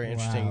about a very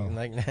interesting,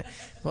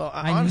 well,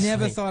 I honestly,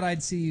 never thought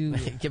I'd see you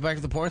get back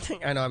to the porn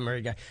thing. I know I'm a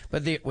married guy,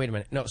 but wait a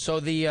minute. No, so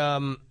the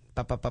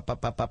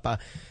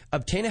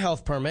obtain a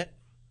health permit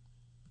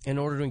in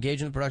order to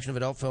engage in the production of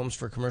adult films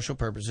for commercial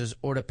purposes,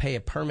 or to pay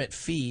a permit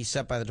fee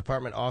set by the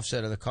department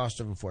offset of the cost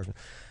of enforcement.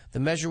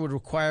 The measure would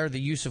require the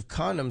use of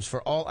condoms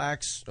for all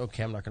acts.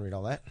 Okay, I'm not going to read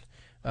all that.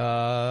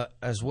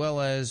 As well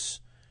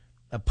as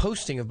a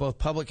posting of both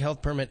public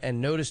health permit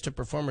and notice to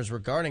performers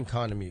regarding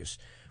condom use.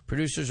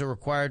 Producers are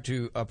required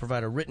to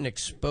provide a written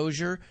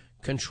exposure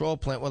control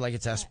plan. Well, like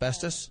it's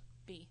asbestos?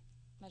 B.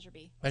 Measure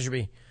B. Measure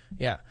B.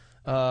 Yeah.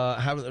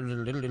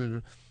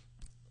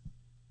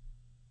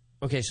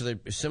 Okay, so the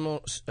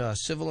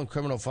civil and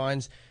criminal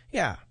fines.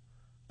 Yeah.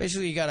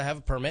 Basically, you got to have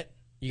a permit.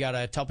 You got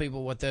to tell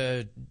people what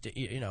they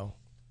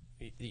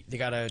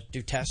got to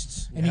do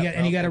tests, and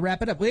you got to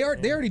wrap it up. They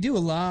already do a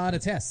lot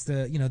of tests.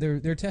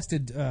 They're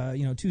tested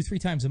 2-3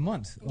 times a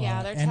month.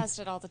 Yeah, they're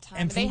tested all the time.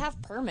 and They have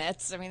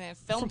permits. I mean, they have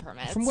film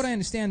permits. From what I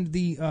understand,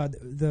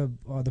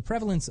 the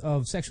prevalence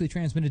of sexually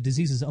transmitted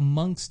diseases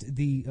amongst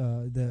the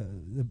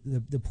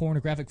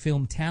pornographic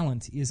film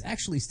talent is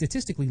actually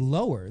statistically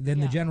lower than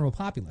the general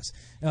populace.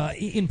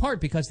 In part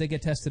because they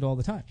get tested all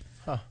the time.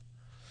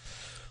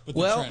 But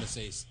they're trying to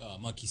say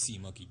monkey see,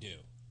 monkey do.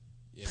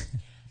 Yeah.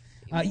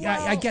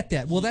 I get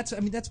that. Well,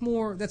 that's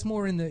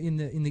more in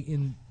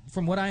the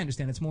from what I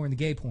understand, it's more in the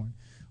gay porn.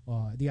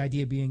 The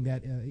idea being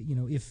that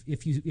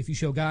if you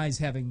show guys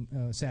having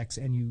sex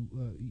and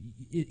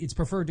it's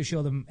preferred to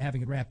show them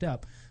having it wrapped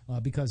up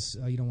because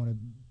you don't want to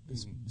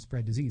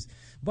spread disease.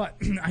 But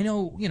I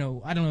know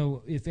I don't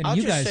know if any of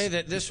you guys. I'll just say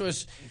that this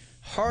was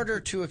harder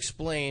to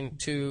explain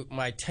to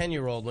my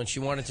 10-year-old when she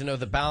wanted to know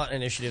the ballot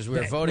initiatives we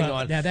were voting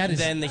on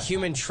than the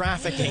human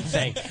trafficking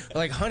thing.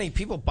 Like, honey,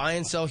 people buy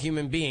and sell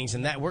human beings,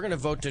 and that we're going to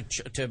vote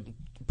to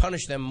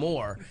punish them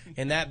more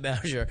in that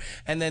measure.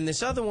 And then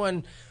this other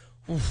one.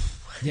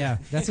 Yeah,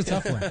 that's a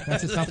tough one.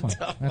 That's a tough one.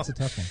 That's a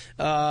tough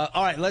one.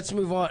 All right, let's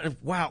move on.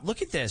 Wow,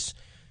 look at this.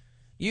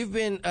 You've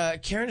been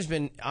Karen has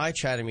been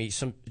eye-chatting me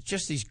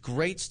just these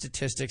great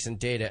statistics and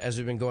data as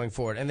we've been going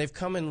forward, and they've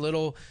come in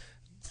little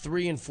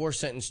 3- and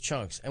 4-sentence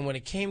chunks. And when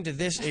it came to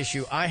this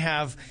issue, I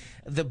have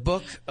the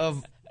book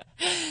of.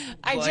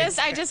 I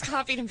just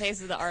copied and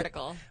pasted the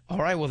article. All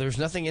right. Well, there's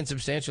nothing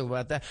insubstantial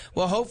about that.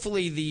 Well,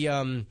 hopefully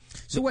the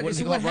what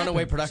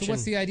runaway production. So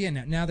what's the idea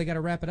now? Now they got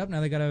to wrap it up.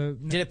 Now they got to.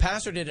 Did it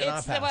pass or did it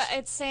not pass?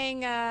 It's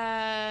saying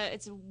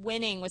it's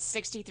winning with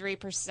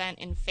 63%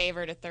 in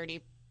favor to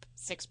 36%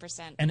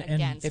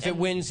 against. If it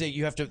wins,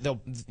 you have to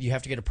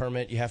get a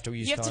permit. You have to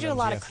use. You have to do a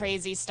lot of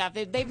crazy stuff.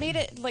 They made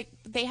it like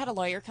they had a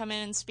lawyer come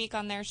in and speak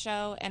on their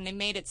show, and they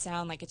made it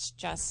sound like it's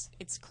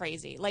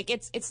crazy. Like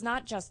it's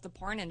not just the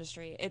porn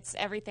industry. It's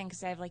everything because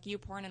they have like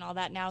YouPorn and all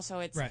that now. So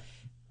it's right.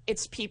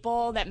 It's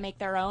people that make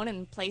their own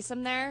and place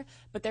them there,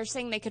 but they're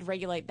saying they could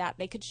regulate that.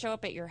 They could show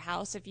up at your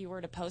house if you were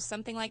to post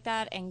something like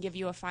that and give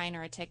you a fine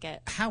or a ticket.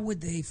 How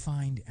would they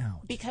find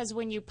out? Because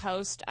when you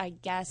post, I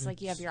guess,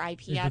 like you have your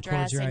IP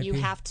address and you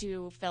have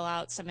to fill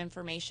out some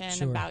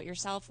information about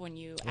yourself when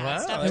you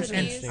add stuff to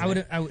these.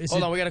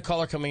 Hold on, we got a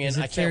caller coming in.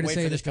 I can't wait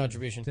for this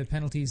contribution. The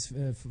penalties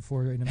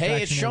for an infraction.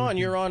 Hey, it's Sean.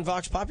 You're on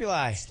Vox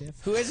Populi.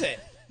 Who is it?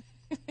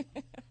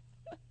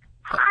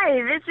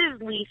 Hi, this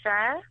is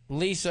Lisa.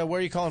 Lisa, where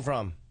are you calling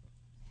from?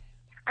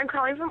 I'm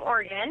calling from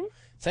Oregon.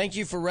 Thank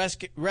you for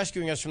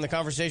rescuing us from the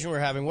conversation we're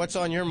having. What's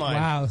on your mind?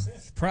 Wow,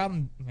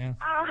 problem. Yeah.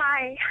 Oh,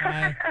 hi.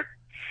 Hi.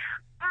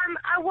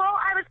 Well,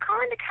 I was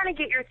calling to kind of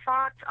get your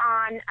thoughts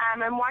on.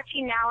 I'm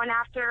watching now, and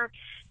after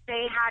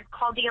they had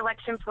called the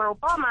election for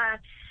Obama,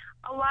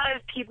 a lot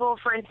of people,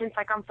 for instance,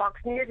 like on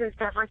Fox News and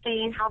stuff, are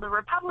saying how the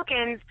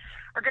Republicans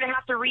are going to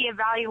have to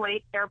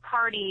reevaluate their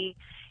party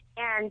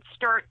and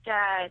start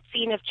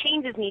seeing if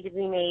changes need to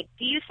be made.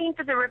 Do you think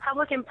that the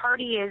Republican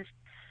Party is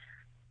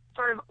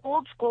sort of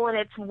old school in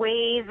its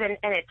ways and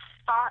its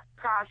thought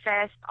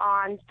process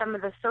on some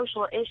of the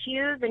social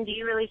issues? And do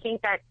you really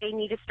think that they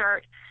need to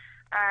start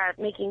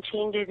making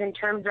changes in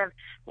terms of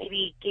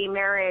maybe gay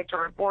marriage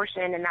or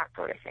abortion and that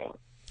sort of thing?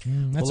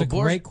 That's a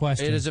great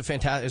question. It is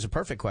a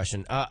perfect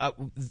question.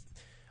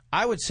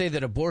 I would say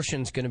that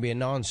abortion's going to be a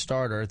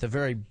non-starter. At the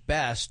very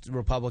best,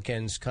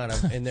 Republicans kind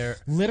of in their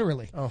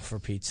literally. Oh, for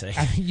Pete's sake!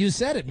 You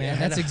said it, man.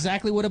 That's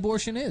exactly what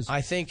abortion is.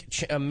 I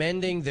think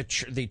amending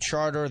the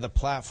charter, the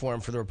platform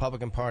for the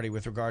Republican Party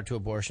with regard to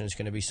abortion is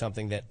going to be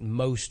something that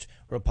most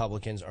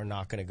Republicans are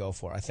not going to go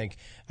for. I think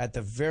at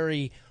the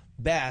very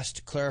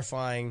best,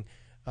 clarifying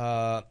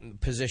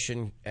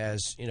position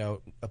as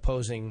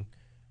opposing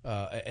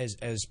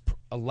as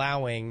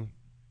allowing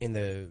in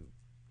the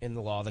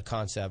law the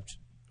concept.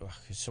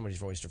 Somebody's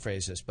voice to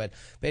phrase this, but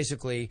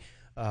basically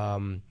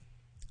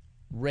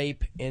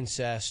rape,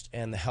 incest,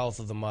 and the health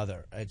of the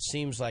mother. It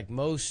seems like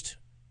most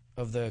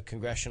of the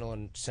congressional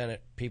and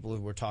Senate people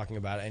who were talking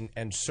about it,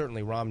 and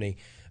certainly Romney,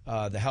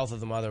 the health of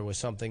the mother was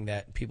something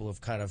that people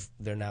have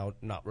they're now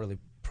not really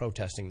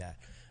protesting that.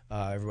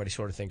 Everybody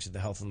sort of thinks that the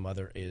health of the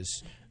mother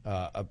is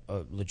a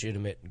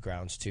legitimate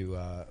grounds to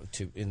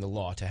in the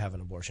law to have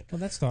an abortion. Well,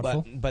 that's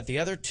thoughtful. But the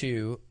other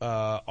two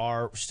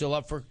are still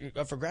up for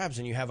grabs,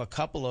 and you have a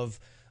couple of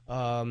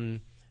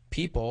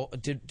people.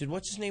 Did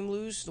what's his name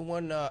lose? The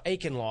one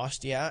Aiken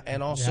lost, yeah,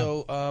 and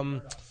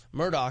also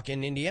Murdoch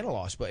in Indiana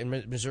lost, but in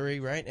Missouri,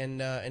 right, and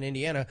in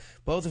Indiana,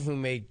 both of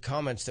whom made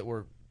comments that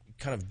were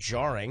kind of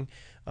jarring.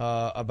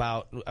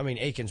 About, I mean,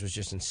 Aikens was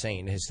just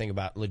insane. His thing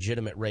about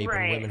legitimate rape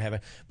and women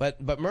having,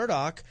 but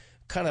Murdoch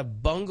kind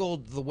of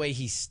bungled the way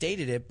he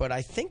stated it. But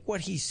I think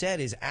what he said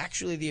is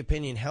actually the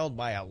opinion held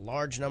by a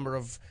large number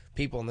of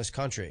people in this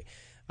country.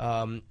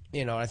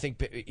 I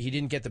think he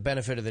didn't get the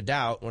benefit of the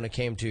doubt when it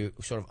came to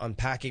sort of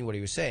unpacking what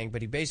he was saying.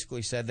 But he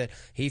basically said that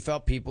he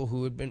felt women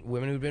who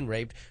had been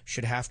raped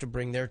should have to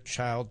bring their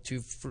child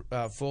to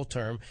full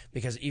term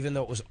because even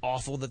though it was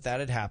awful that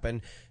had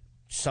happened,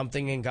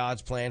 something in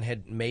God's plan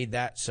had made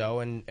that so,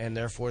 and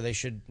therefore they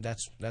should.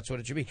 That's what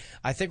it should be.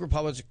 I think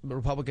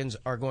Republicans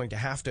are going to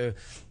have to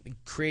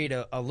create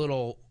a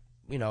little,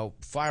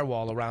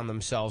 firewall around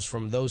themselves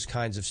from those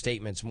kinds of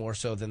statements more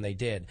so than they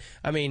did.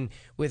 I mean,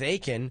 with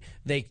Aiken,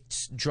 they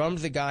drummed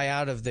the guy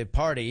out of the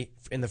party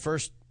in the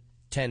first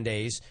 10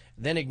 days,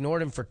 then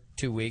ignored him for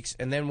 2 weeks,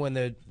 and then when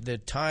the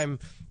time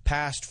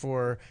passed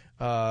for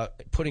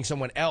putting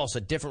someone else,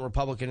 a different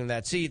Republican in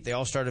that seat, they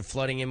all started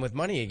flooding in with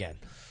money again.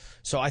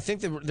 So I think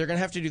that they're going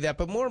to have to do that.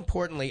 But more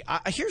importantly,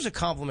 here's a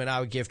compliment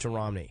I would give to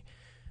Romney.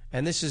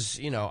 and this is,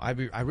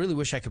 I really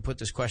wish I could put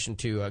this question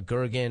to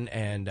Gergen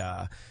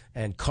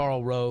and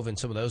Karl Rove and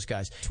some of those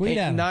guys. Tweet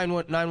at 'em.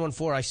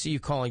 914, I see you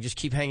calling. Just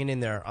keep hanging in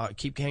there.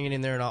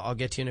 And I'll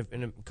get to you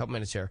in a couple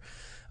minutes here.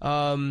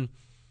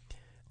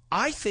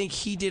 I think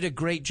he did a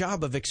great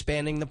job of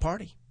expanding the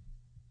party.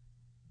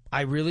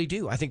 I really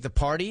do. I think the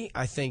party,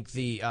 I think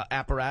the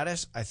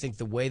apparatus, I think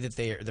the way that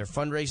their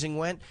fundraising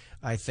went,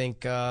 I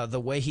think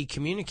the way he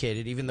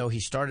communicated, even though he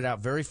started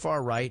out very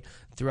far right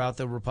throughout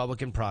the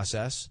Republican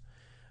process,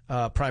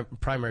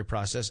 primary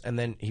process, and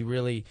then he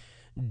really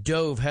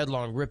dove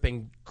headlong,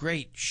 ripping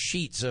great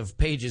sheets of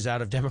pages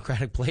out of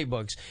Democratic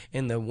playbooks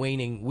in the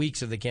waning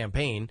weeks of the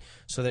campaign,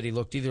 so that he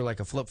looked either like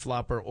a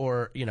flip-flopper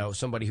or,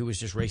 somebody who was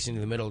just racing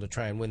to the middle to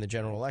try and win the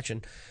general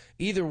election.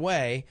 Either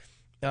way,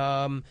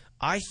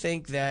 I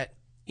think that,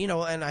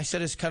 and I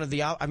said it's kind of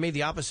I made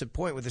the opposite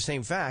point with the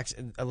same facts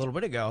a little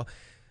bit ago.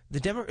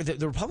 The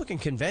Republican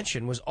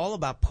convention was all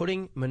about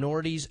putting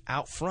minorities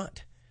out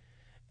front.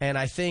 And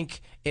I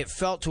think it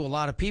felt to a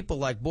lot of people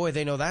like, boy,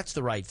 they know that's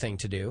the right thing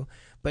to do.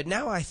 But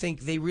now I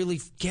think they really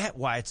get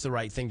why it's the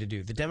right thing to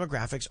do. The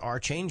demographics are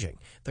changing.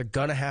 They're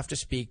going to have to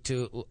speak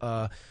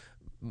to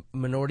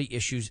minority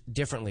issues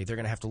differently. They're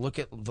going to have to look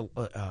at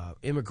the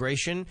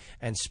immigration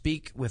and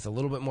speak with a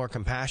little bit more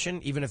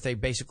compassion, even if they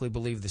basically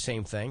believe the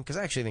same thing. Because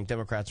I actually think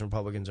Democrats and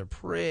Republicans are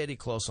pretty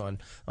close on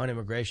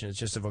immigration. It's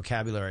just the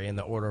vocabulary and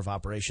the order of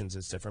operations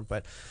is different.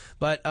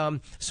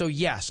 So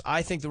yes,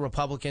 I think the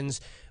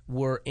Republicans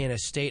were in a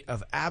state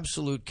of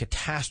absolute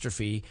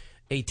catastrophe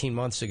 18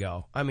 months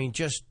ago. I mean,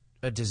 just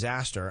a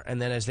disaster. And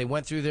then as they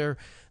went through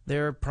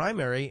their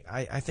primary,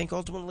 I think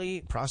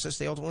ultimately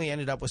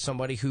ended up with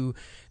somebody who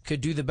could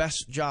do the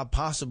best job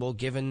possible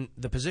given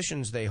the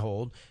positions they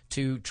hold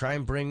to try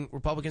and bring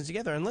Republicans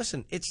together. And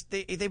listen,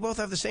 they both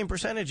have the same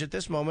percentage at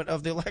this moment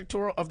of the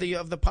electoral of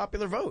the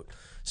popular vote.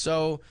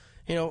 So,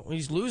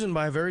 he's losing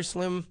by a very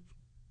slim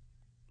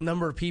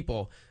number of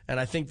people, and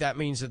I think that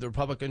means that the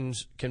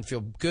Republicans can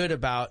feel good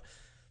about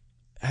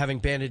having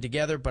banded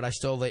together, but I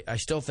still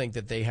think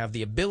that they have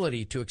the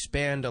ability to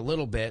expand a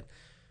little bit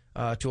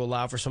to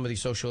allow for some of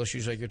these social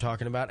issues like you're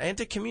talking about, and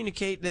to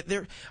communicate that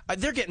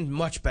they're getting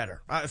much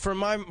better. From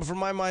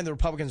my mind, the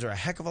Republicans are a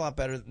heck of a lot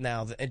better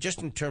now,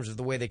 just in terms of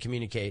the way they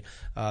communicate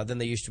than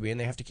they used to be, and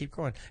they have to keep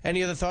growing.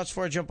 Any other thoughts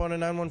before I jump on to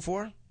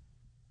 914?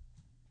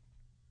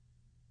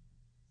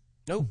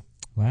 Nope.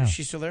 Wow. Is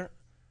she still there?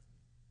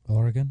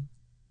 Oregon.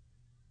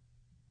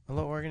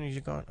 Hello, Oregon. Is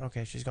she gone?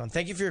 Okay, she's gone.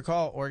 Thank you for your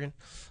call, Oregon.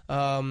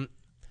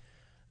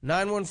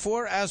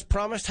 914, as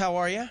promised, how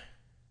are you?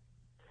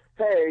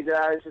 Hey,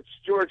 guys, it's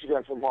George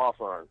again from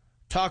Hawthorne.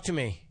 Talk to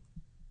me.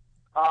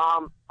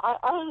 I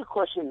have a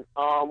question.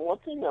 One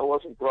thing that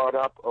wasn't brought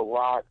up a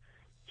lot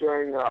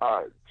during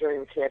the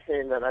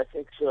campaign that I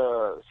think is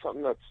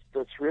something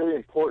that's really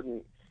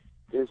important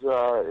is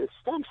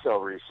stem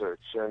cell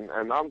research, and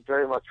I'm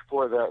very much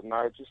for that. And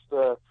I just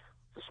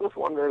was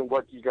wondering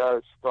what you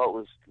guys thought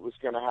was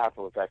going to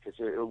happen with that, because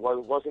it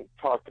wasn't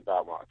talked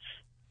about much.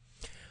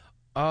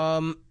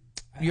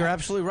 You're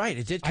absolutely right.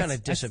 It did kind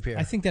of disappear.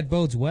 I think that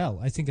bodes well.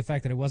 I think the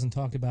fact that it wasn't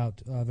talked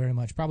about very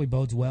much probably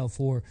bodes well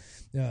for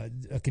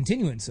a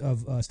continuance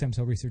of stem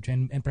cell research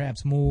and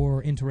perhaps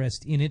more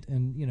interest in it,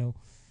 and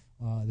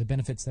the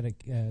benefits that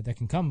that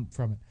can come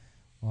from it.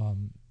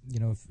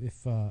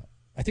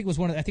 I think it was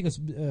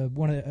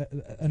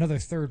another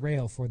third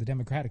rail for the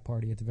Democratic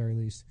Party at the very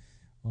least.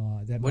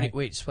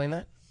 Wait, explain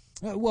that.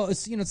 Well,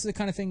 it's the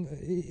kind of thing.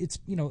 It's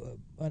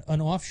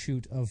an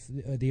offshoot of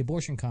the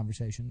abortion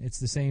conversation. It's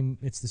the same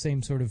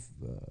sort of.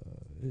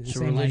 It's a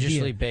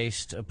religiously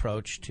based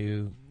approach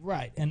to.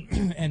 Right,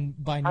 and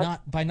by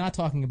not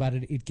talking about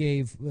it, it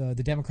gave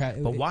the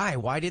Democrat. But why?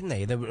 Why didn't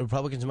they? The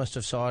Republicans must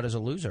have saw it as a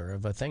loser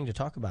of a thing to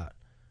talk about.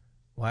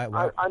 Why?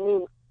 I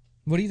mean,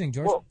 what do you think,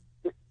 George? Well,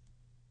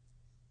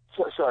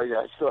 sorry,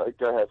 guys.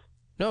 Go ahead.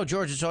 No,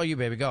 George, it's all you,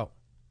 baby. Go.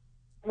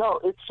 No,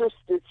 it's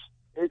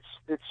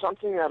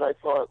something that I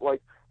thought,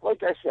 like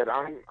I said,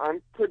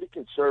 I'm pretty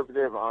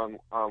conservative on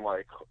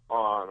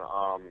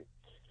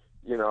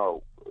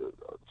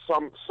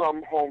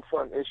some home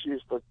front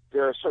issues, but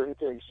there are certain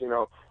things,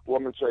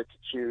 women's right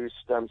to choose,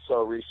 stem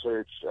cell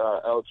research,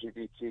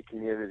 LGBT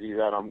community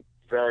that I'm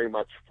very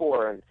much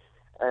for,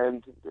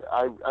 and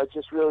I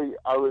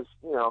was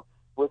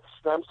with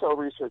stem cell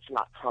research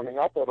not coming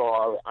up at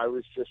all, I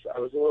was a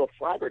little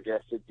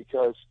flabbergasted,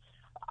 because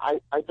I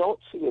don't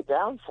see a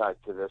downside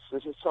to this.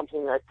 This is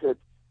something that could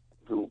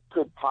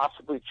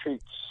possibly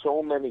treat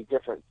so many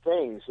different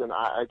things, and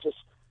I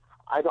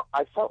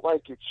felt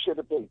like it should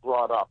have been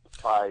brought up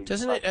by.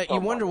 Doesn't it? You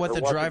wonder what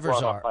the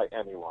drivers are. By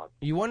anyone.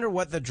 You wonder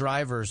what the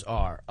drivers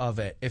are of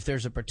it. If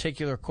there's a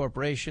particular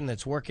corporation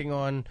that's working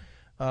on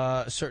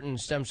certain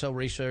stem cell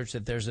research,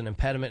 that there's an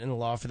impediment in the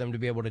law for them to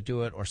be able to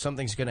do it, or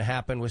something's going to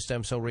happen with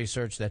stem cell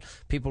research that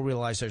people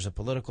realize there's a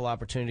political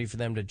opportunity for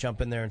them to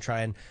jump in there and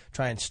try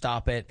and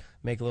stop it,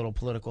 make a little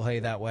political hay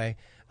that way.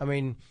 I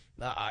mean,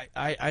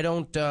 I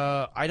don't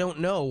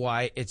know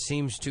why it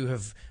seems to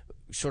have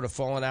sort of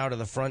fallen out of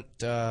the front.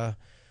 Yeah,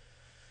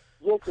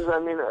 because I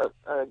mean,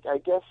 I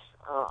guess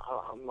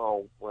I don't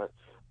know what,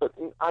 but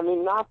I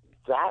mean, not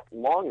that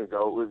long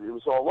ago, it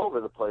was all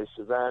over the place.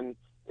 And then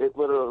it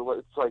literally,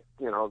 it's like,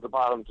 the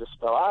bottom just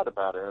fell out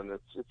about it. And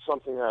it's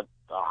something that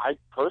I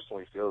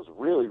personally feel is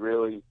really,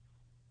 really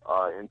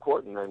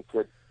important and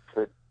could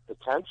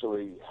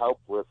potentially help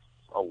with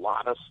a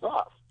lot of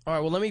stuff. All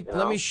right. Well, let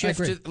me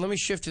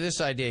shift to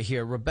this idea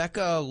here.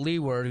 Rebecca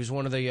Leeward, who's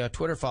one of the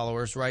Twitter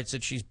followers, writes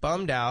that she's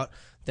bummed out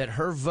that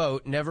her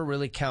vote never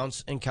really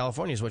counts in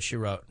California. Is what she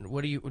wrote.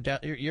 What do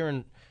you're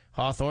in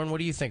Hawthorne? What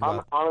do you think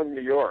about? I'm in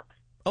New York.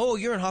 Oh,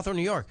 you're in Hawthorne,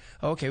 New York.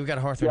 Oh, okay, we got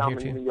a Hawthorne here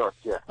too. I'm in New York.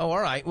 Yeah. Oh,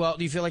 all right. Well,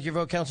 do you feel like your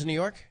vote counts in New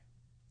York?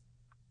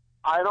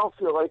 I don't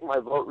feel like my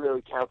vote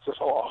really counts at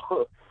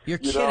all. You're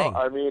kidding.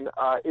 I mean,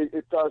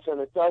 it does and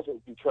it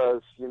doesn't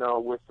because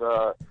with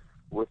the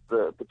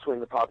between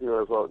the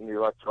popular vote and the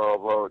electoral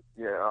vote,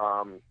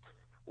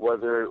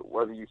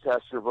 whether you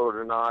cast your vote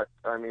or not,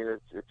 I mean,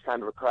 it's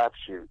kind of a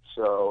crapshoot.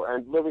 So,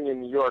 and living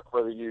in New York,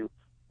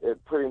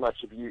 pretty much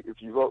if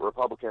you vote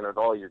Republican at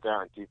all, you're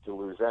guaranteed to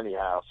lose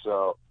anyhow.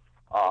 So,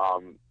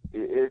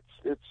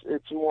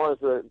 it's more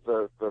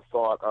the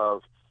thought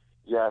of,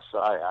 yes,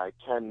 I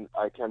can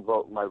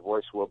vote and my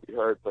voice will be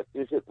heard, but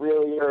is it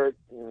really heard?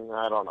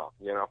 I don't know.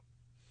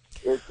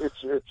 It's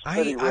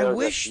pretty rare I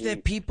wish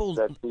that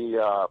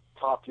the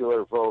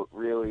popular vote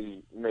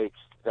really makes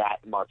that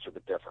much of a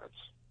difference.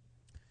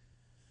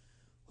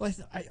 Well,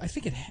 I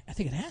think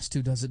it has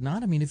to, does it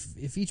not? I mean,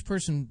 if each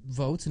person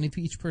votes and if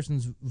each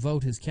person's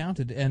vote is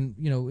counted, and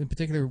in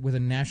particular with a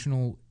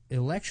national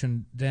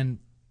election, then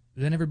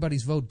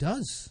everybody's vote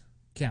does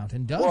count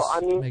and does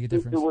make a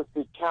difference.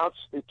 It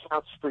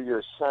counts for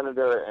your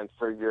senator and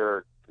for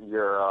your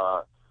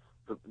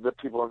the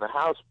people in the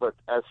House, but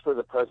as for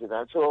the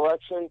presidential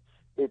election,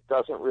 it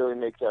doesn't really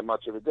make that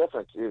much of a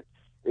difference.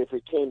 If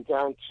it came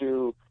down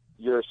to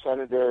your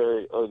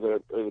senator or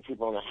the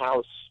people in the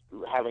House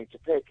having to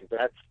pick,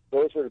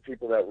 those are the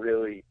people that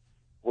really,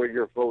 where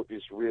your vote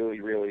is really,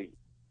 really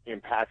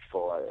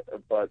impactful.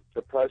 But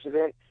the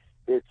president,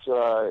 it's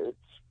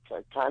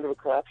kind of a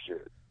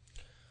crapshoot.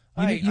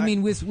 You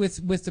mean with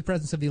the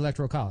presence of the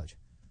Electoral College?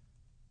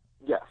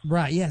 Yes.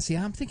 Right. Yeah. See,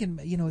 I'm thinking,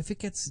 if it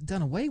gets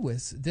done away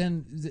with,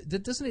 then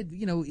doesn't it,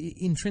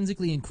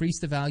 intrinsically increase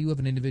the value of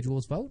an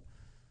individual's vote?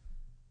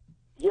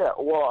 Yeah.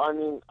 Well, I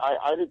mean,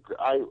 I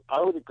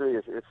would agree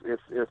if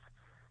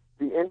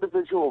the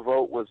individual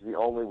vote was the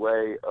only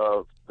way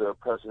of the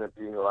president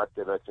being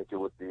elected, I think it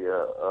would be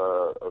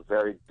a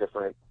very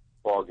different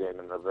ballgame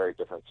and a very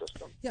different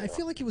system. Yeah, I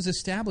feel like it was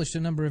established a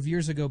number of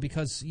years ago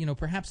because,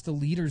 perhaps the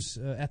leaders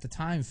at the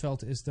time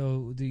felt as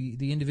though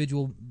the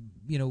individual,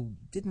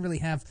 didn't really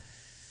have,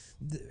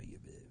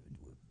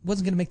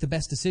 wasn't going to make the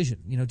best decision,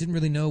 didn't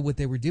really know what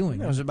they were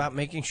doing. It was about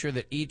making sure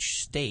that each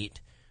state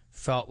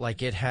felt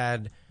like it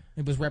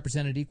was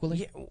represented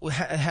equally?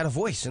 Had a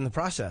voice in the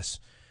process.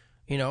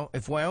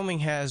 If Wyoming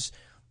has,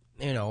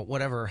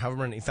 however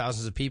many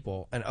thousands of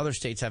people, and other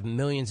states have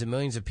millions and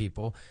millions of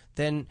people,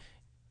 then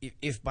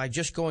if by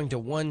just going to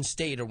one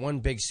state or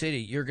one big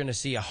city, you're going to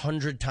see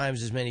 100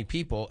 times as many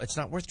people, it's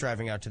not worth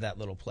driving out to that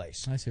little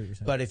place. I see what you're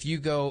saying. But if you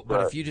go,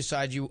 if you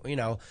decide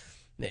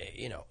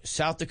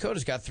South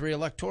Dakota's got 3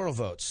 electoral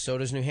votes. So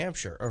does New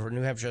Hampshire, or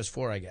New Hampshire has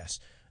 4, I guess.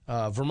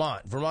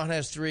 Vermont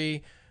has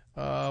 3.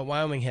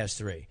 Wyoming has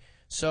 3.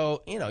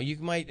 So you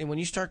might, and when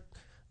you start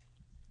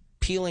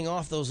peeling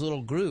off those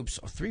little groups,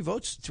 3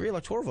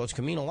 electoral votes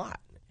can mean a lot.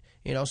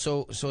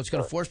 So it's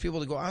going to force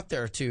people to go out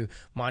there to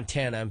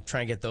Montana and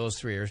try and get those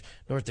 3, or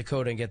North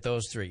Dakota and get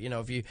those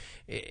 3.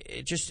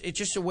 It's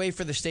just a way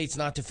for the states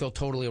not to feel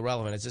totally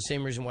irrelevant. It's the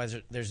same reason why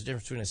there's a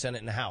difference between the Senate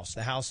and the House.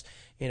 The House,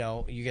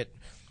 you get,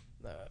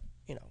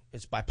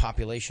 it's by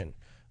population,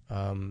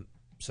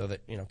 so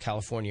that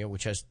California,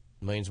 which has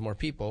millions more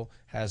people,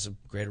 has a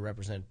greater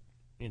representation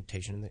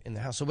in the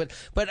House. So, but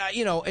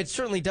it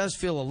certainly does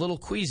feel a little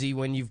queasy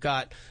when you've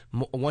got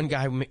one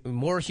guy,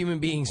 more human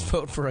beings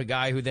vote for a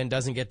guy who then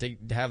doesn't get to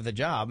have the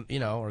job,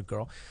 or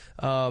girl.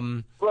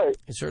 Right.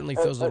 It certainly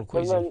feels a little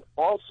queasy. And then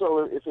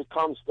also, if it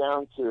comes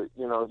down to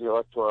the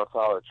Electoral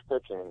College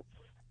picking,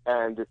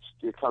 and it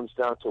comes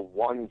down to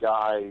one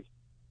guy's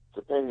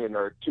opinion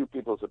or 2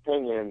 people's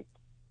opinion,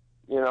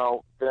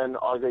 then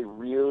are they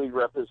really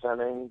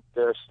representing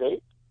their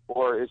state,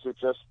 or is it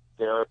just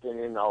their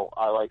opinion? No,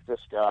 I like this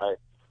guy.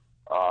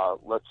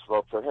 Let's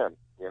vote for him,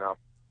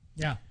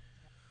 Yeah.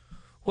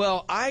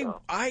 Well,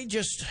 I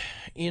just,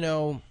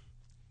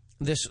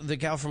 the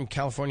gal from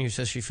California who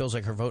says she feels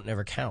like her vote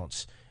never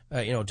counts,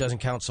 it doesn't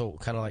count, so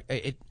kind of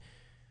like,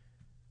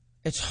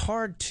 it's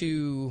hard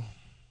to,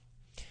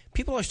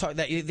 people always talk,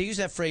 that they use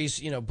that phrase,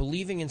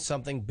 believing in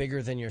something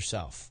bigger than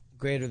yourself,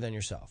 greater than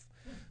yourself.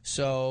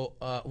 So,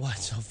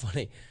 what's so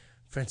funny?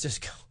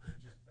 Francisco.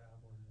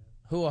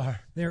 Who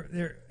are?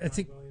 I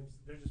think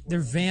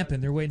they're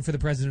vamping. They're waiting for the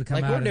president to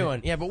come out. Like we're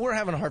doing. Yeah, but we're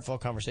having a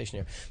heartfelt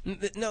conversation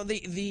here. No,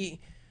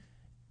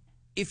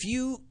 if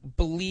you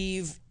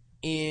believe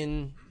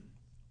in,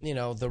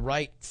 the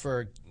right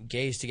for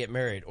gays to get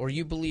married, or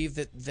you believe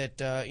that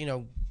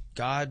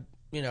God,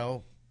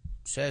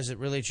 says that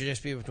really it should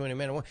just be between a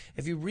man and woman.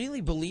 If you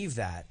really believe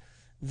that,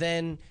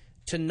 then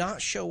to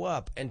not show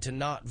up and to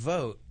not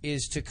vote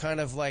is to kind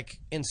of like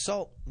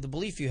insult the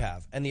belief you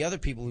have and the other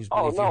people whose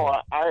belief you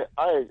have. I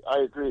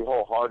agree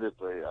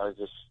wholeheartedly. I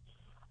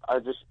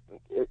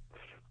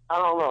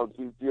don't know.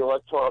 The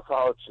Electoral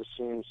College just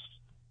seems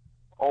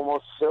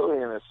almost silly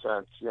in a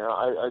sense.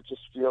 I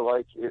just feel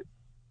like it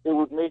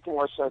would make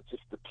more sense if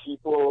the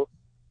people.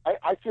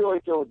 I feel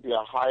like there would be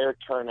a higher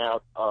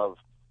turnout of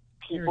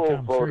people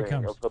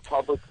voting, of the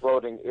public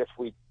voting, if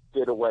we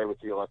did away with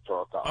the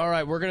Electoral College. All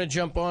right, we're going to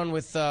jump on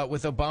with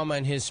Obama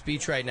and his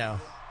speech right now.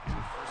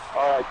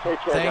 All right, take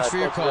care. Thanks guys. for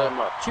your Thank call. you very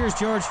much. Cheers,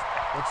 George.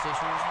 What station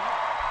is that?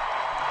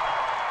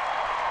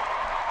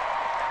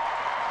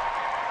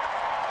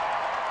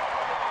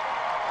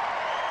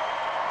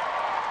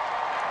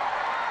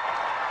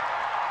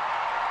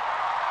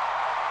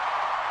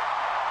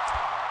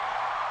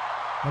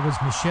 That was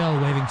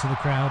Michelle waving to the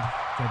crowd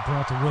that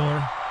brought the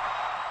roar.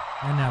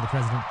 And now the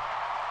president.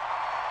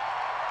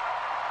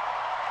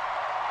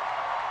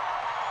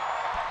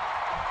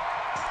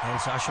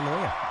 And Sasha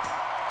Malia.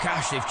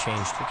 Gosh, they've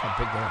changed. Look how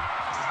big they are.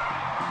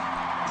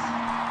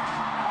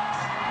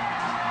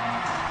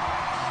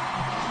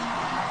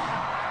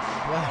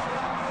 Wow.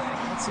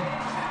 That's a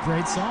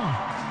great song.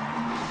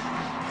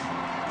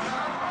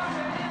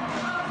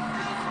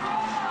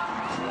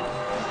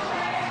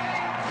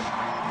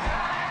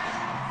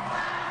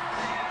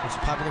 What's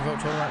the popular vote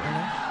total right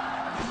now?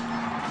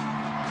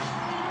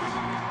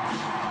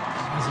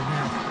 As of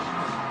now.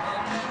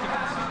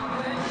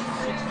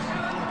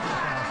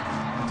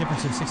 A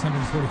difference of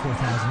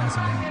 644,000 as of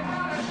now.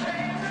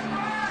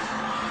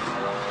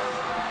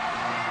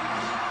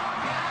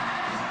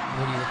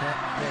 What are you looking at?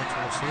 There,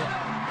 trying to see it.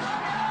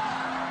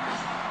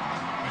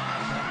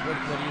 What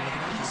are you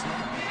looking at to see it?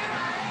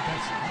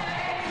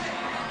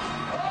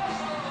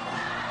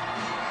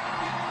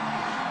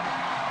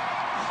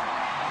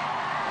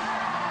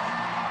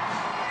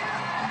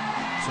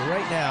 So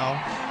right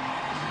now,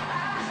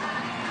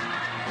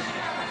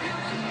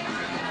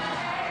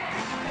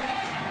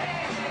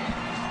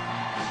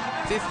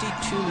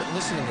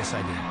 listen to this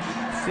idea,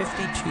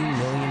 52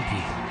 million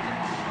people,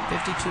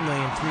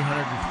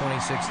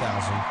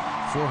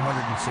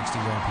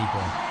 52,326,461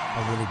 people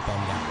are really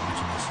bummed out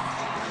watching this.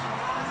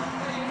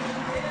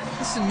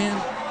 Listen,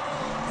 man.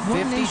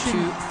 52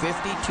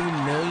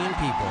 million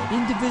people.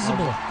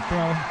 Indivisible,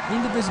 bro.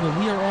 Indivisible.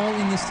 We are all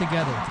in this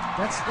together.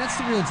 That's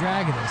the real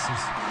drag of this.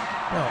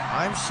 No,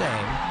 I'm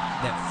saying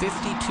that 52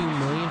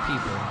 million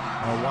people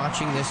are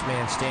watching this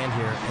man stand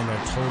here and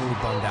they're totally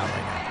bummed out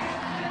right now.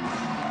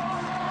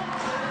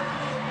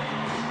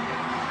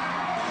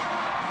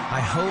 I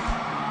hope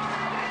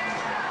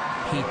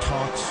he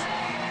talks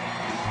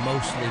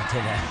mostly to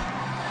them.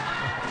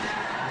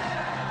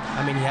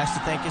 I mean, he has to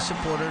thank his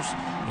supporters.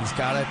 He's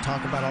got to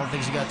talk about all the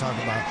things he got to talk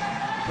about.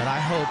 But I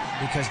hope,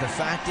 because the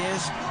fact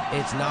is,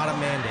 it's not a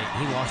mandate.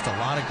 He lost a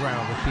lot of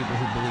ground with people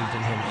who believed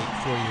in him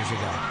 4 years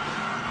ago.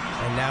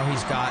 And now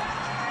he's got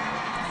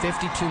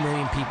 52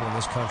 million people in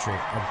this country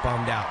are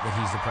bummed out that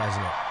he's the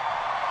president.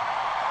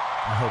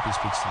 I hope he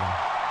speaks to them.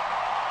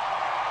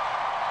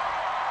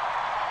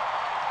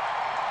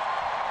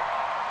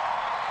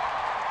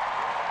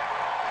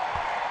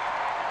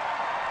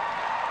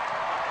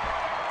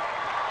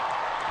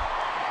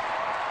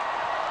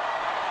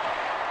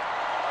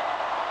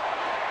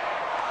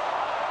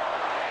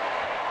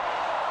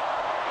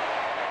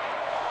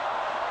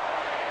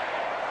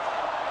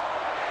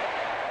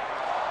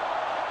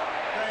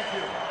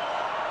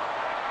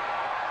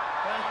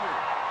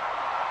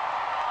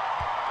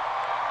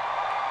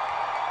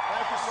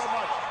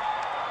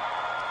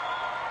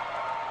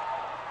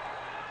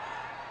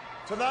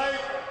 Tonight,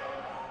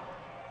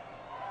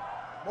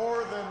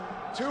 more than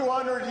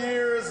 200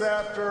 years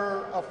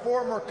after a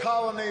former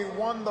colony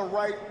won the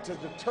right to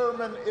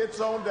determine its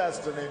own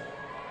destiny,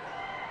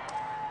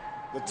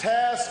 the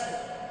task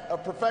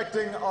of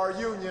perfecting our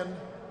union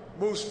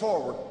moves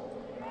forward.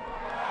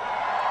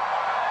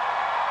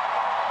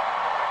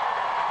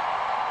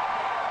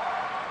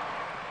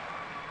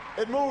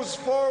 It moves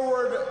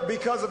forward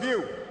because of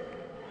you.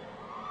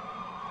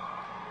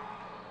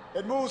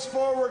 It moves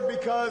forward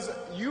because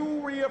you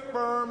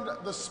reaffirmed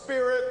the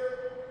spirit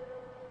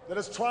that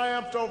has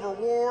triumphed over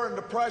war and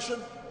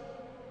depression,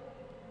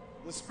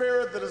 the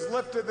spirit that has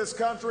lifted this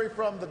country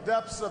from the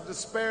depths of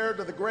despair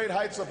to the great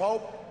heights of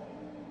hope,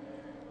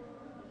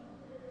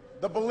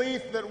 the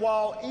belief that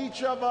while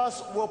each of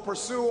us will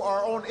pursue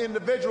our own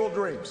individual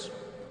dreams,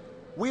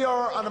 we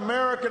are an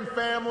American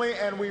family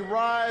and we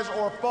rise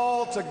or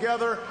fall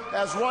together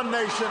as one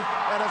nation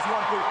and as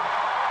one people.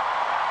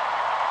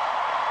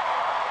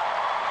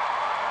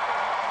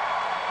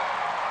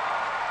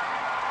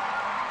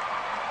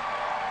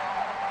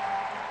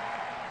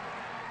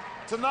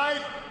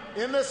 Tonight,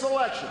 in this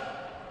election,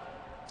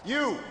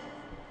 you,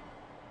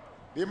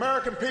 the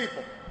American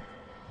people,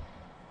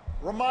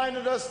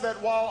 reminded us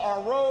that while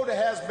our road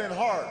has been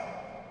hard,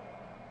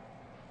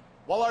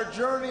 while our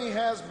journey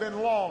has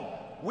been long,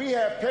 we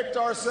have picked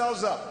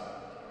ourselves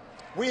up.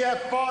 We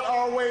have fought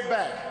our way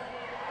back.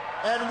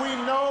 And we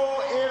know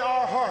in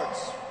our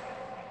hearts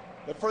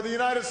that for the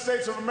United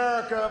States of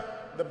America,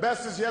 the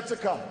best is yet to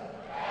come.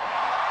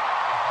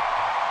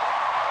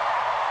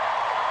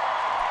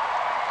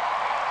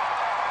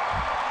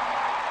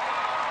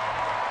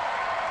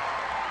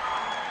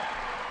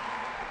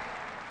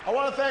 I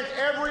want to thank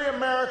every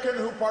American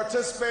who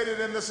participated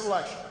in this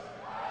election.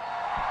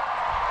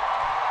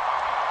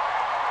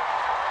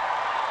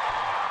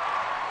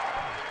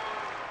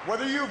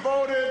 Whether you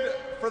voted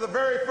for the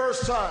very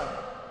first time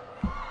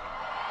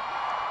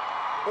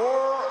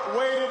or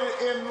waited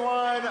in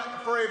line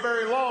for a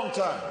very long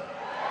time.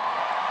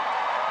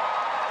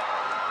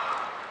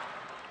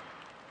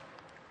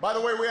 By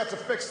the way, we have to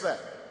fix that.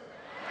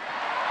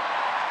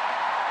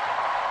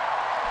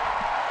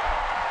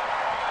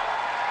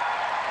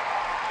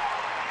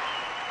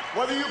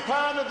 Whether you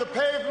pounded the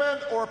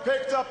pavement or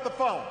picked up the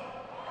phone.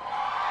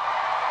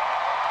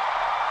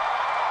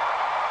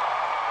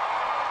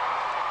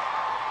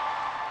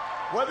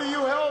 Whether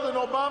you held an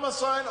Obama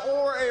sign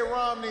or a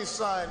Romney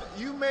sign,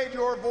 you made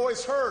your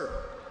voice heard,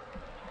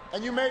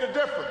 and you made a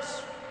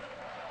difference.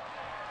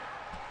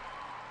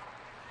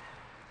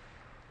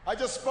 I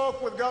just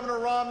spoke with Governor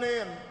Romney,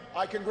 and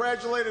I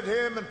congratulated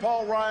him and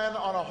Paul Ryan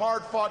on a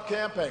hard-fought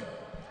campaign.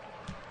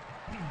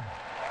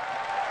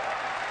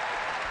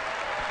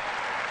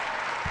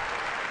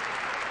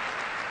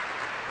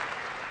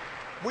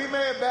 We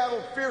may have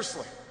battled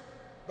fiercely,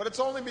 but it's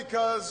only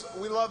because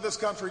we love this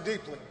country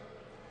deeply,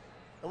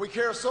 and we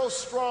care so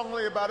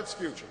strongly about its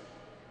future.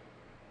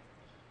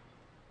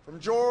 From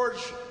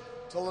George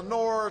to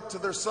Lenore to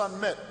their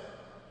son Mitt,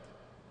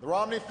 the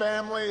Romney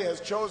family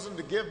has chosen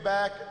to give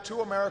back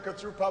to America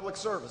through public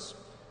service,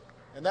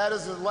 and that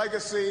is a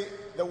legacy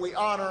that we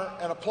honor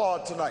and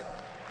applaud tonight.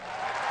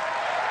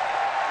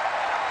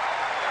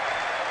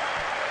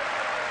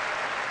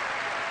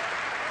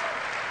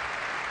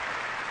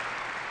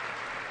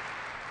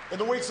 In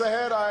the weeks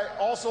ahead, I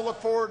also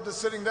look forward to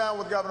sitting down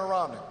with Governor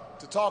Romney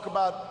to talk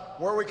about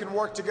where we can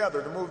work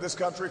together to move this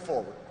country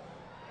forward.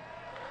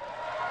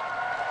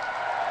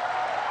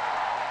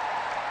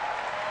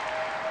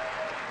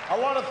 I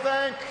want to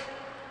thank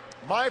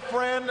my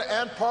friend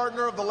and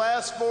partner of the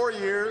last 4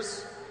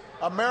 years,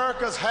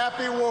 America's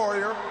happy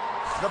warrior,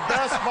 the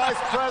best vice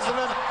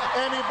president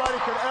anybody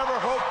could ever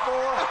hope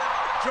for,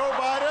 Joe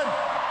Biden.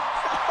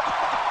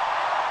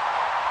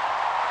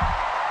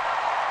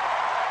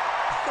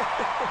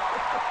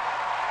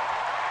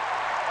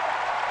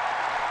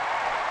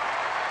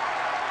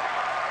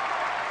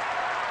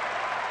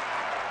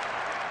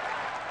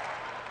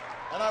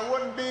 And I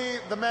wouldn't be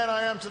the man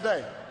I am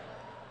today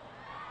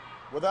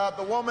without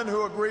the woman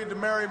who agreed to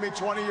marry me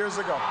 20 years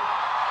ago.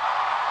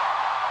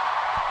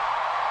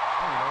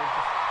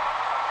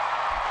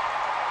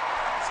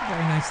 That's a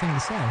very nice thing to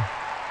say.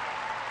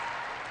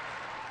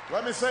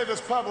 Let me say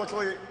this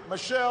publicly.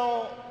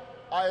 Michelle,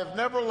 I have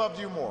never loved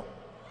you more.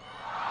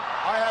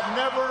 I have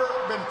never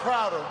been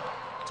prouder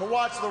to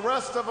watch the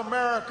rest of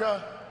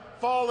America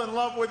fall in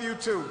love with you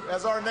too,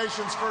 as our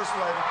nation's First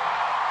Lady.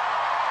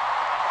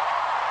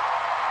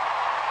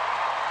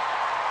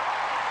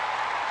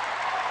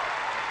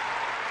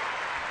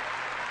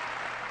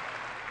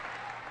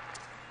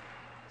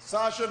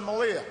 Sasha and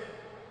Malia,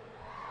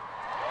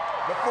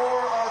 before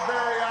our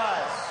very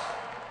eyes,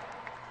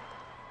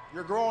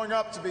 you're growing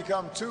up to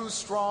become two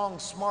strong,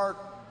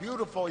 smart,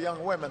 beautiful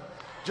young women,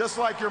 just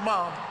like your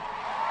mom.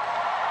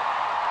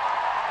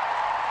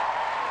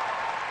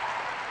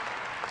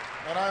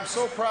 And I'm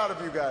so proud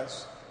of you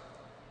guys.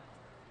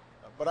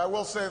 But I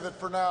will say that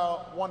for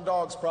now, one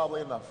dog's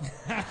probably enough.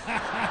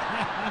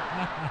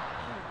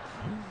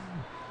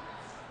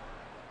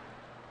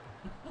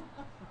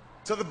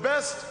 To the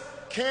best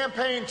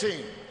campaign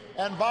team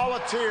and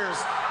volunteers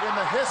in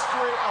the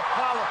history of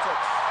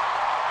politics.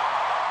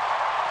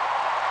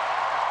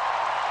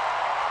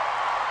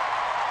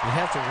 You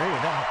have to rate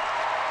it out.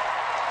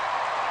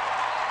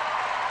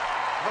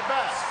 The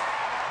best.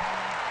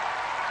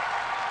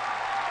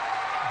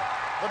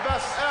 The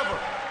best ever.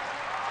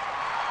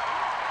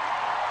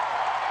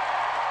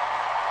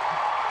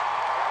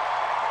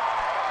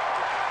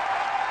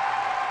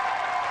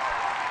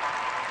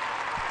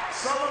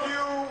 Some of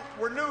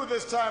you were new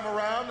this time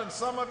around, and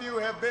some of you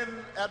have been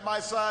at my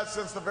side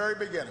since the very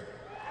beginning.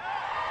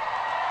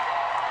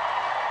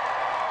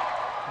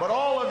 But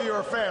all of you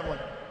are family.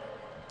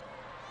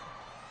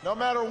 No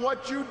matter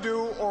what you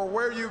do or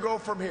where you go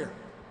from here,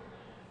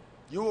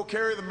 you will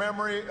carry the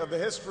memory of the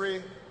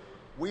history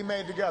we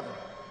made together.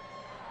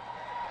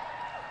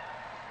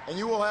 And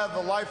you will have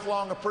the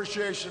lifelong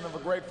appreciation of a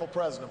grateful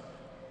president.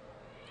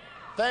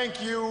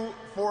 Thank you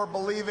for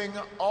believing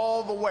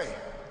all the way,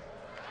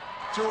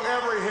 through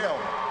every hill,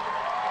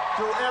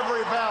 through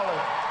every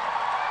valley.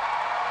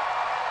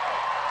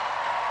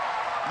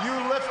 You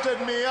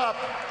lifted me up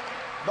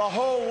the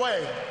whole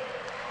way,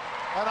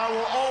 and I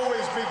will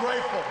always be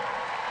grateful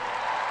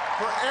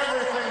for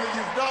everything that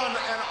you've done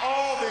and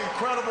all the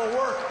incredible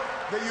work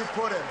that you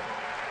put in.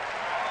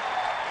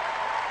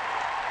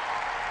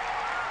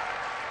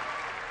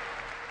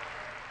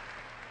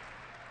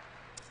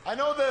 I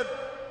know that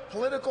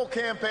political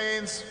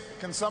campaigns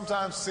can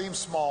sometimes seem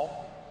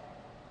small,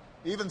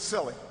 even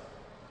silly.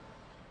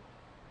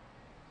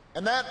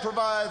 And that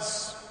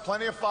provides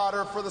plenty of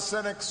fodder for the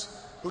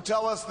cynics who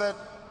tell us that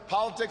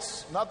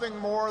politics is nothing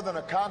more than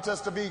a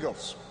contest of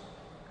egos.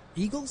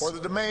 Egos? Or the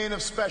domain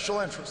of special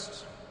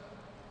interests.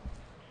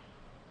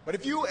 But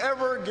if you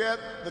ever get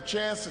the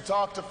chance to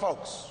talk to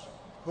folks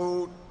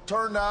who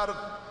turned out at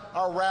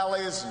our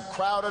rallies and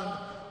crowded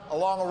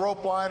along a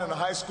rope line in a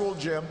high school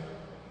gym,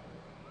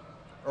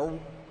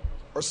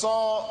 or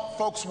saw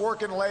folks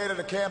working late at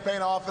a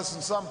campaign office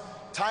in some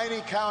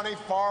tiny county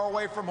far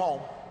away from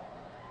home,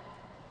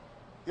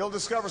 you'll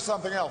discover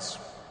something else.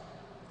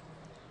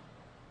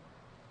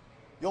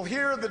 You'll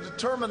hear the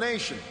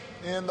determination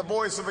in the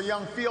voice of a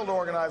young field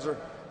organizer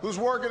who's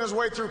working his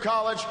way through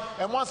college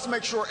and wants to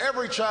make sure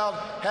every child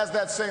has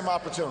that same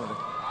opportunity.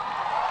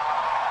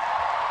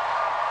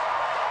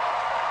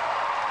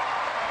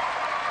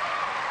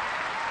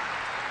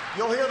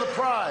 You'll hear the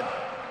pride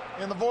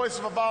in the voice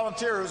of a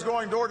volunteer who's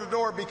going door to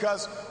door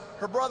because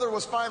her brother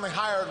was finally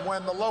hired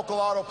when the local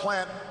auto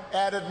plant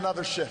added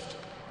another shift.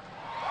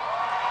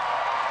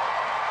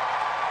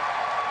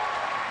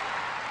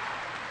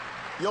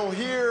 You'll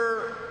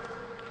hear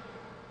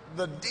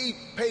the deep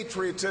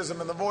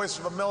patriotism in the voice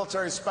of a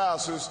military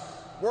spouse who's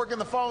working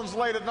the phones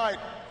late at night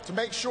to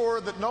make sure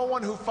that no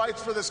one who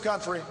fights for this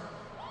country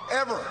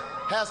ever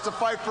has to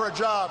fight for a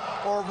job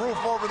or a roof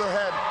over their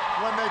head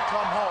when they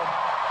come home.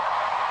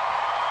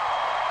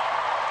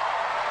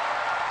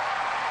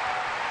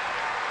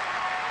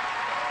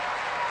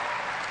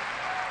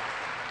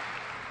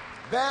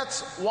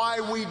 That's why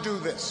we do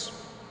this.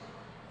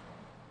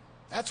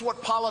 That's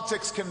what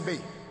politics can be.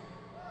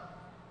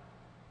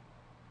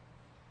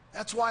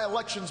 That's why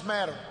elections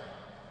matter.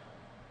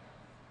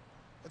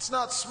 It's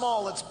not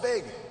small, it's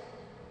big.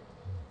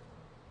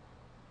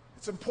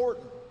 It's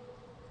important.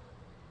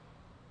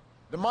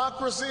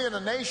 Democracy in a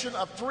nation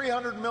of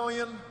 300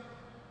 million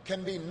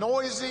can be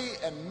noisy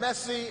and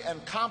messy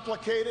and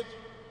complicated.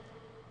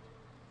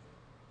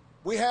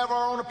 We have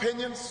our own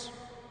opinions.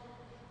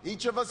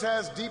 Each of us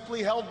has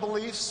deeply held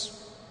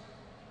beliefs.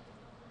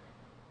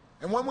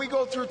 And when we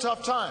go through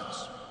tough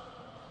times,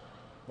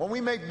 when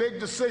we make big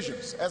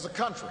decisions as a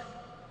country,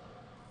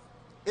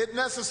 it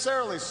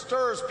necessarily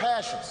stirs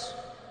passions,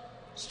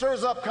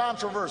 stirs up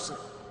controversy.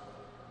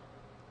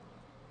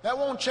 That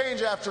won't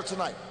change after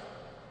tonight,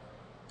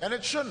 and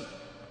it shouldn't.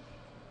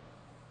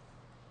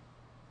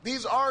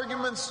 These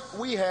arguments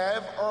we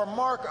have are a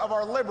mark of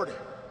our liberty.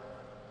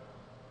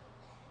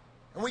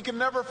 And we can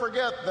never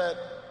forget that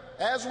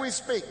as we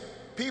speak,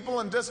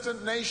 people in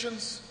distant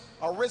nations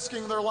are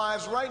risking their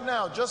lives right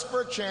now just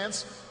for a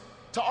chance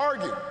to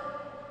argue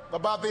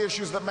about the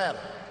issues that matter.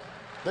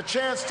 The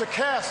chance to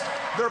cast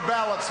their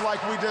ballots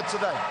like we did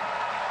today.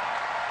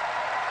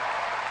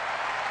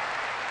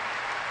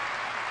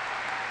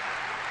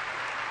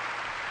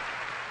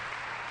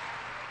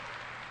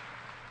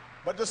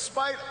 But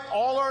despite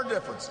all our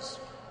differences,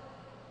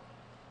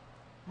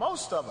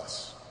 most of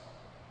us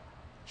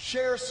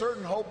share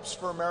certain hopes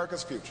for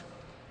America's future.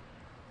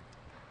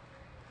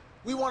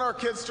 We want our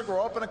kids to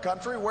grow up in a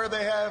country where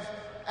they have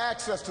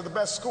access to the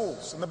best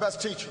schools and the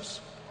best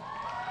teachers.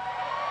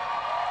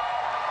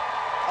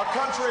 A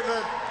country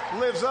that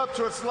lives up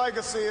to its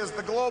legacy as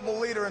the global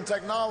leader in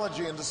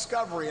technology and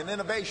discovery and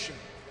innovation,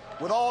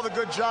 with all the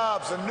good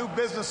jobs and new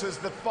businesses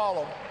that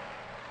follow.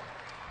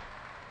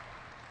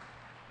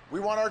 We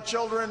want our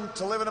children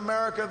to live in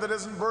America that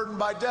isn't burdened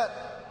by debt,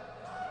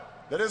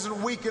 that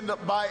isn't weakened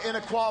by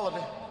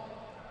inequality,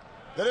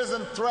 that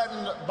isn't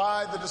threatened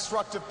by the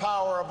destructive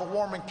power of a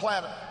warming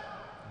planet.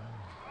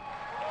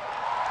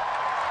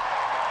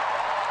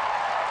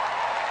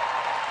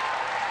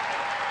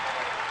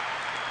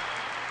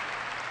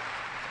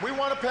 We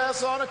want to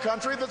pass on a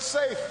country that's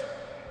safe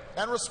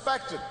and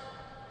respected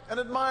and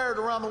admired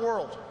around the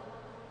world.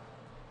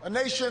 A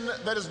nation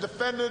that is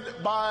defended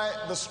by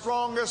the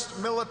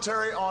strongest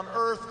military on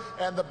earth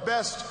and the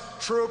best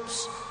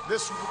troops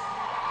this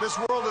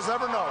world has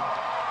ever known.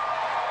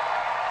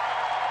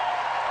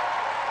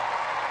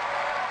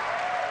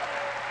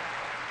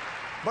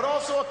 But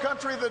also a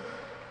country that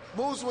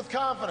moves with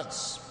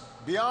confidence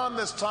beyond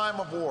this time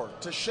of war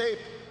to shape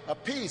a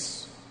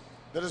peace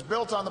that is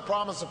built on the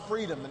promise of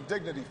freedom and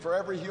dignity for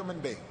every human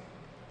being.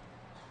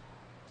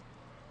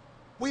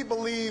 We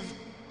believe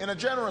in a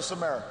generous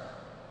America,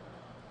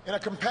 in a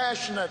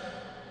compassionate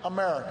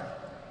America,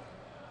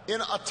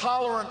 in a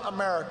tolerant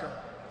America,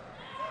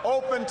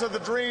 open to the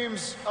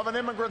dreams of an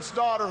immigrant's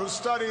daughter who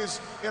studies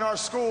in our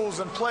schools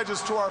and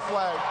pledges to our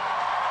flag.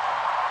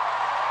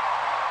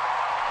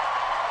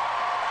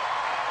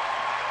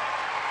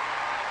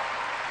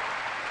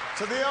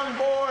 To the young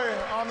boy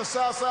on the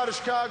south side of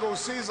Chicago who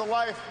sees a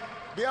life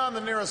beyond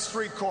the nearest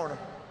street corner.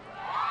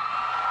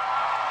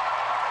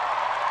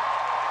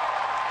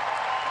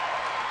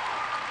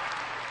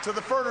 To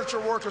the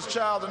furniture worker's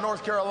child in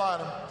North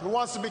Carolina who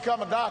wants to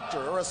become a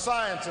doctor or a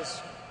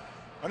scientist,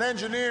 an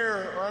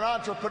engineer or an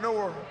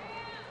entrepreneur,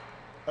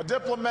 a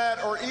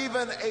diplomat or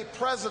even a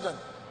president.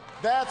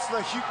 That's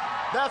the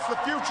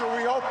future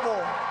we hope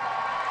for.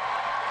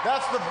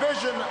 That's the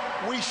vision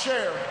we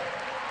share.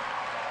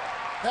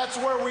 That's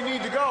where we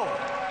need to go.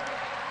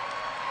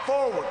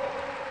 Forward.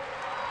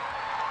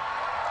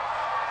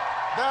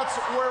 That's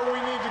where we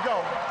need to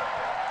go.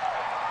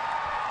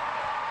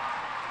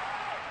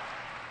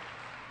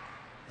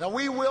 Now,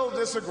 we will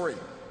disagree,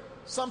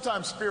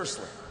 sometimes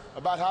fiercely,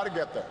 about how to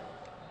get there.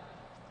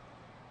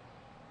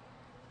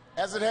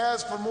 As it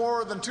has for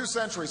more than 2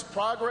 centuries,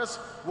 progress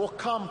will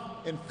come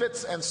in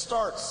fits and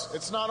starts.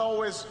 It's not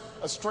always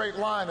a straight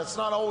line. It's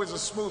not always a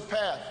smooth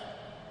path.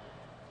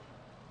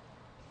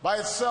 By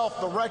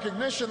itself, the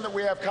recognition that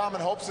we have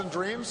common hopes and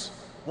dreams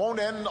won't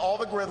end all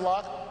the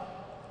gridlock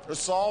or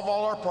solve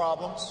all our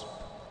problems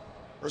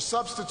or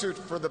substitute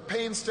for the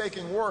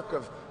painstaking work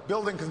of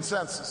building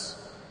consensus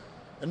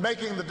and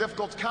making the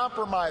difficult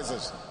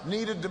compromises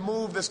needed to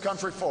move this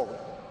country forward.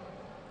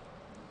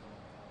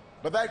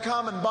 But that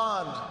common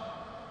bond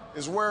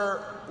is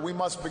where we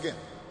must begin.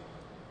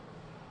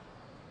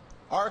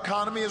 Our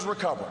economy is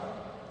recovering.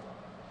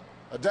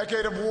 A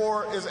decade of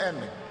war is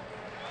ending.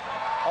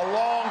 A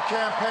long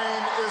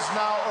campaign is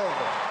now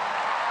over.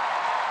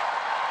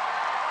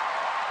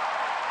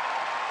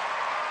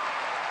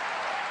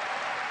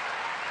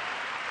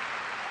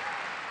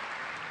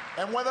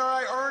 And whether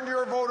I earned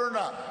your vote or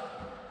not,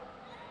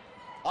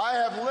 I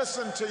have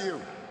listened to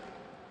you.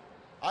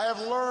 I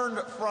have learned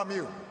from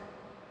you.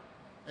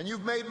 And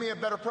you've made me a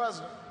better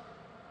president.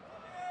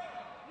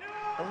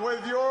 And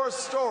with your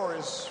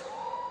stories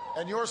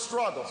and your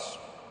struggles,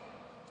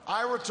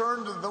 I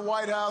return to the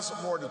White House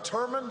more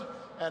determined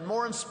and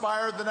more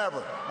inspired than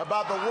ever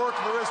about the work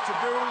there is to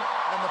do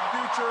and the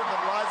future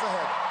that lies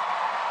ahead.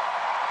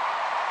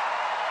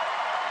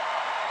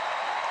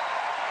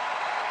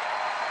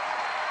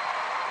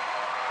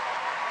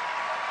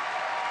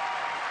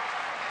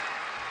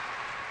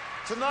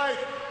 Tonight,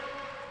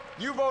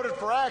 you voted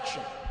for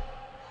action,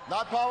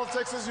 not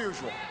politics as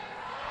usual.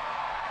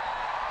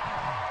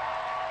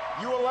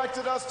 You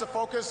elected us to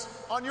focus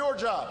on your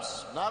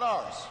jobs, not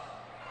ours.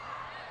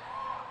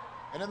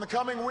 And in the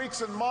coming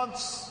weeks and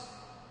months,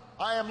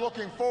 I am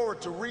looking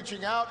forward to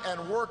reaching out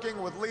and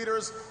working with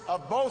leaders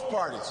of both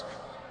parties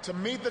to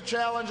meet the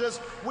challenges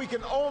we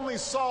can only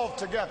solve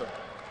together.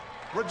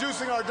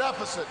 Reducing our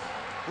deficit,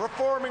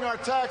 reforming our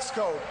tax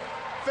code,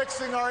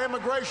 fixing our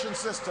immigration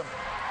system,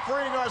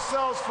 freeing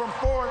ourselves from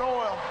foreign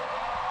oil.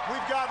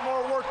 We've got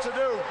more work to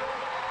do.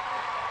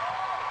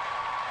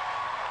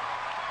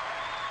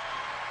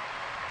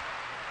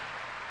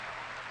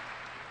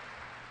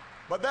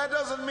 But that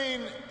doesn't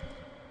mean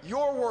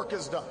your work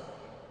is done.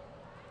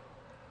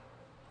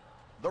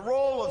 The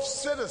role of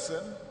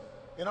citizen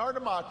in our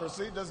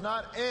democracy does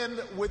not end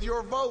with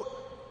your vote.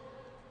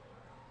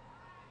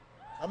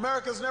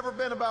 America's never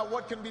been about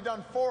what can be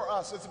done for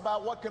us. It's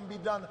about what can be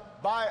done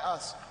by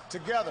us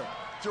together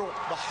through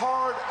the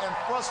hard and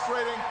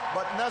frustrating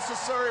but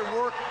necessary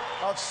work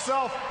of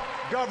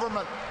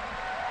self-government.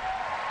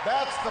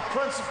 That's the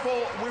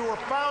principle we were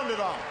founded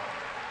on.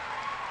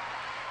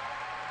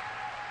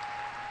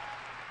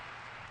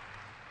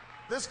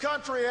 This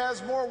country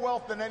has more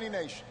wealth than any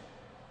nation,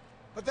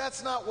 but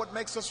that's not what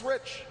makes us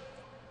rich.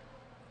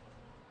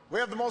 We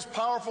have the most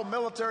powerful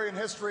military in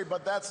history,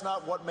 but that's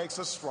not what makes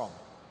us strong.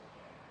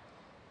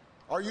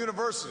 Our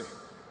university,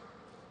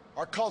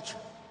 our culture,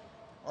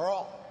 are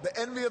all the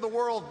envy of the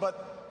world,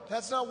 but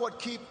that's not what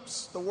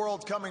keeps the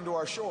world coming to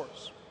our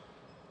shores.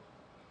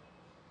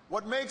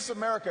 What makes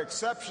America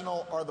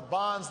exceptional are the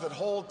bonds that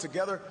hold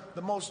together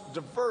the most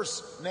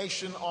diverse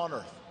nation on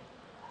earth.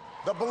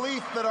 The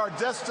belief that our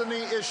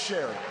destiny is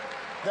shared,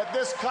 that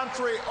this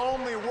country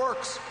only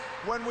works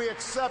when we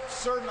accept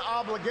certain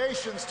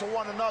obligations to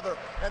one another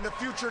and to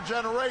future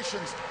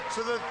generations,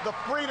 so that the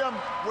freedom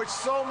which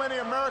so many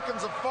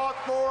Americans have fought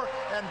for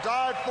and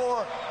died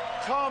for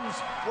comes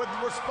with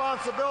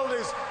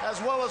responsibilities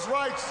as well as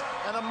rights,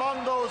 and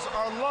among those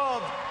are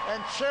love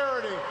and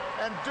charity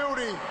and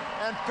duty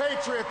and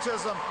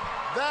patriotism.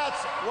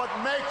 That's what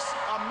makes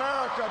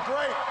America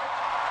great.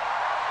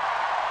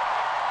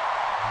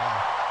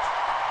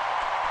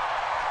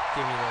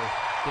 Give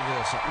you a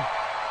little something.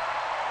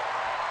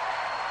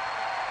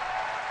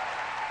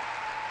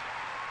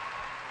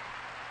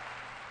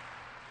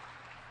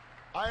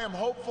 I am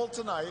hopeful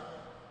tonight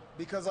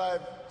because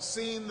I've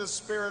seen the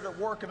spirit at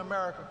work in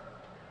America.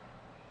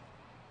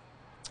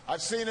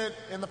 I've seen it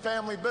in the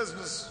family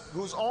business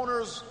whose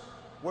owners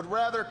would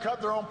rather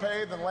cut their own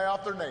pay than lay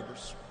off their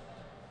neighbors.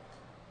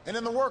 And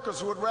in the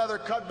workers who would rather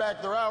cut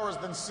back their hours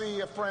than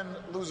see a friend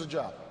lose a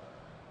job.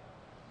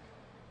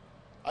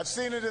 I've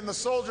seen it in the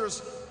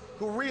soldiers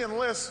who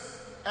re-enlist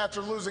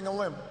after losing a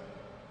limb.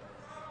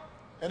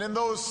 And in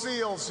those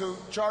SEALs who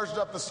charged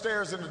up the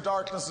stairs into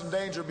darkness and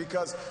danger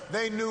because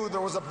they knew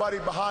there was a buddy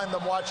behind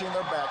them watching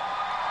their back.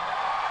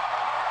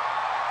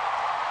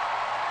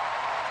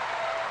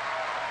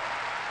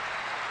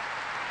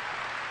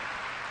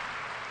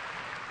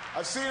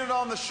 I've seen it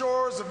on the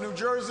shores of New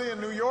Jersey and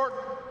New York,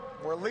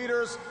 where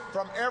leaders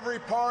from every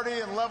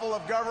party and level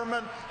of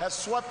government have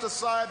swept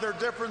aside their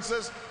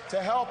differences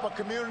to help a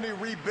community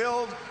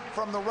rebuild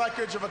from the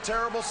wreckage of a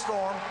terrible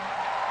storm.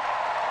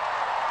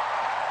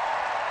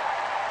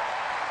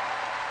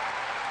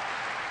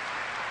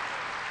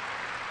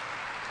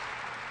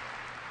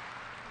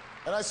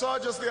 And I saw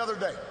it just the other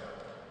day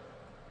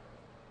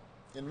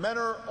in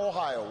Menor,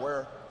 Ohio,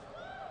 where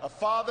a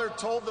father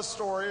told the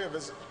story of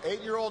his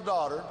 8-year-old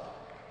daughter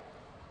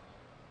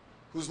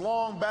whose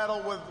long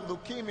battle with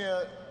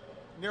leukemia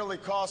nearly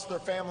cost their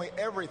family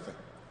everything.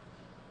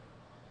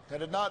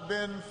 Had it not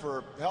been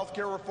for health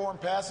care reform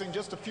passing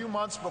just a few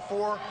months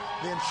before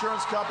the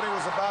insurance company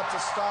was about to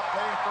stop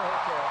paying for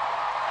her care,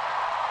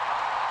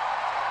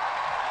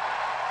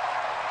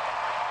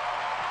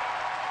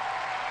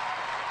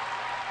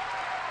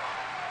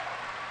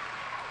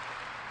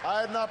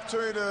 I had an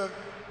opportunity to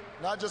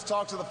not just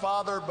talk to the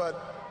father,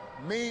 but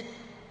meet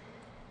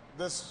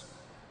this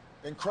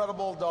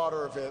incredible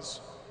daughter of his.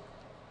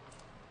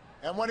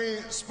 And when he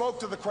spoke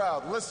to the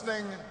crowd,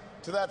 listening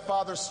to that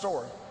father's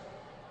story,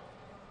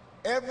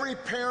 every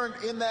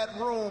parent in that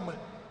room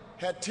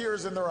had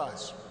tears in their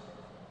eyes.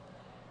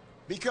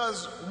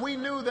 Because we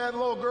knew that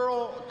little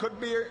girl could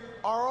be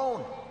our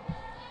own.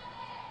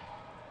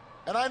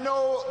 And I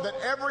know that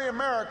every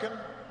American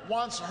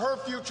wants her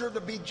future to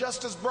be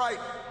just as bright.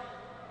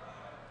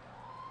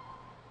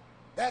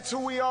 That's who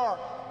we are.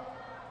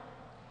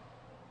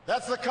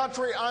 That's the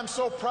country I'm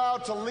so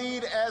proud to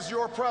lead as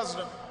your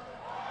president.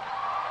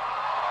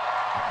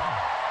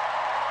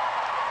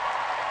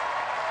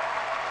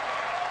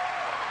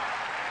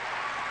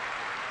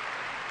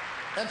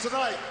 And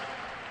tonight,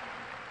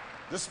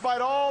 despite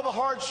all the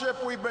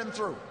hardship we've been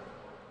through,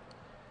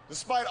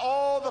 despite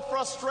all the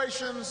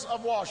frustrations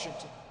of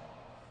Washington,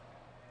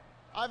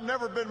 I've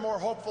never been more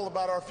hopeful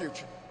about our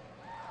future.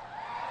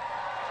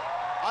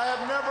 I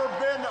have never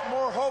been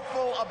more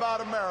hopeful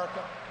about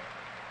America.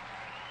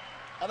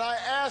 And I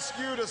ask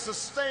you to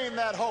sustain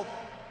that hope.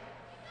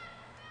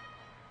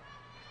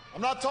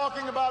 I'm not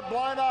talking about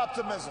blind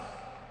optimism,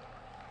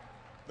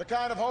 the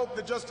kind of hope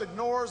that just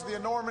ignores the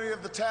enormity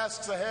of the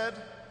tasks ahead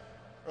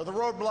or the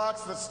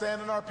roadblocks that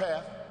stand in our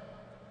path.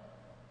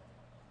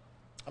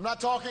 I'm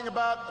not talking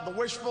about the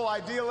wishful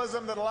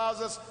idealism that allows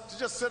us to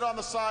just sit on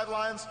the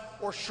sidelines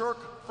or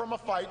shirk from a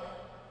fight.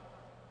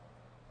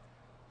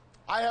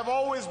 I have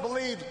always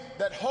believed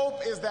that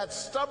hope is that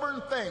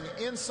stubborn thing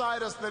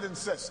inside us that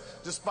insists,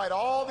 despite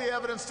all the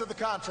evidence to the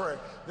contrary,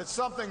 that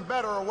something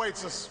better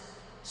awaits us,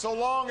 so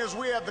long as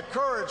we have the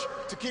courage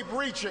to keep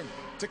reaching,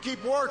 to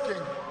keep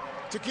working,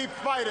 to keep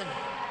fighting.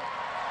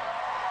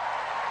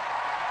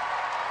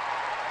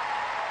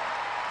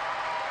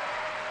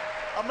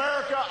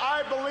 America,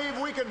 I believe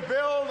we can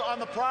build on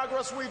the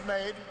progress we've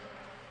made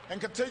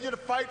and continue to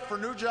fight for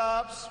new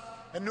jobs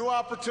and new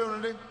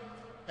opportunity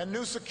and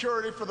new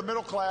security for the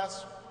middle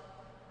class.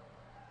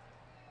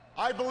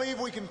 I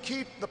believe we can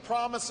keep the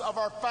promise of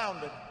our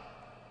founding,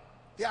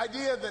 the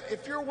idea that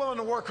if you're willing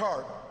to work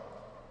hard,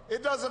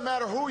 it doesn't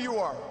matter who you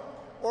are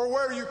or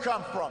where you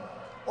come from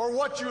or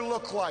what you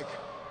look like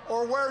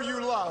or where you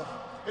love.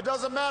 It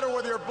doesn't matter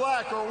whether you're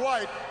black or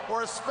white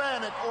or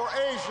Hispanic or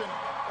Asian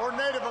or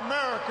Native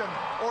American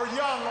or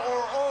young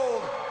or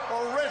old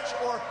or rich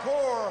or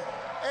poor,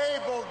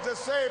 able,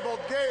 disabled,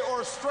 gay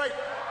or straight.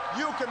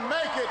 You can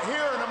make it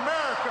here in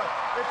America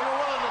if you're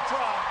willing to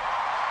try.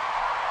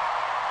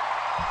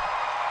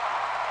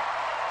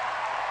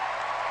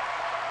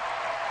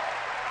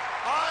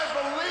 I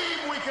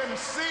believe we can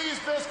seize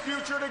this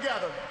future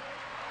together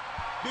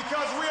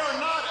because we are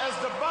not as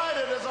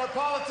divided as our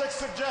politics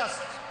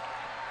suggests.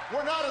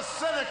 We're not as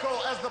cynical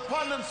as the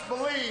pundits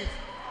believe.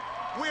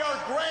 We are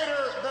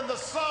greater than the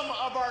sum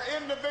of our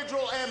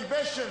individual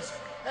ambitions,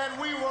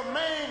 and we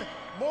remain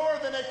more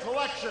than a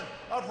collection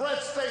of red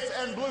states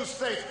and blue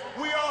states.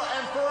 We are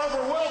and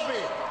forever will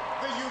be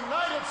the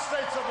United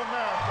States of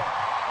America.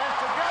 And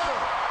together,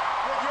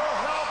 with your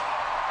help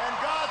and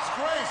God's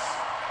grace,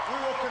 we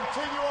will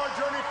continue our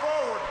journey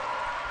forward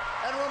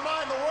and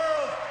remind the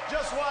world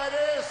just why it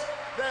is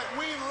that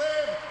we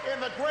live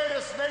in the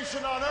greatest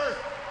nation on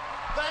earth.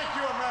 Thank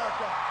you,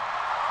 America.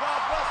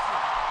 God bless you.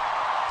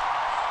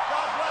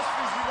 God bless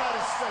these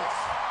United States.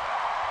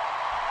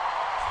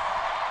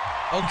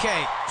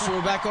 Okay, so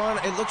we're back on.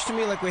 It looks to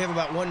me like we have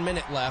about 1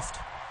 minute left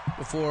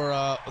before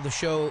the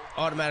show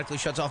automatically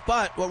shuts off.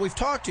 But what we've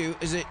talked to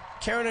is that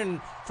Karen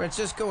and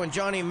Francisco and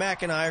Johnny and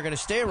Mac and I are going to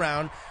stay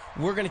around.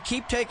 We're going to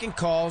keep taking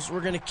calls. We're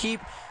going to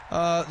keep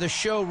the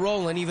show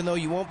rolling, even though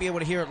you won't be able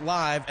to hear it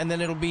live. And then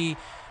it'll be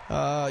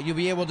you'll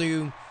be able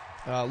to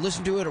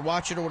listen to it or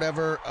watch it or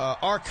whatever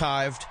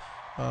archived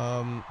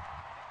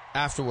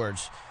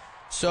afterwards.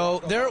 So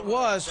there it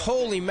was.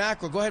 Holy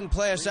mackerel. Go ahead and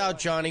play us out,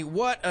 Johnny.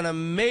 What an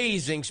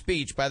amazing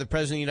speech by the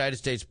President of the United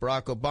States,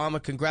 Barack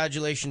Obama.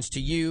 Congratulations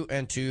to you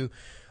and to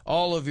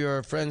all of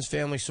your friends,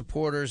 family,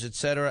 supporters,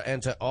 etc.,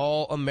 and to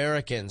all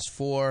Americans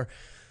for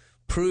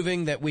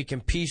proving that we can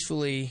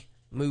peacefully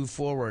move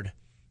forward.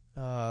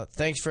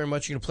 Thanks very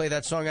much. You're going to play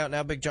that song out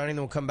now, Big Johnny, and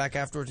then we'll come back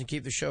afterwards and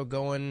keep the show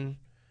going.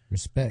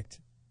 Respect.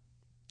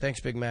 Thanks,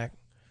 Big Mac.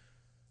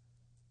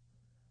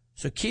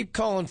 So keep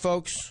calling,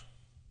 folks.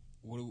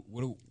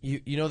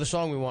 You know the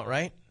song we want,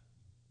 right?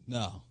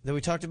 No. That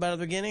we talked about at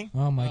the beginning?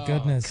 Oh, my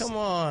goodness. Come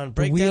on.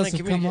 The wheels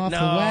have come off the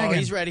wagon.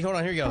 He's ready. Hold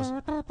on. Here he goes.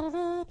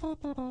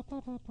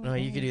 No,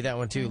 you can do that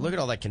one, too. Look at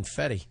all that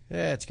confetti.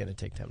 It's going to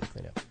take time to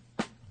clean up.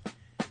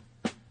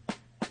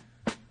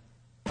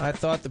 I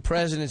thought the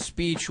president's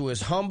speech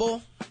was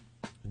humble,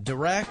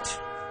 direct,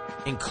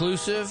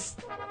 inclusive,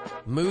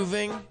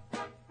 moving,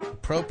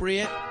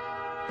 appropriate,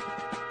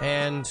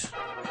 and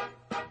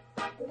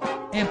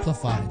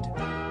amplified.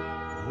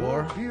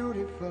 Or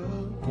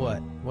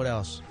what? What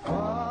else?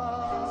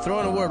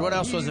 Throw in a word. What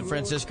else was it,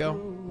 Francisco?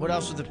 What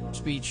else was the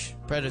speech?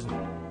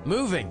 President.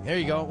 Moving. There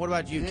you go. What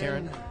about you,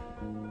 Karen?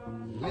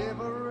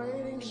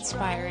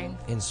 Inspiring.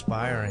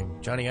 Inspiring.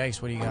 Johnny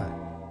Ice, what do you got?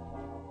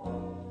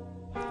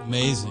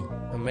 Amazing.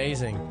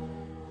 Amazing.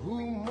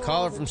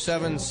 Caller from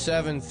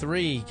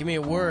 773. Give me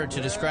a word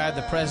to describe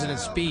the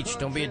president's speech.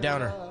 Don't be a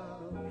downer.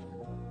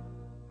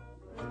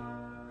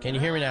 Can you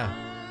hear me now?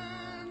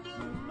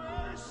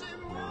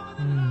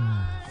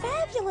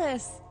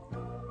 Fabulous.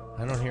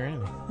 I don't hear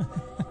anything. I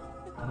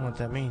don't know what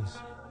that means.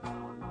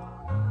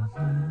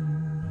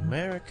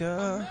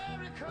 America.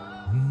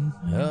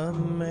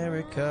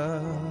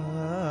 America.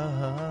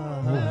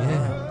 Oh,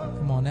 yeah.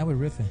 Come on, now we're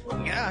riffing.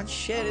 God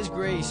shed his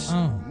grace.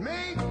 Oh.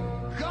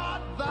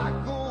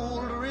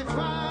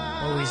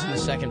 Oh, he's in the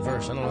second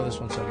verse. I don't know this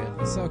one so good.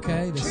 It's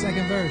okay. The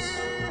second verse.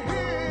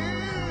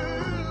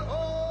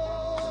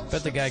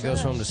 Bet the guy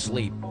goes home to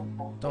sleep.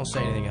 Don't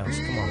say anything else.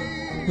 Come on.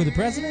 Who, the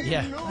president?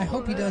 Yeah. I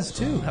hope he does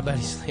too. I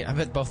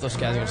bet both those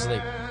guys are going to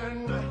sleep.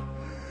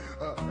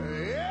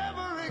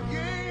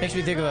 Makes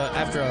me think of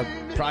after a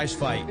prize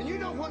fight.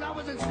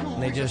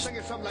 And they just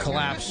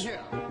collapse,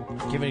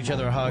 giving each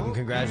other a hug and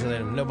congratulate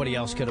them. Nobody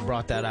else could have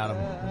brought that out of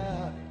them.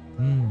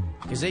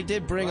 Because they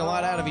did bring a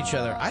lot out of each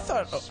other. I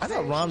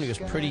thought Romney was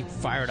pretty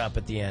fired up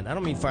at the end. I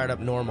don't mean fired up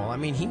normal. I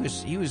mean he had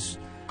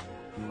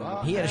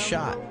a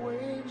shot.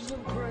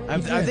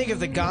 I think if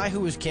the guy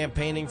who was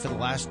campaigning for the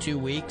last 2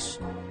 weeks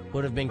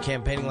would have been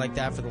campaigning like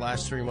that for the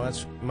last 3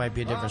 months, it might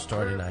be a different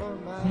story tonight.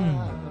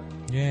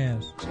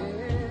 Yes.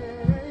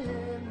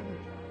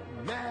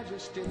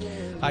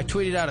 I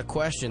tweeted out a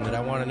question that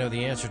I want to know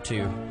the answer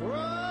to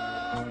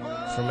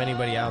from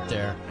anybody out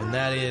there, and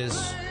that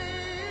is,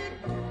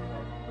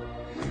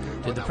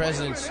 did the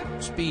president's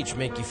speech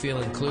make you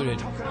feel included?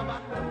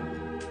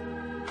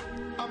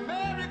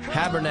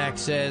 Habernack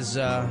says,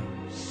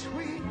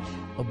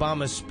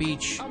 Obama's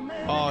speech,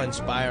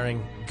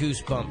 awe-inspiring,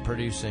 goosebump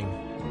producing.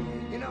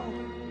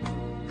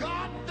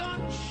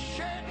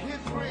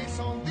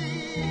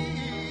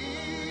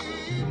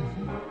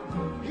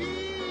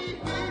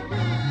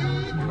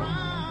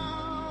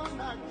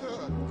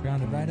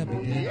 Crowned it right up, he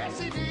did. Yes,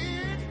 he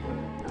did.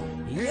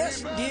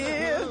 Yes, he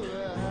did.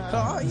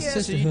 Oh, The yes, he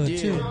sisterhood, did.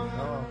 too.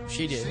 Oh,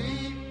 she did.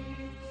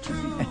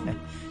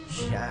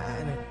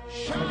 Shining.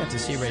 I got to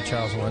see Ray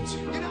Charles once.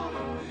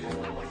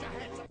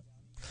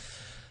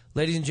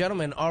 Ladies and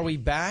gentlemen, are we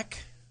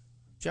back,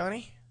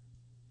 Johnny?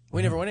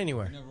 We never went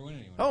anywhere.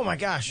 Oh, my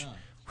gosh.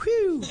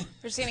 Whew.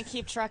 We're just going to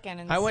keep trucking.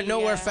 And I went see,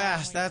 nowhere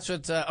fast. That's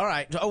what. All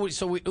right. Oh,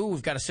 so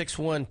we've got a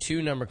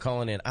 612 number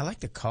calling in. I like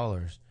the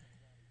callers.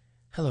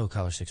 Hello,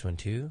 caller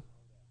 612.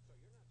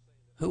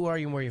 Who are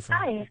you and where are you from?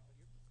 Hi.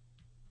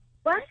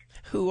 What?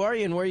 Who are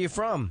you and where are you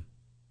from?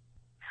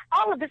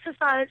 Oh, this is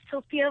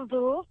Sophia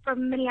Vu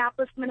from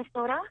Minneapolis,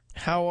 Minnesota.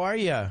 How are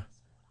you?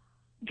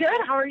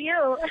 Good. How are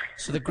you?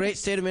 So the great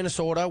state of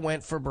Minnesota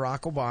went for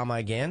Barack Obama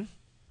again.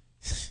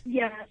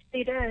 Yes,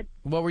 they did.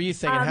 What were you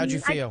thinking? How'd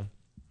you feel?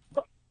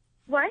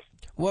 What?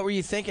 What were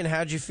you thinking?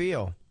 How'd you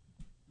feel?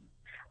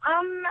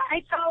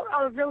 I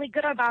felt really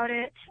good about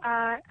it.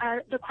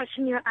 The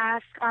question you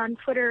asked on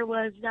Twitter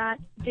was that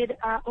did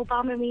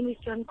Obama make me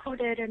feel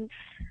included, and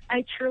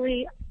I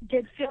truly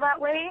did feel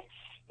that way.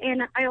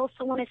 And I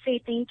also want to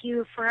say thank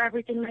you for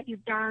everything that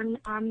you've done.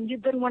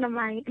 You've been one of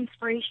my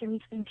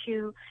inspirations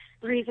into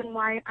the reason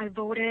why I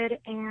voted,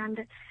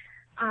 and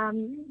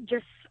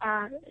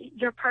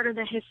you're part of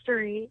the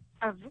history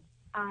of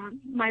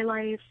my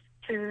life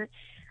to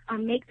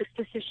make this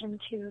decision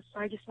too. So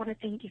I just want to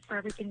thank you for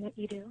everything that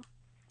you do.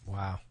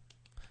 Wow.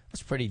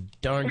 That's a pretty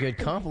darn good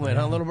compliment,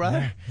 huh, little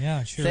brother?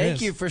 Yeah, sure Thank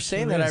is. you for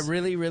saying Sure that. is. I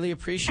really, really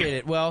appreciate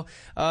it. Well,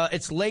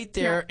 it's late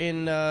there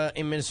in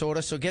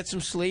Minnesota, so get some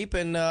sleep,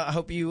 and I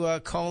hope you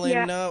call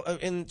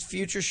in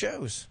future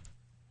shows.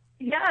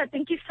 Yeah,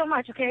 thank you so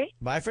much, okay?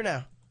 Bye for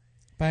now.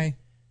 Bye.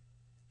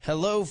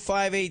 Hello,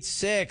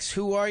 586.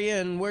 Who are you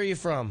and where are you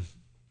from?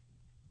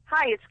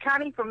 Hi, it's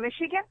Connie from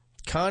Michigan.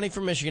 Connie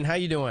from Michigan. How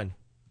you doing?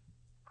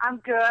 I'm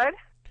good.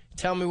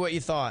 Tell me what you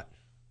thought.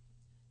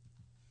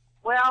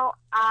 Well,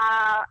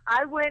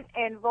 I went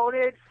and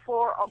voted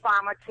for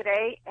Obama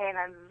today, and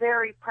I'm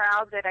very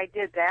proud that I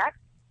did that.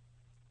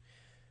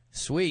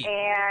 Sweet.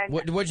 And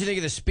What'd you think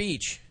of the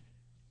speech?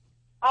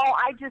 oh,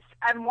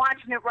 I'm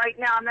watching it right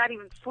now. I'm not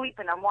even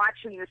sleeping. I'm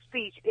watching the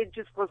speech. It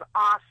just was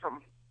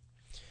awesome.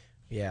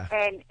 Yeah.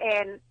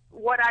 And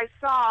what I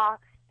saw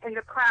in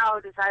the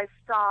crowd is I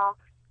saw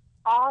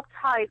all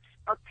types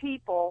of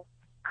people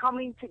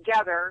coming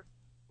together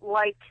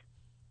like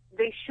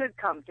they should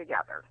come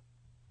together.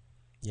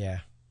 Yeah.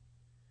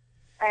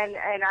 And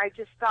I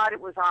just thought it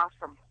was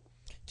awesome.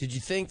 Did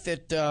you think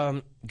that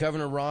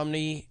Governor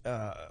Romney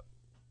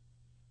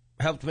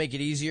helped make it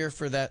easier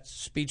for that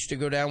speech to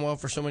go down well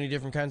for so many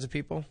different kinds of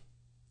people?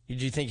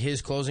 Did you think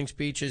his closing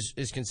speech,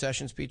 his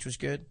concession speech, was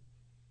good?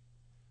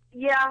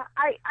 Yeah,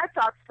 I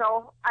thought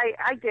so.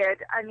 I did.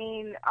 I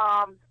mean,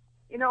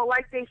 you know,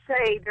 like they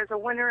say, there's a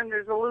winner and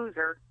there's a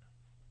loser.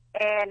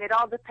 And it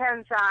all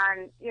depends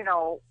on, you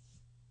know,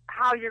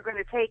 how you're going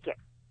to take it.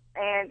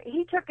 And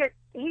he took it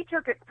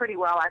pretty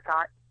well, I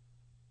thought.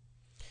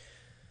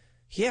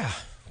 Yeah,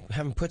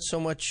 haven't put so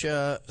much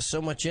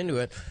into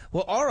it.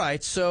 Well, all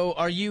right. So,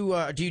 are you?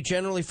 Do you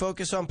generally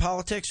focus on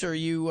politics, or are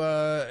you?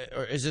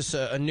 Or is this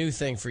a new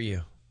thing for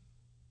you?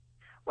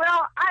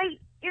 Well, I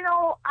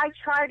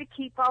try to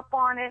keep up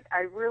on it.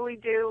 I really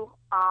do.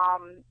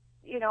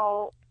 You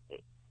know,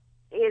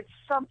 it's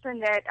something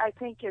that I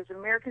think as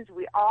Americans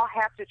we all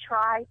have to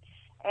try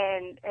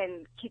and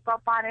keep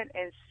up on it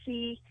and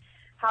see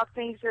how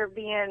things are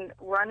being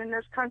run in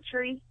this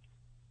country.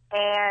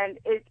 And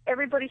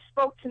everybody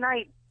spoke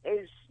tonight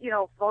is, you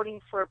know,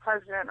 voting for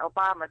President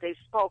Obama. They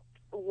spoke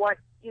what,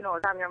 you know,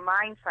 is on their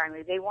mind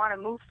finally. They want to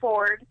move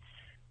forward.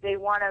 They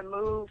want to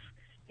move,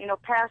 you know,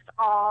 past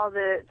all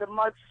the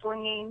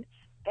mudslinging,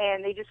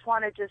 and they just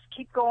want to just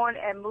keep going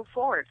and move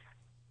forward.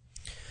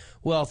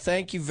 Well,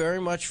 thank you very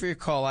much for your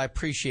call. I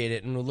appreciate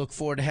it, and we'll look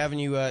forward to having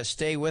you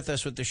stay with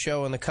us with the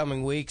show in the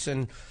coming weeks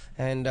and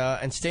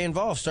stay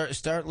involved.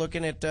 Start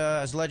looking at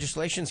as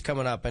legislation's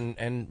coming up,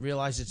 and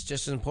realize it's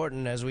just as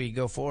important as we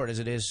go forward as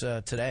it is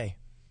today.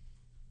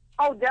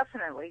 Oh,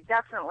 definitely.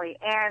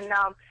 And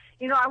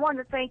you know, I want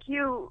to thank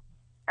you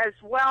as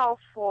well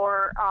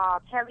for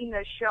having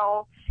this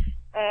show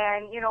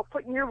and, you know,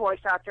 putting your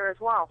voice out there as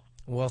well.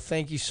 Well,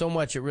 thank you so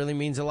much. It really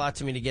means a lot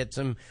to me to get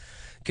some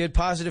good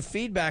positive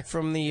feedback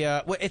from the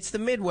well, it's the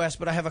Midwest,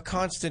 but I have a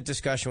constant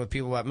discussion with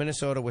people about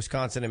Minnesota,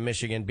 Wisconsin, and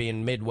Michigan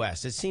being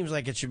Midwest. It seems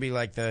like it should be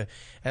like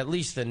at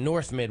least the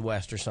North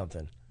Midwest or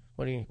something.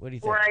 What do you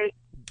think? Right.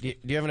 Do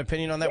you have an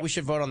opinion on that? We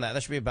should vote on that.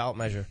 That should be a ballot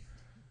measure.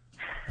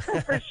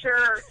 For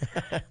sure.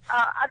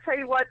 I'll tell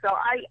you what, though,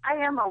 I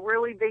am a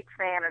really big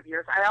fan of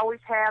yours. I always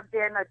have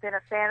been. I've been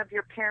a fan of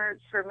your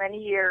parents for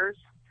many years.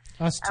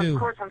 Us too. Of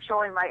course, I'm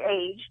showing my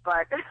age,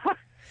 but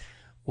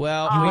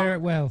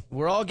Well,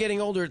 we're all getting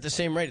older at the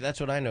same rate. That's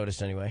what I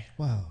noticed anyway.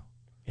 Wow.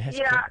 That's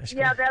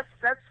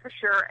for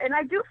sure. And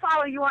I do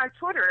follow you on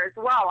Twitter as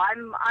well.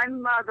 I'm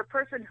the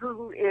person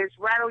who is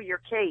Rattle Your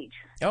Cage.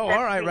 Oh, That's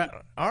all right, me.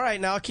 all right.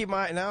 Now I'll keep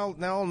now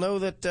I'll know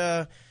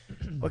that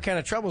what kind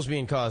of trouble's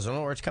being caused. I don't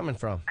know where it's coming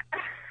from.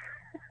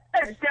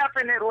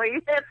 Definitely,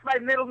 that's my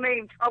middle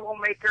name,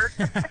 Troublemaker.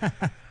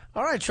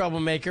 All right,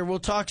 Troublemaker. We'll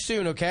talk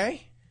soon,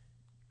 okay?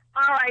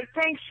 All right,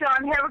 thanks,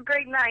 Sean. Have a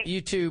great night.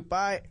 You too.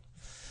 Bye.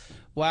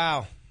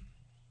 Wow.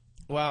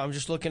 I'm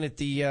just looking at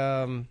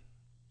the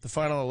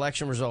final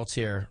election results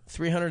here.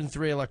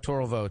 303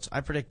 electoral votes.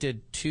 I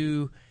predicted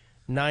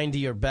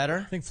 290 or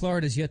better. I think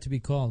Florida's yet to be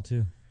called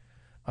too.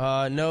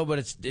 No, but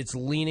it's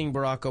leaning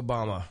Barack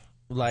Obama.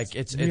 Like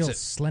it's real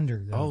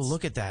slender. Though. Oh,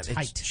 look at that!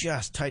 Tight. It's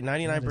just tight.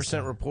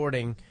 99%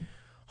 reporting.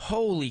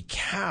 Holy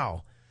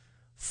cow!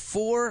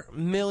 4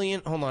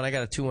 million. Hold on, I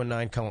got a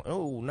 219 calling.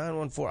 Oh,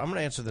 914. I'm going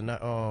to answer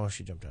the. Oh,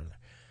 she jumped out of there.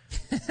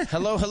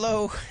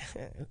 Hello.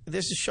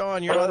 This is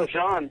Sean. Hello,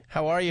 Sean.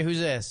 How are you? Who's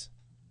this?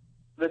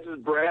 This is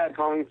Brad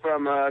calling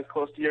from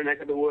close to your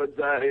neck of the woods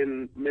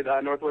in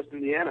northwest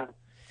Indiana.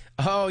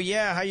 Oh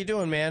yeah, how you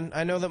doing, man?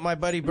 I know that my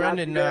buddy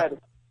Brendan. Not too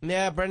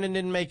bad. Brendan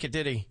didn't make it,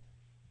 did he?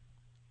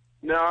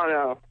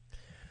 No.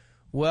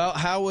 Well,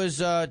 how was?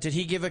 Did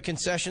he give a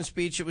concession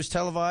speech? It was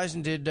televised,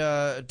 and did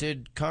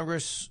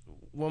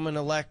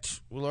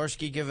Congresswoman-elect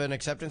Walorski give an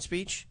acceptance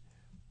speech?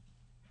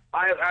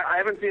 I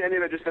haven't seen any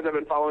of it just because I've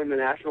been following the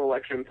national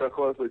election so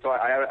closely, so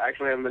I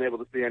actually haven't been able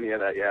to see any of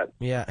that yet.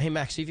 Yeah. Hey,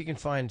 Max, see if you can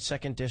find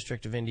 2nd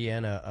District of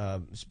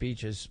Indiana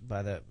speeches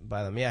by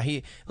them. Yeah,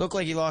 he looked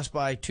like he lost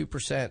by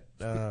 2%.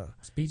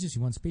 Speeches?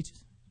 You want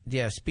speeches?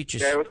 Yeah,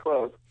 speeches. Yeah, it was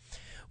close.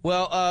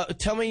 Well,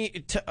 tell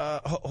me.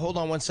 Hold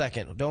on one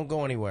second. Don't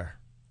go anywhere.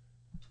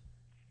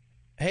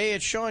 Hey,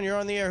 it's Sean. You're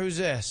on the air. Who's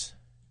this?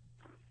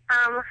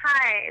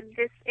 Hi.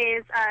 This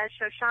is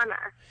Shoshana.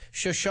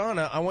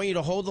 Shoshana, I want you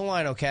to hold the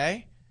line,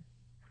 okay?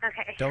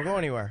 Okay. Don't go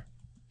anywhere.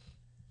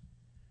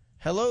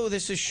 Hello,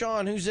 this is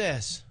Sean. Who's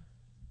this?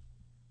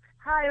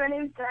 Hi, my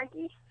name's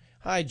Jackie.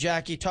 Hi,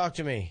 Jackie. Talk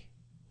to me.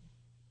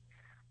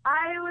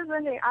 I was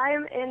wondering,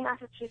 I'm in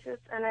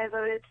Massachusetts and I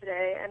voted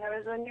today, and I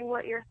was wondering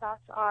what your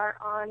thoughts are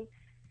on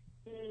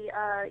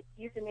the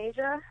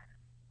euthanasia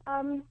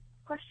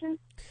question.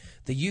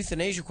 The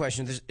euthanasia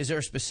question. Is there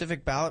a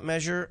specific ballot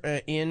measure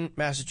in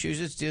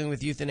Massachusetts dealing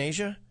with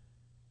euthanasia?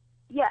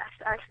 Yes,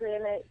 actually,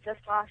 and it just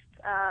lost.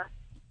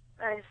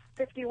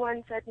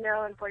 51 said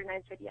no and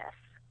 49 said yes.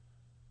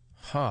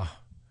 Huh.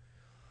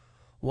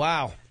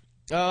 Wow.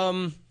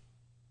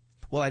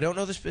 Well, I don't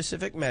know the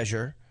specific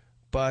measure,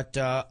 but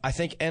I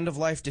think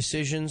end-of-life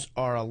decisions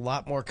are a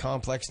lot more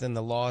complex than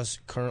the laws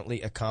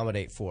currently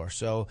accommodate for.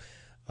 So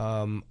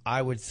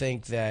I would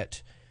think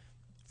that,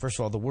 first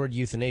of all, the word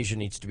euthanasia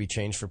needs to be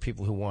changed for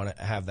people who want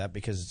to have that,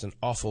 because it's an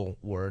awful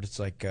word. It's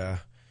like, the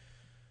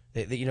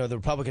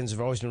Republicans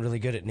have always been really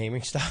good at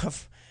naming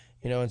stuff.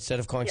 Instead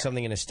of calling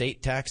something an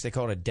estate tax, they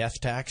call it a death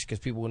tax because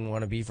people wouldn't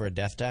want to be for a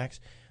death tax.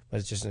 but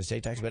it's just an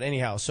estate tax. But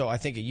anyhow, so I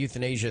think a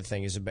euthanasia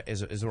thing is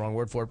the wrong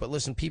word for it. But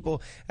listen,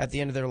 people at the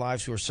end of their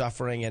lives who are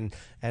suffering and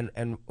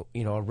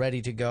are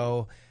ready to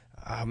go.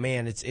 Oh,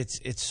 man,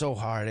 it's so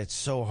hard. It's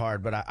so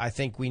hard. But I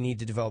think we need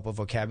to develop a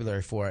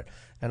vocabulary for it.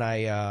 And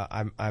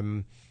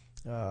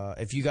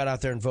if you got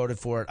out there and voted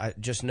for it, I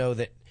just know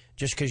that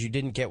just because you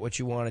didn't get what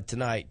you wanted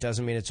tonight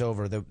doesn't mean it's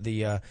over.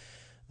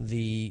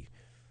 The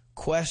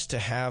quest to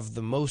have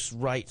the most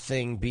right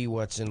thing be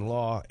what's in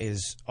law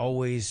is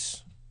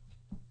always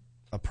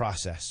a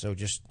process. So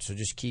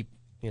just keep,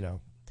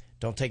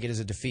 don't take it as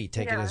a defeat.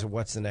 Take it as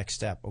what's the next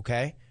step.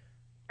 Okay.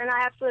 And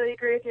I absolutely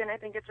agree with you, and I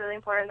think it's really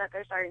important that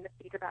they're starting to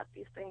speak about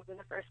these things in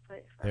the first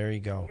place. So there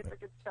you go. I think it's a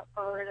good step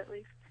forward, at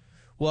least.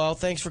 Well,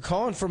 thanks for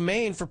calling from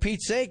Maine. For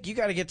Pete's sake, you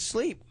got to get to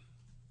sleep.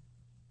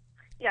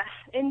 Yes,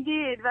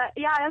 indeed. But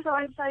yeah, I also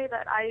wanted to tell you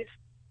that I've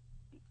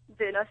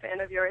been a fan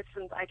of yours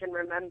since I can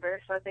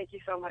remember. So thank you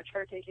so much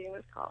for taking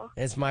this call.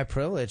 It's my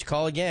privilege.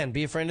 Call again.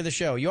 Be a friend of the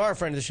show. You are a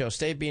friend of the show.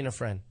 Stay being a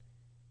friend.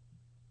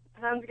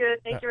 Sounds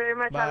good. Thank you very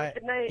much. Bye. Have a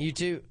good night. You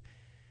too.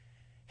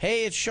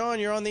 Hey, it's Sean.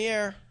 You're on the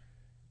air.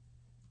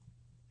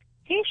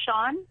 Hey,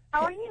 Sean.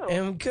 How are you?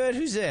 I'm good.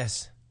 Who's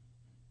this?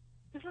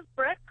 This is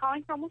Britt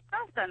calling from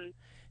Wisconsin.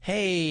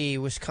 Hey,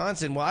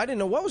 Wisconsin. Well, I didn't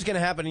know what was going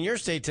to happen in your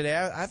state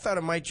today. I thought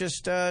it might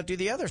just do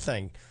the other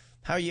thing.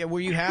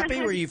 Were you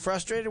happy? Were you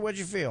frustrated? What'd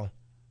you feel?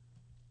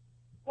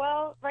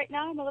 Well, right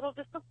now I'm a little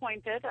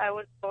disappointed. I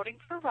was voting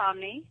for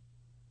Romney,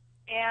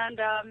 and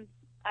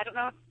I don't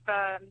know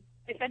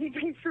if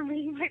anybody from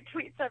reading my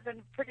tweets, I've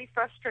been pretty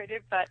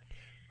frustrated. But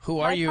who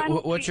are you?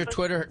 What's your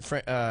Twitter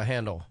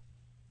handle?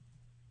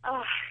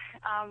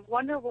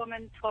 Wonder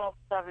Woman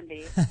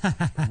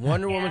 1270.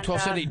 Wonder Woman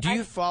 1270. Do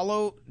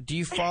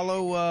you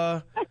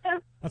follow?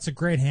 That's a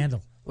great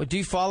handle. Well, do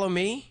you follow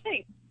me?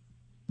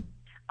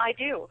 I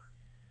do.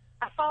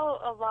 I follow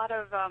a lot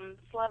of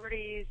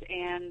celebrities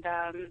and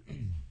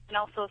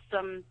also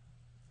some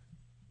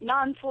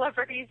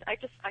non-celebrities. I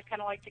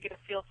kind of like to get a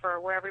feel for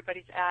where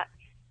everybody's at.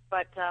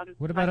 But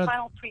my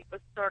final tweet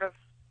was sort of,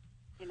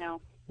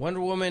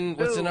 Wonder Woman.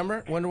 What's the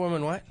number? Wonder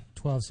Woman what?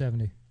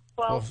 1270.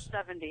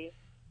 1270.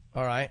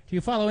 All right. Do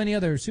you follow any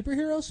other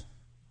superheroes?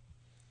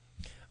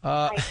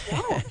 I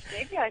don't.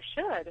 Maybe I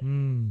should.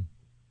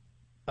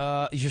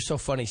 You're so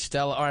funny,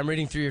 Stella. I'm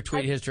reading through your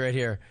tweet history right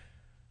here.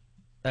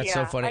 That's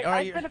so funny.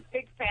 I've been a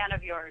big fan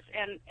of yours,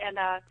 and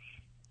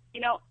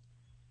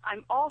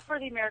I'm all for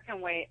the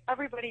American way.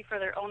 Everybody for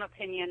their own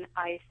opinion.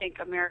 I think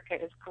America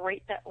is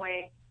great that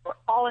way. We're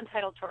all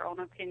entitled to our own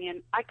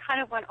opinion. I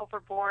kind of went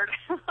overboard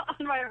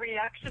on my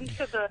reaction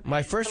to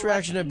my first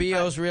reaction to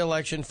B.O.'s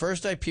reelection.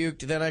 First I puked,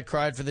 then I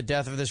cried for the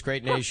death of this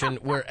great nation.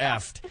 We're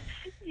effed.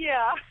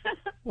 Yeah.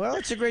 Well,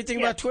 it's a great thing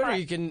about Twitter.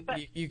 You can.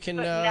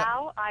 But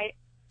now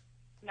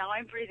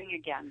I'm breathing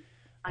again.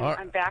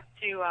 I'm back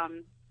to. All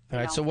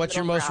right. So what's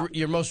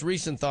your most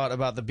recent thought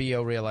about the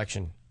B.O.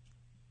 reelection?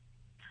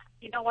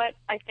 You know what?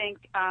 I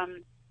think I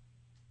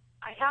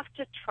have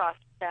to trust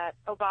that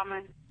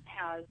Obama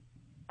has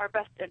our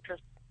best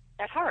interests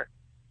at heart.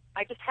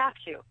 I just have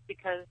to,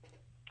 because,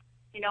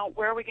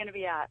 where are we going to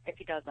be at if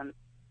he doesn't?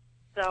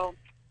 So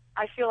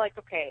I feel like,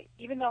 okay,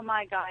 even though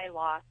my guy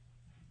lost,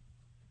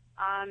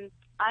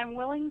 I'm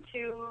willing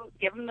to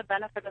give him the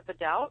benefit of the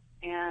doubt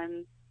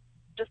and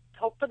just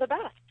hope for the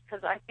best,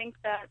 because I think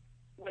that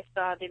with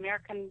the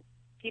American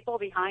people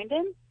behind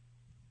him,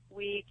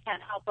 we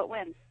can't help but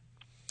win.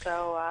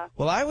 So,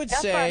 well, I would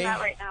that's say where I'm at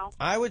right now.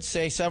 I would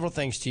say several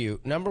things to you.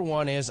 Number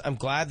one is I'm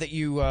glad that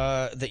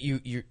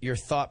your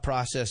thought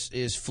process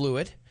is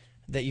fluid,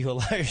 that you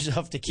allow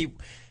yourself to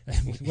keep.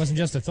 It wasn't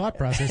just a thought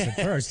process at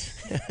first.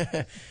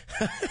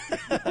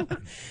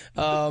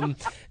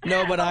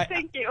 No, but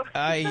thank you.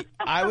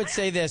 I would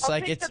say this,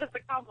 I'll take that as a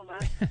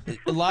compliment.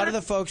 A lot of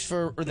the folks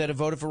that have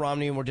voted for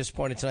Romney and were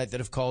disappointed tonight that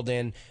have called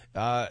in,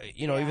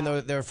 even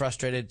though they're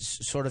frustrated,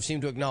 sort of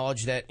seem to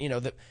acknowledge that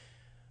that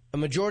a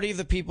majority of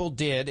the people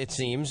did, it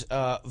seems,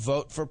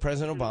 vote for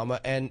President Obama,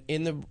 and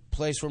in the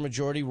place where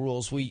majority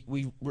rules, we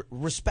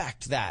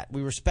respect that.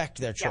 We respect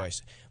their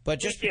choice.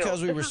 But just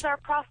because this is our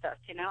process,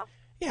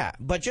 Yeah,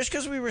 but just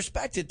because we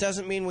respect it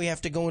doesn't mean we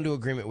have to go into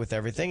agreement with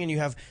everything. And you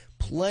have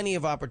plenty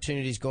of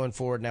opportunities going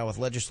forward now with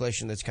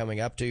legislation that's coming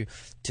up to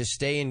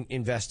stay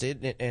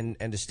invested and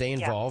to stay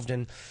involved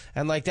and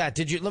like that.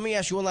 Let me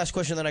ask you one last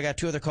question, then I got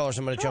two other callers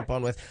I'm going to jump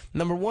on with.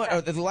 Number one,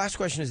 the last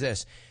question is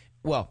this.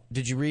 Well,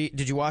 did you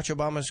watch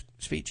Obama's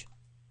speech?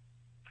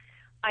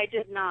 I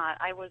did not.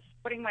 I was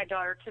putting my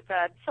daughter to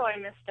bed, so I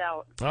missed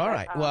out. All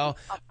right. Well,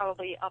 I'll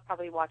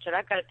probably watch it.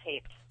 I've got it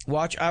taped.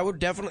 I would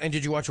definitely. And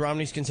did you watch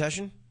Romney's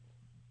concession?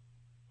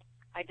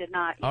 I did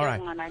not. All right.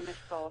 One. I missed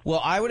both.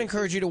 Well, I would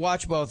encourage you to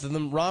watch both of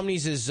them.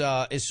 Romney's is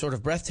sort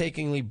of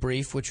breathtakingly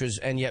brief,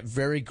 and yet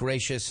very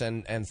gracious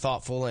and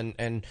thoughtful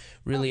and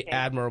really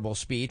admirable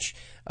speech.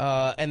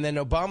 And then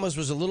Obama's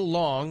was a little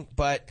long,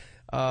 but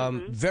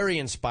Very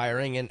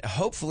inspiring and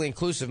hopefully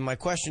inclusive. My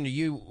question to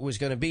you was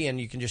going to be, and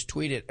you can just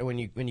tweet it when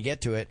you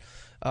get to it,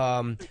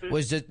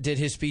 was did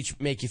his speech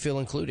make you feel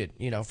included?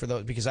 You know, for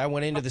those, because I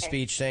went into the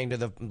speech saying to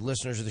the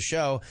listeners of the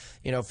show,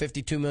 you know,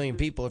 52 million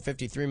people or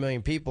 53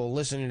 million people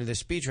listening to this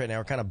speech right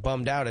now are kind of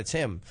bummed out it's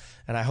him,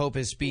 and I hope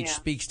his speech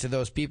speaks to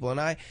those people. And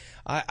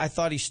I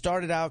thought he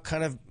started out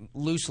kind of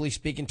loosely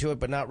speaking to it,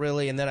 but not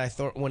really. And then I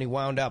thought when he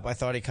wound up, I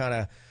thought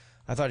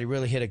he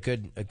really hit a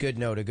good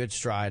note, a good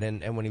stride.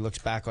 And when he looks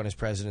back on his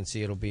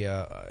presidency, it'll be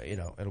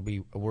it'll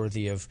be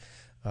worthy of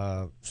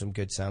some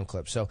good sound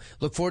clips. So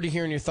look forward to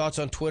hearing your thoughts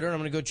on Twitter. I'm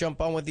going to go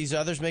jump on with these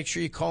others. Make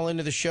sure you call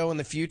into the show in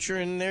the future,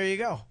 and there you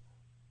go.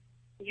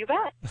 You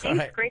bet. Thanks. All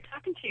right. Great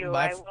talking to you.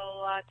 Bye. I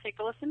will take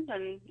a listen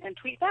and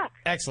tweet back.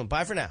 Excellent.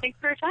 Bye for now. Thanks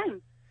for your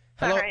time.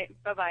 Hello. All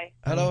right. Bye-bye.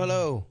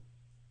 Hello.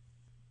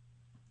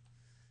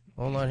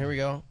 Hold on. Here we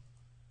go.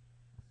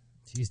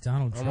 Jeez,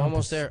 Donald Trump. I'm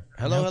almost there.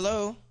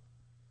 Hello.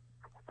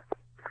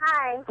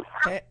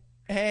 Hi.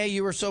 Hey,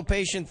 you were so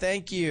patient.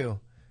 Thank you.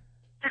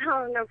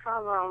 Oh, no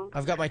problem.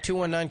 I've got my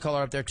 219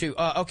 caller up there, too.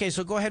 Okay,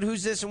 so go ahead.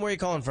 Who's this and where are you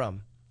calling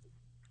from?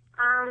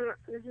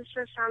 This is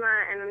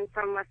Shoshana, and I'm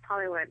from West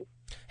Hollywood.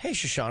 Hey,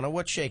 Shoshana,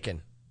 what's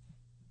shaking?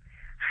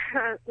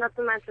 Not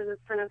so much. I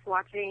just finished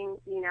watching,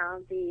 you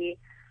know, the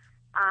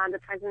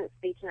president's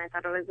speech, and I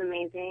thought it was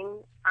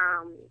amazing.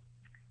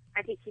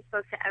 I think he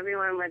spoke to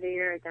everyone, whether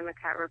you're a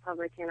Democrat,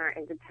 Republican, or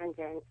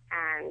independent,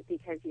 and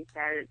because he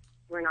said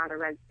we're not a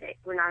red state,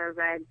 we're not a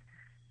red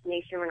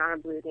nation, we're not a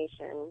blue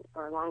nation,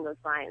 or along those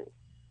lines,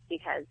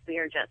 because we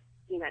are just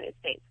the United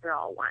States. We're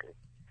all one.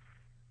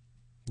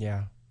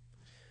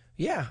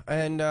 Yeah,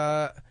 and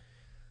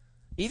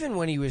even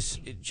when he was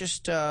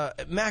just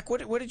Mac,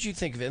 what did you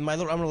think of it? I'm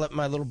going to let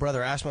my little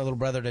brother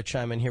to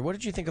chime in here. What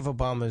did you think of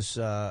Obama's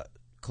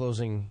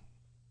closing?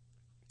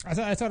 I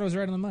thought it was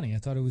right on the money. I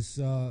thought it was,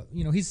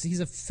 you know, he's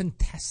a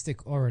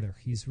fantastic orator.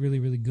 He's really,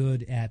 really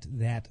good at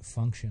that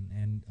function.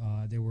 And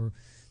there were,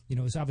 you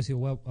know, it was obviously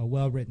a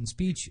well-written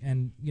speech.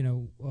 And, you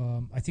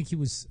know, I think he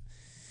was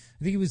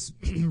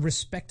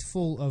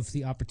respectful of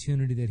the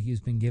opportunity that he has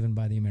been given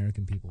by the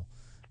American people.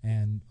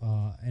 And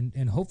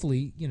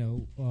hopefully, you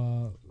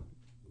know,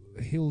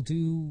 he'll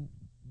do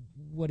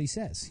what he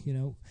says. You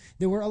know,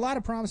 there were a lot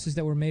of promises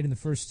that were made in the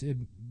first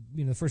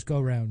go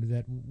round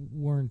that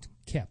weren't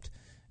kept.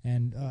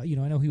 And, you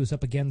know, I know he was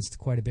up against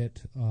quite a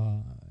bit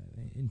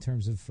in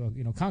terms of,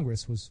 you know,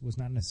 Congress was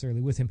not necessarily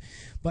with him.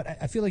 But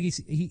I feel like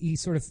he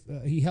sort of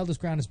he held his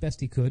ground as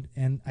best he could.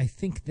 And I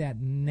think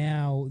that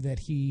now that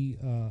he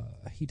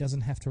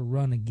doesn't have to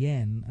run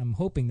again, I'm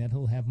hoping that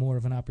he'll have more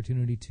of an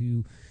opportunity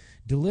to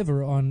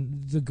deliver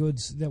on the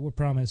goods that were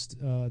promised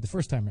the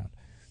first time around.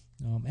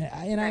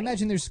 And I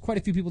imagine there's quite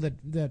a few people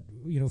that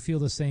you know, feel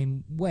the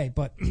same way.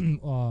 But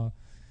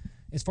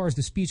as far as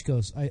the speech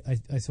goes, I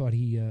thought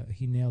he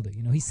nailed it.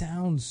 You know, he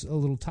sounds a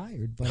little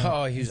tired,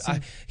 but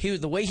he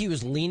was the way he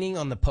was leaning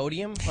on the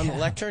podium on the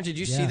lectern. Did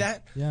you see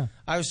that? Yeah.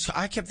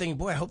 I kept thinking,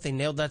 boy, I hope they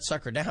nailed that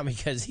sucker down,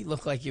 because he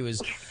looked like he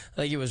was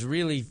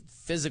really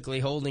physically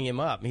holding him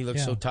up. He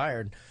looked so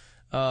tired.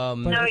 He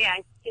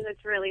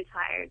looks really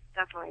tired.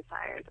 Definitely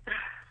tired.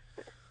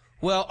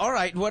 Well, all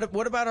right.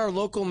 What about our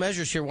local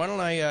measures here? Why don't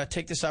I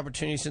take this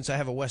opportunity, since I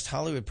have a West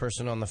Hollywood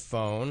person on the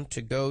phone,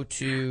 to go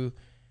to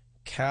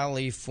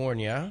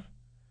California,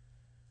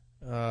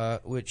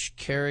 which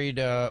carried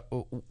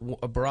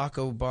Barack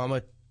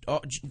Obama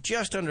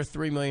just under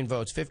 3 million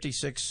votes,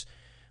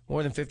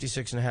 more than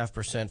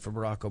 56.5% for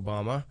Barack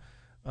Obama.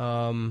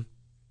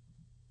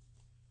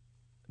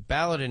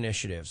 Ballot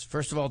initiatives.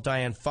 First of all,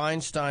 Dianne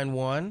Feinstein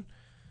won.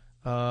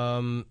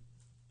 I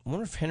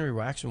wonder if Henry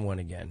Waxman won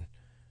again.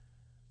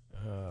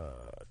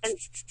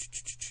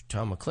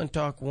 Tom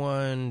McClintock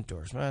won.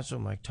 Doris Matzo,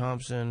 Mike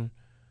Thompson.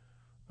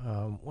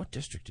 What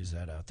district is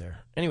that out there?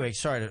 Anyway,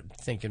 sorry to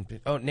thinking.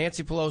 Oh,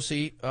 Nancy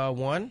Pelosi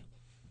won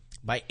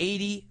by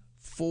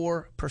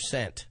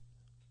 84%.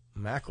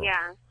 Mackerel.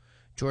 Yeah.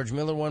 George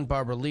Miller won.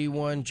 Barbara Lee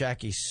won.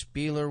 Jackie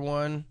Speller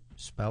won.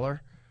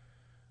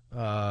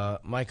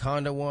 Mike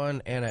Honda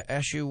won. Anna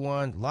Eshoo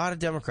won. A lot of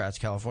Democrats.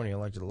 California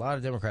elected a lot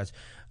of Democrats.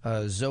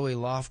 Zoe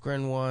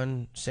Lofgren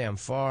won. Sam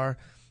Farr.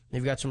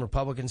 You've got some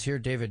Republicans here.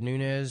 David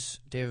Nunes.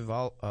 David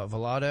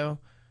Vallado.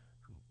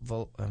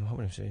 I'm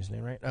hoping to say his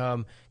name right.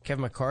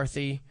 Kevin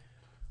McCarthy.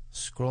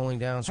 Scrolling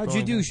down. How'd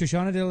you do,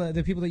 Shoshana? Did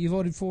the people that you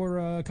voted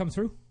for come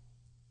through?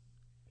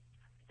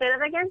 Say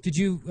that again? Did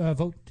you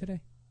vote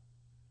today?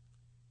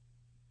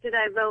 Did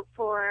I vote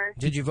for...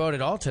 Did you vote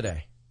at all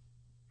today?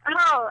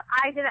 Oh,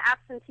 I did an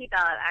absentee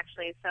ballot,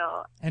 actually,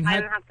 so And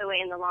I don't have to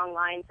wait in the long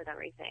lines and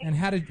everything. And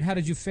how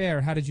did you fare?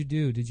 How did you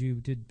do? Did you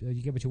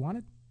get what you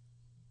wanted?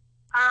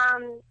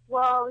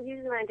 Well,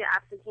 usually when I do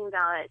absentee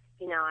ballot,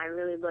 you know, I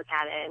really look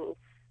at it, and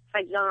if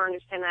I don't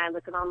understand it, I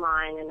look it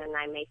online, and then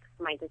I make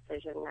my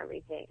decision and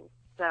everything.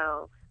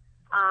 So,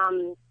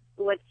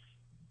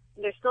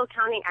 they're still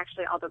counting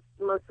actually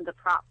most of the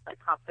props, like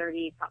Prop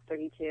 30, Prop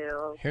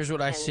 32. Here's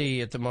what I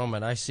see at the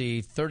moment. I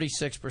see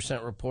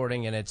 36%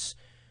 reporting, and it's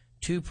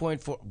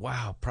 2.4.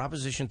 Wow,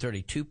 Proposition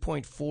 30,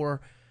 2.4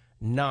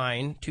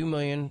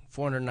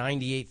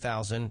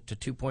 2,498,000 to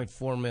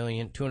 2.4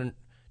 million,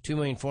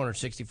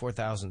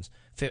 2,464,000.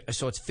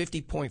 So it's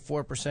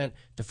 50.4%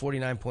 to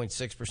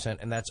 49.6%,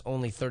 and that's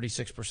only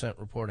 36%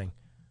 reporting.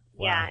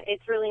 Wow. Yeah,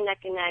 it's really neck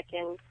and neck,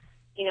 and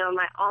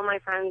all my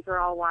friends are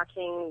all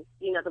watching,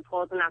 the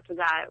polls, and after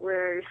that,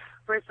 we're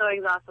so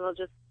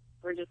exhausted.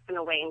 We're just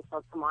gonna wait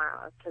until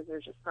tomorrow because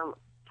there's just so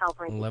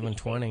California.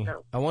 11:20.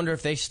 So. I wonder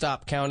if they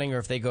stop counting or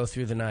if they go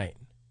through the night.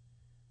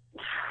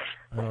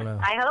 I don't know.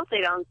 I hope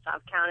they don't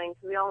stop counting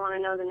because we all want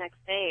to know the next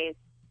day. It's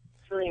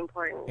really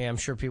important. Yeah, I'm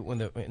sure people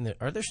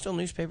are there still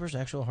newspapers,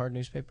 actual hard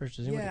newspapers?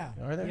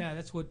 Are there? Yeah,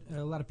 that's what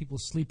a lot of people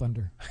sleep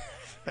under.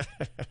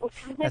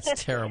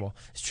 That's terrible.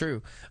 It's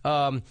true.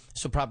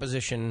 So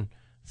Proposition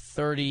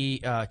 30,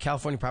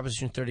 California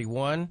Proposition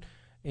 31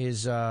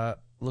 is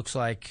looks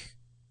like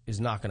is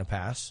not going to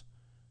pass.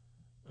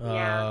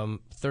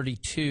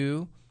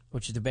 32,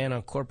 which is the ban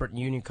on corporate and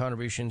union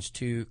contributions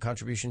to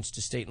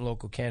state and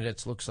local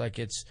candidates, looks like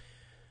it's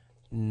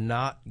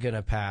not going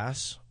to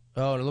pass.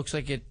 Oh, and it looks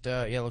like it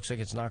looks like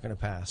it's not going to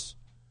pass.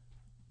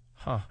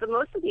 Huh. But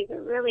most of these are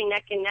really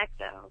neck and neck,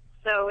 though.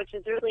 So, which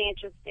is really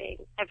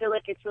interesting. I feel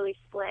like it's really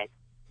split.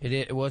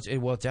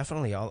 Well,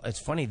 definitely. It's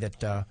funny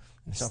that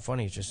it's not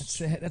funny. It's just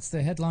that's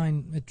the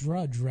headline at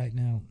Drudge right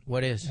now.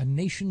 What is? A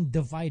nation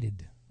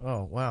divided.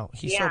 Oh wow,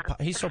 he's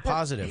so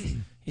positive.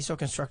 He's so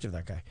constructive,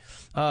 that guy.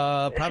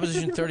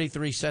 Proposition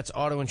 33 sets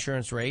auto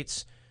insurance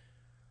rates.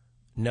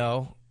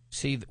 No,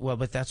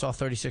 but that's all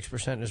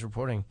 36% is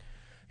reporting.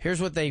 Here's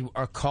what they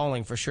are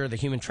calling for sure: the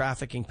human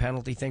trafficking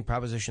penalty thing.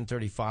 Proposition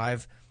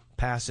 35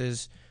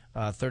 passes.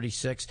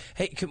 36.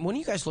 Hey, when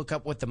you guys look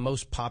up what the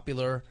most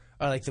popular,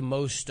 like the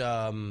most,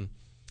 the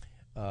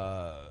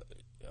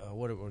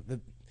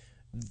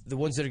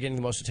ones that are getting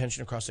the most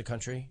attention across the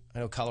country? I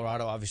know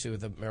Colorado, obviously,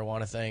 with the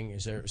marijuana thing.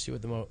 See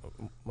what the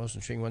most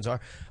intriguing ones are?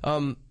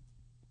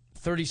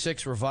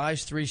 36,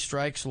 revised three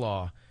strikes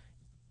law.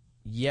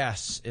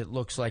 Yes, it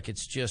looks like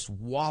it's just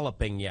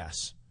walloping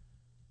yes.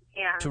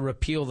 Yeah. To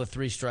repeal the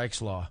three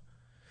strikes law.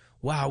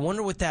 Wow, I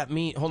wonder what that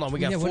means. Hold on, we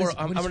got 4. What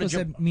I'm going to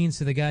jump. That means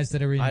to the guys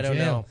that are in jail? I don't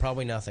know.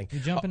 Probably nothing. You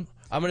jumping?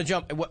 I'm going to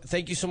jump.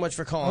 Thank you so much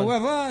for calling. Au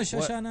revoir,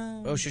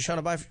 Shoshana. Oh,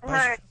 Shoshana, bye.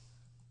 Bye.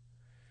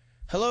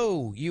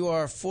 Hello, you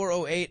are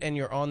 408 and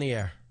you're on the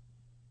air.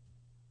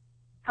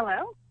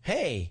 Hello?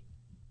 Hey.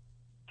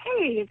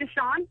 Hey, is this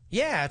Sean?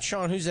 Yeah, it's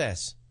Sean. Who's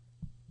this?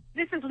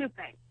 This is Lupe.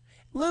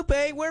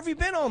 Lupe, where have you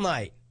been all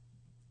night?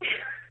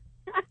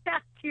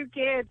 Two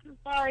kids.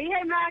 Sorry.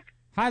 Hey, Mac.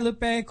 Hi,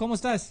 Lupe. ¿Cómo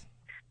estás?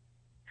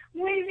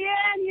 Muy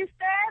bien. ¿Y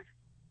usted?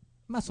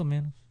 Más o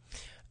menos.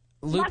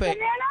 Lupe.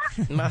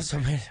 Más o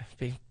menos.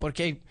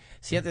 Porque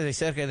siente de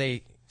cerca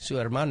de su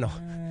hermano.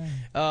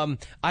 I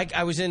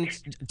was in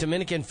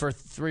Dominican for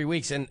 3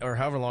 weeks or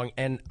however long,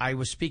 and I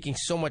was speaking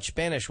so much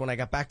Spanish when I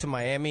got back to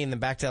Miami and then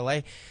back to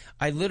LA.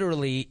 I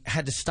literally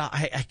had to stop.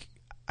 I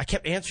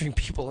kept answering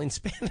people in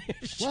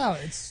Spanish. Wow,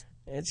 it's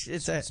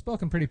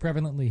spoken pretty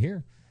prevalently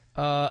here.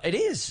 It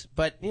is,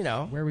 but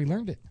where we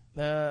learned it.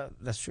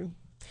 That's true.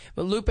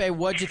 But Lupe,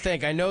 what'd you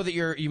think? I know that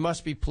you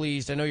must be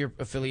pleased. I know your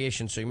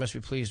affiliation, so you must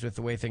be pleased with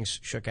the way things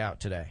shook out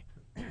today.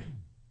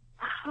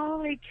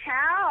 Holy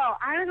cow.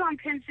 I was on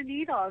pins and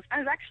needles. I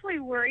was actually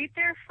worried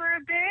there for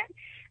a bit,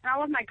 and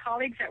all of my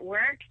colleagues at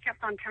work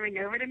kept on coming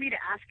over to me to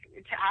ask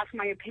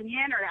my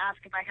opinion or to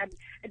ask if I had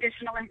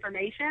additional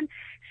information.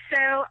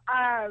 So,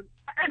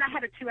 and I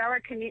had a 2-hour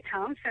commute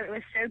home, so it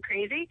was so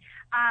crazy.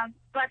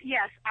 But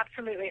yes,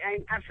 absolutely.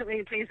 I'm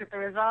absolutely pleased with the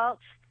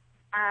results.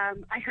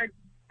 I heard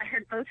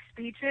both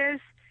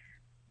speeches.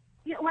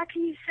 What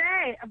can you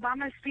say?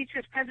 Obama's speech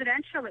was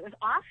presidential. It was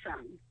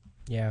awesome.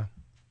 Yeah.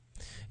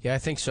 Yeah, I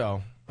think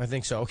so.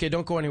 Okay,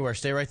 don't go anywhere.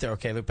 Stay right there,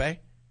 okay, Lupe?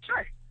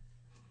 Sure.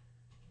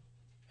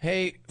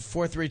 Hey,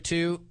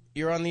 432,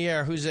 you're on the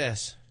air. Who's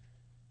this?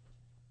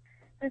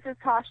 This is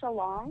Tasha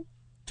Long.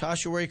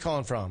 Tasha, where are you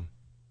calling from?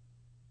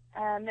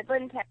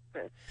 Midland,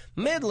 Texas.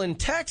 Midland,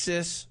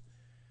 Texas?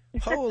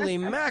 Holy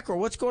mackerel.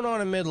 What's going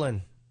on in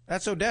Midland?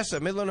 That's Odessa.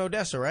 Midland,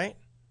 Odessa, right?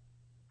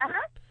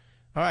 Uh-huh.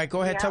 All right,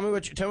 go ahead. Yeah. Tell me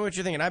what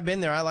you're thinking. I've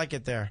been there. I like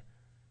it there.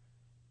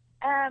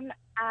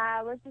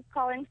 I was just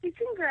calling to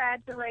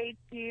congratulate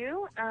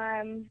you.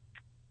 I'm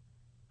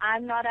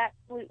not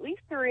absolutely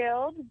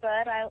thrilled,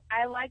 but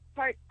I like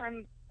parts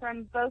from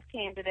both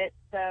candidates.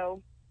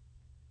 So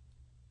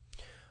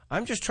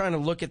I'm just trying to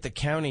look at the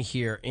county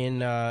here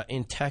in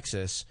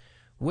Texas.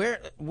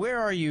 Where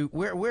are you?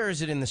 Where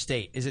is it in the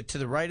state? Is it to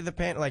the right of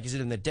the Like, is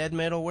it in the dead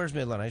middle? Where's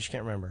Midland? I just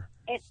can't remember.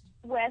 it's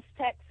West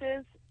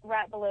Texas,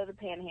 right below the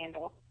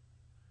Panhandle.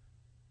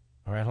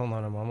 All right, hold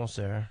on. I'm almost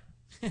there.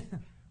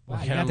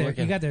 Wow,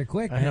 you got there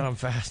quick. I know, I'm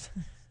fast.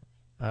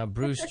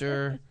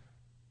 Brewster,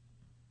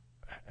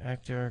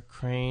 Hector,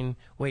 Crane.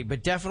 Wait,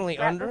 but definitely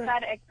Right under it?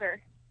 beside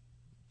Exeter.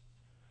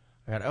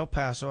 I got El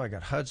Paso. I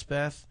got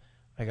Hudspeth.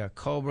 I got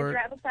Colbert. It's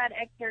right beside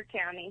Exeter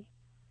County.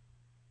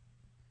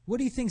 What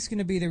do you think is going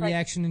to be the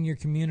reaction in your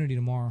community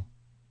tomorrow?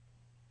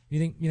 You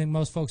think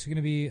most folks are going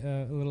to be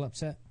a little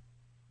upset?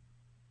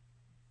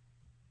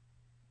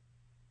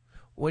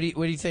 What do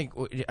you think?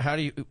 How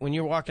do you, when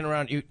you're walking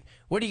around,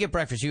 where do you get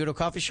breakfast? You go to a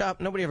coffee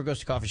shop? Nobody ever goes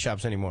to coffee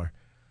shops anymore.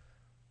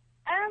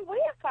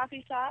 We have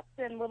coffee shops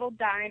and little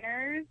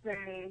diners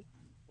and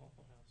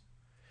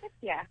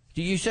yeah.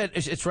 You said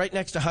it's right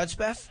next to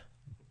Hudspeth?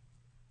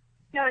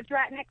 No, it's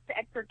right next to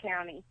Ector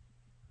County.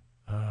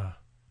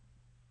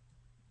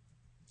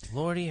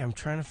 Lordy, I'm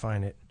trying to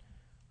find it.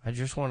 I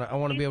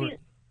want to be able to.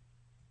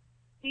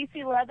 Do you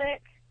see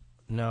Lubbock?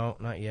 No,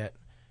 not yet.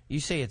 You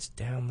say it's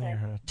down there,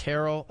 huh?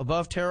 Terrell,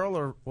 above Terrell,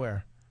 or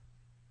where?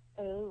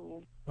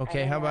 Oh.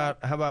 Okay, how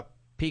about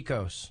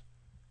Pecos?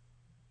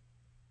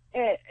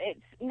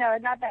 It's no,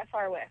 not that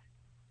far west.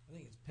 I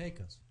think it's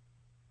Pecos.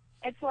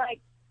 It's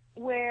like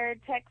where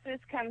Texas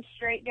comes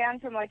straight down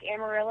from like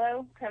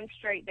Amarillo, comes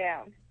straight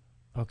down.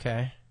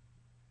 Okay.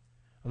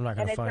 I'm not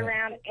going to find it. And it's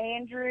around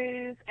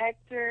Andrews,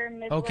 Ector,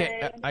 Midland.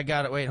 Okay, I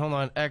got it. Wait, hold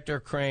on. Ector,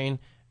 Crane,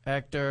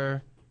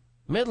 Ector,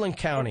 Midland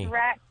County.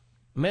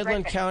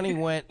 Midland County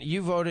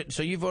you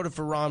voted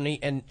for Romney,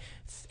 and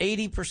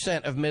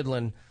 80% of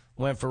Midland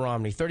went for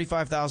Romney.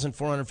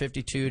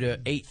 35,452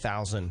 to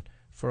 8,000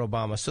 for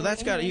Obama. So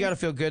that's you got to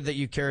feel good that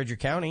you carried your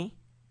county.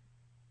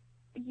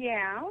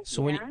 Yeah.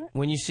 So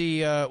when you see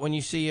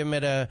him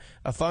at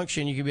a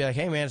function, you can be like,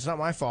 "Hey man, it's not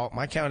my fault.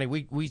 My county,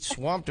 we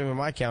swamped him in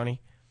my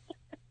county."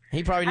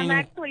 He probably didn't.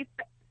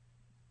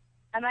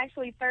 I'm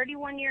actually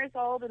 31 years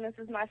old, and this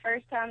is my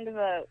first time to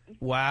vote.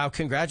 Wow!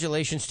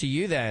 Congratulations to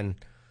you then.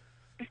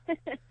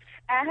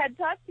 I had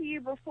talked to you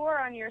before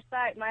on your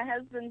site. My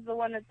husband's the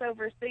one that's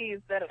overseas,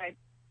 but I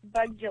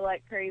bugged you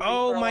like crazy.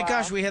 Oh for a my while.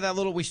 gosh, we had that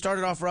little. We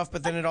started off rough,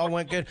 but then it all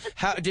went good.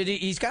 How did he?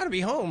 He's got to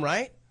be home,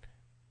 right?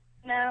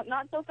 No,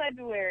 not till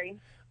February.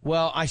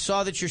 Well, I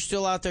saw that you're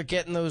still out there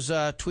getting those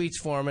tweets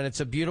for him, and it's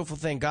a beautiful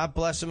thing. God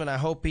bless him, and I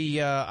hope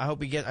he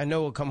I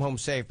know he'll come home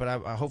safe,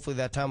 but hopefully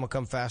that time will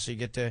come fast so you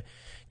get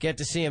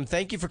to see him.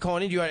 Thank you for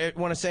calling in. Do you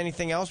want to say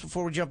anything else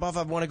before we jump off?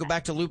 I want to go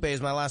back to Lupe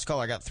as my last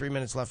caller. I got 3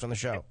 minutes left on the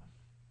show.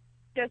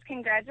 Just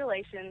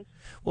congratulations.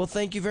 Well,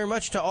 thank you very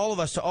much to all of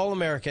us, to all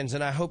Americans,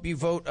 and I hope you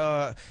vote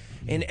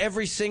in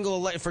every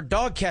single for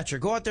dog catcher.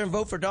 Go out there and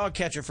vote for dog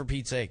catcher, for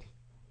Pete's sake.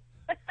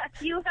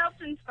 You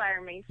helped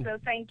inspire me, so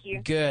thank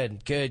you.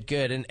 Good.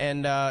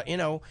 And you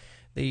know,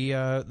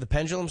 the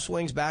pendulum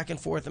swings back and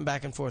forth and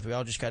back and forth. We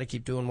all just got to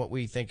keep doing what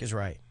we think is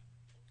right.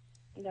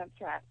 That's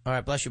right. All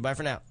right, bless you. Bye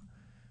for now.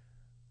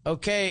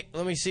 Okay,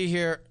 let me see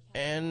here.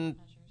 And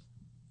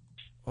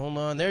hold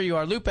on. There you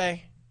are, Lupe.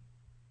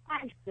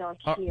 I'm still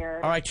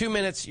here. All right, 2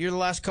 minutes. You're the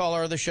last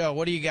caller of the show.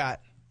 What do you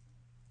got?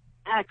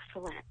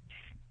 Excellent.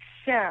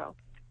 So,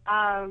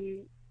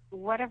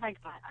 what have I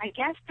got? I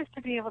guess just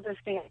to be able to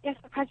say, I guess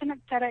the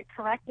president said it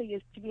correctly,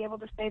 is to be able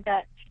to say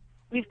that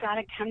we've got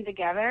to come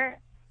together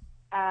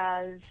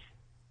as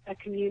a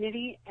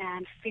community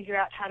and figure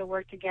out how to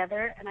work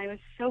together. And I was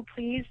so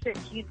pleased that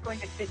he's going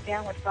to sit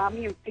down with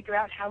Romney and figure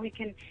out how we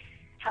can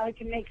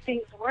make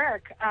things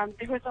work.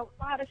 There was a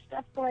lot of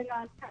stuff going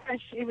on.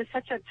 It was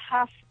such a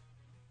tough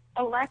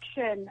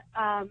election,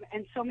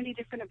 and so many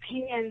different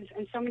opinions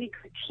and so many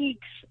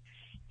critiques.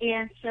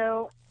 And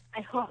so I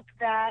hope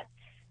that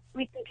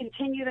we can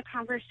continue the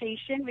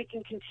conversation. We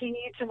can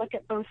continue to look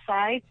at both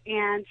sides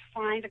and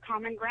find a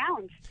common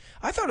ground.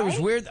 I thought it was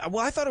weird.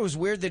 Well, I thought it was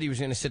weird that he was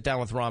going to sit down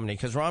with Romney,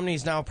 because Romney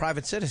is now a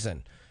private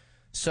citizen.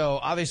 So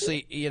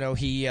obviously, you know,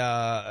 he.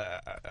 I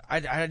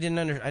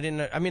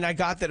mean, I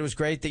got that it was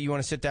great that you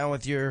want to sit down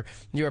with your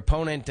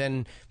opponent,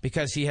 and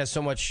because he has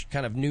so much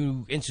kind of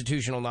new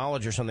institutional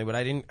knowledge or something. But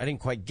I didn't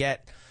quite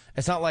get.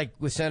 It's not like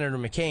with Senator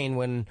McCain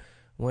when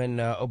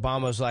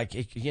Obama's like,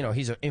 you know,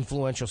 he's an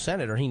influential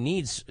senator. He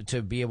needs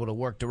to be able to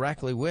work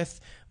directly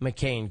with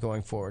McCain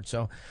going forward.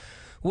 So,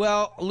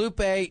 well,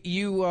 Lupe,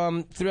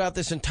 you throughout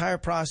this entire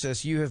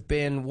process, you have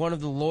been one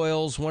of the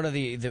loyals, one of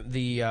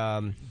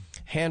the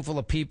handful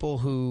of people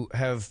who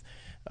have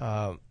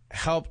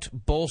helped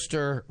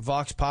bolster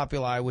Vox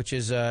Populi, which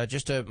is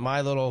just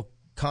my little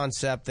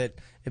concept that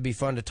it'd be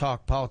fun to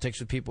talk politics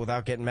with people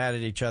without getting mad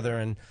at each other,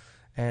 and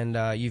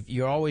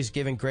you're always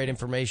giving great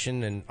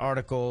information and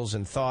articles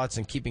and thoughts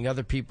and keeping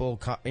other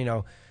people,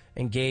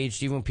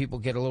 engaged. Even when people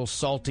get a little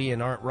salty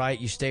and aren't right,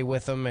 you stay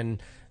with them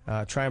and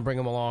try and bring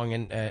them along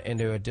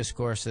into a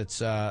discourse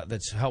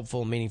that's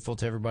helpful and meaningful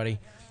to everybody.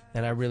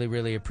 And I really,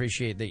 really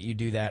appreciate that you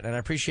do that. And I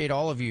appreciate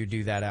all of you who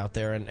do that out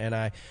there. And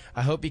I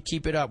hope you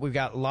keep it up. We've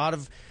got a lot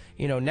of,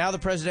 now the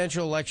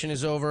presidential election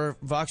is over.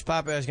 Vox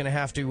Populi is going to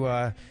have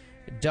to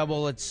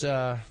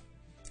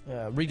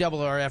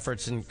redouble our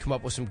efforts and come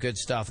up with some good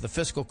stuff. The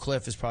fiscal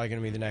cliff is probably going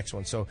to be the next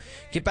one. So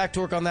get back to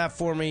work on that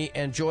for me.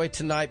 Enjoy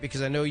tonight,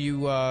 because I know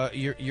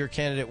your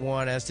candidate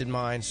won, as did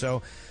mine.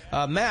 So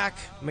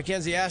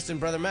Mackenzie Aston,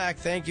 Brother Mac,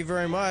 thank you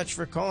very much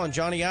for calling.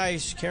 Johnny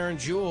Ice, Karen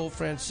Jewell,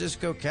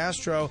 Francisco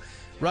Castro,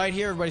 right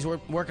here. Everybody's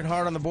working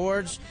hard on the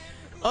boards.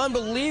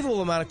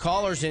 Unbelievable amount of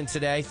callers in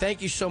today.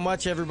 Thank you so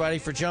much, everybody,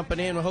 for jumping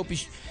in. I hope you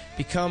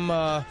become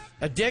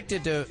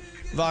addicted to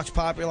Vox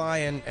Populi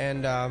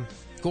and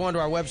go onto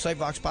our website,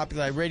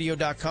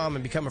 voxpopuliradio.com,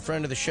 and become a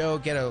friend of the show.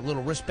 Get a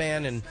little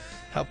wristband and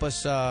help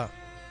us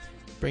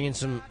bring in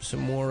some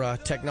more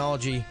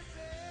technology.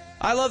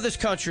 I love this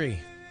country.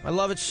 I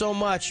love it so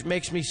much. It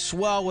makes me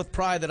swell with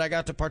pride that I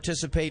got to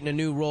participate in a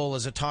new role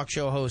as a talk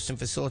show host and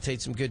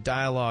facilitate some good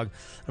dialogue.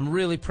 I'm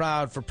really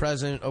proud for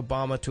President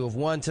Obama to have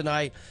won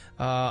tonight.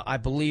 I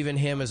believe in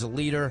him as a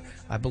leader.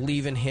 I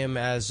believe in him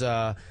as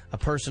a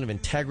person of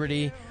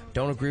integrity.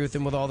 Don't agree with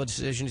him with all the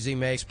decisions he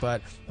makes,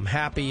 but I'm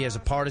happy as a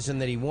partisan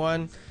that he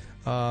won.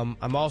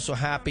 I'm also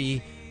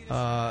happy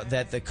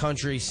that the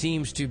country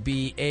seems to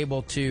be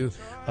able to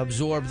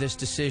absorb this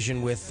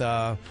decision with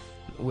a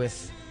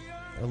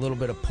little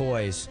bit of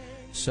poise.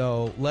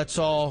 So let's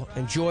all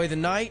enjoy the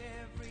night,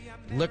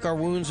 lick our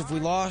wounds if we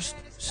lost,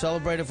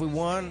 celebrate if we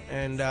won,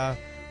 and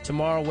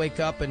tomorrow wake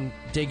up and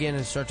dig in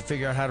and start to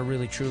figure out how to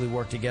really truly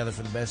work together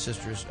for the best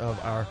interests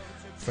of our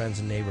friends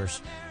and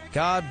neighbors.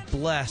 God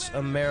bless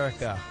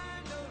America.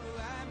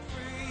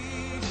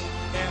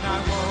 And I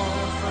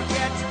won't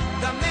forget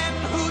the men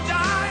who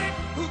died,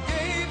 who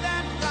gave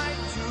that right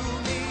to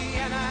me,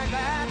 and I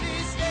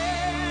gladly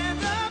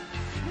stand up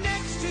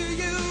next to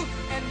you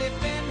and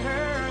defend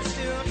her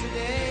still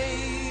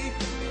today.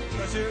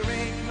 'Cause there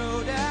ain't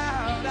no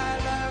doubt I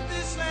love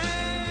this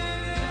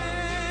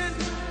land.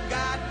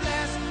 God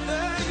bless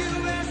the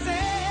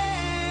USA.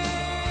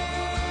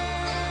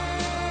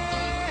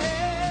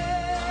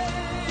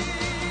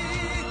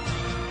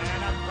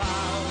 And I'm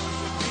proud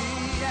to be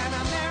an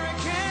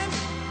American,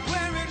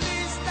 where at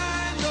least I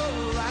know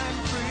I'm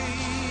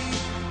free.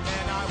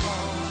 And I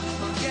won't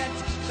forget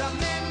the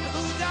men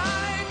who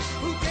died,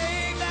 who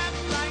gave that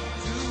right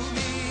to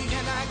me,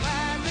 and I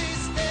gladly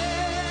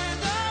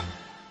stand up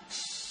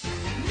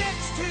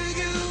next to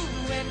you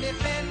and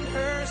defend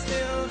her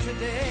still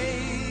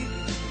today.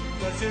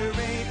 'Cause there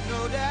ain't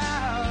no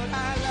doubt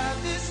I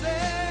love this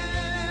land.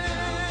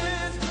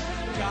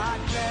 God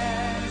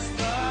bless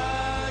the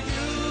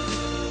USA.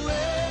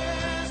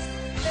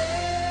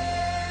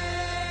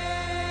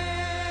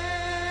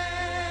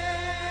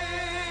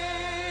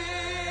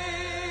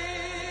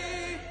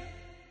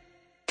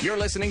 You're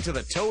listening to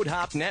the Toad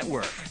Hop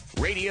Network,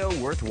 radio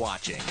worth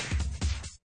watching.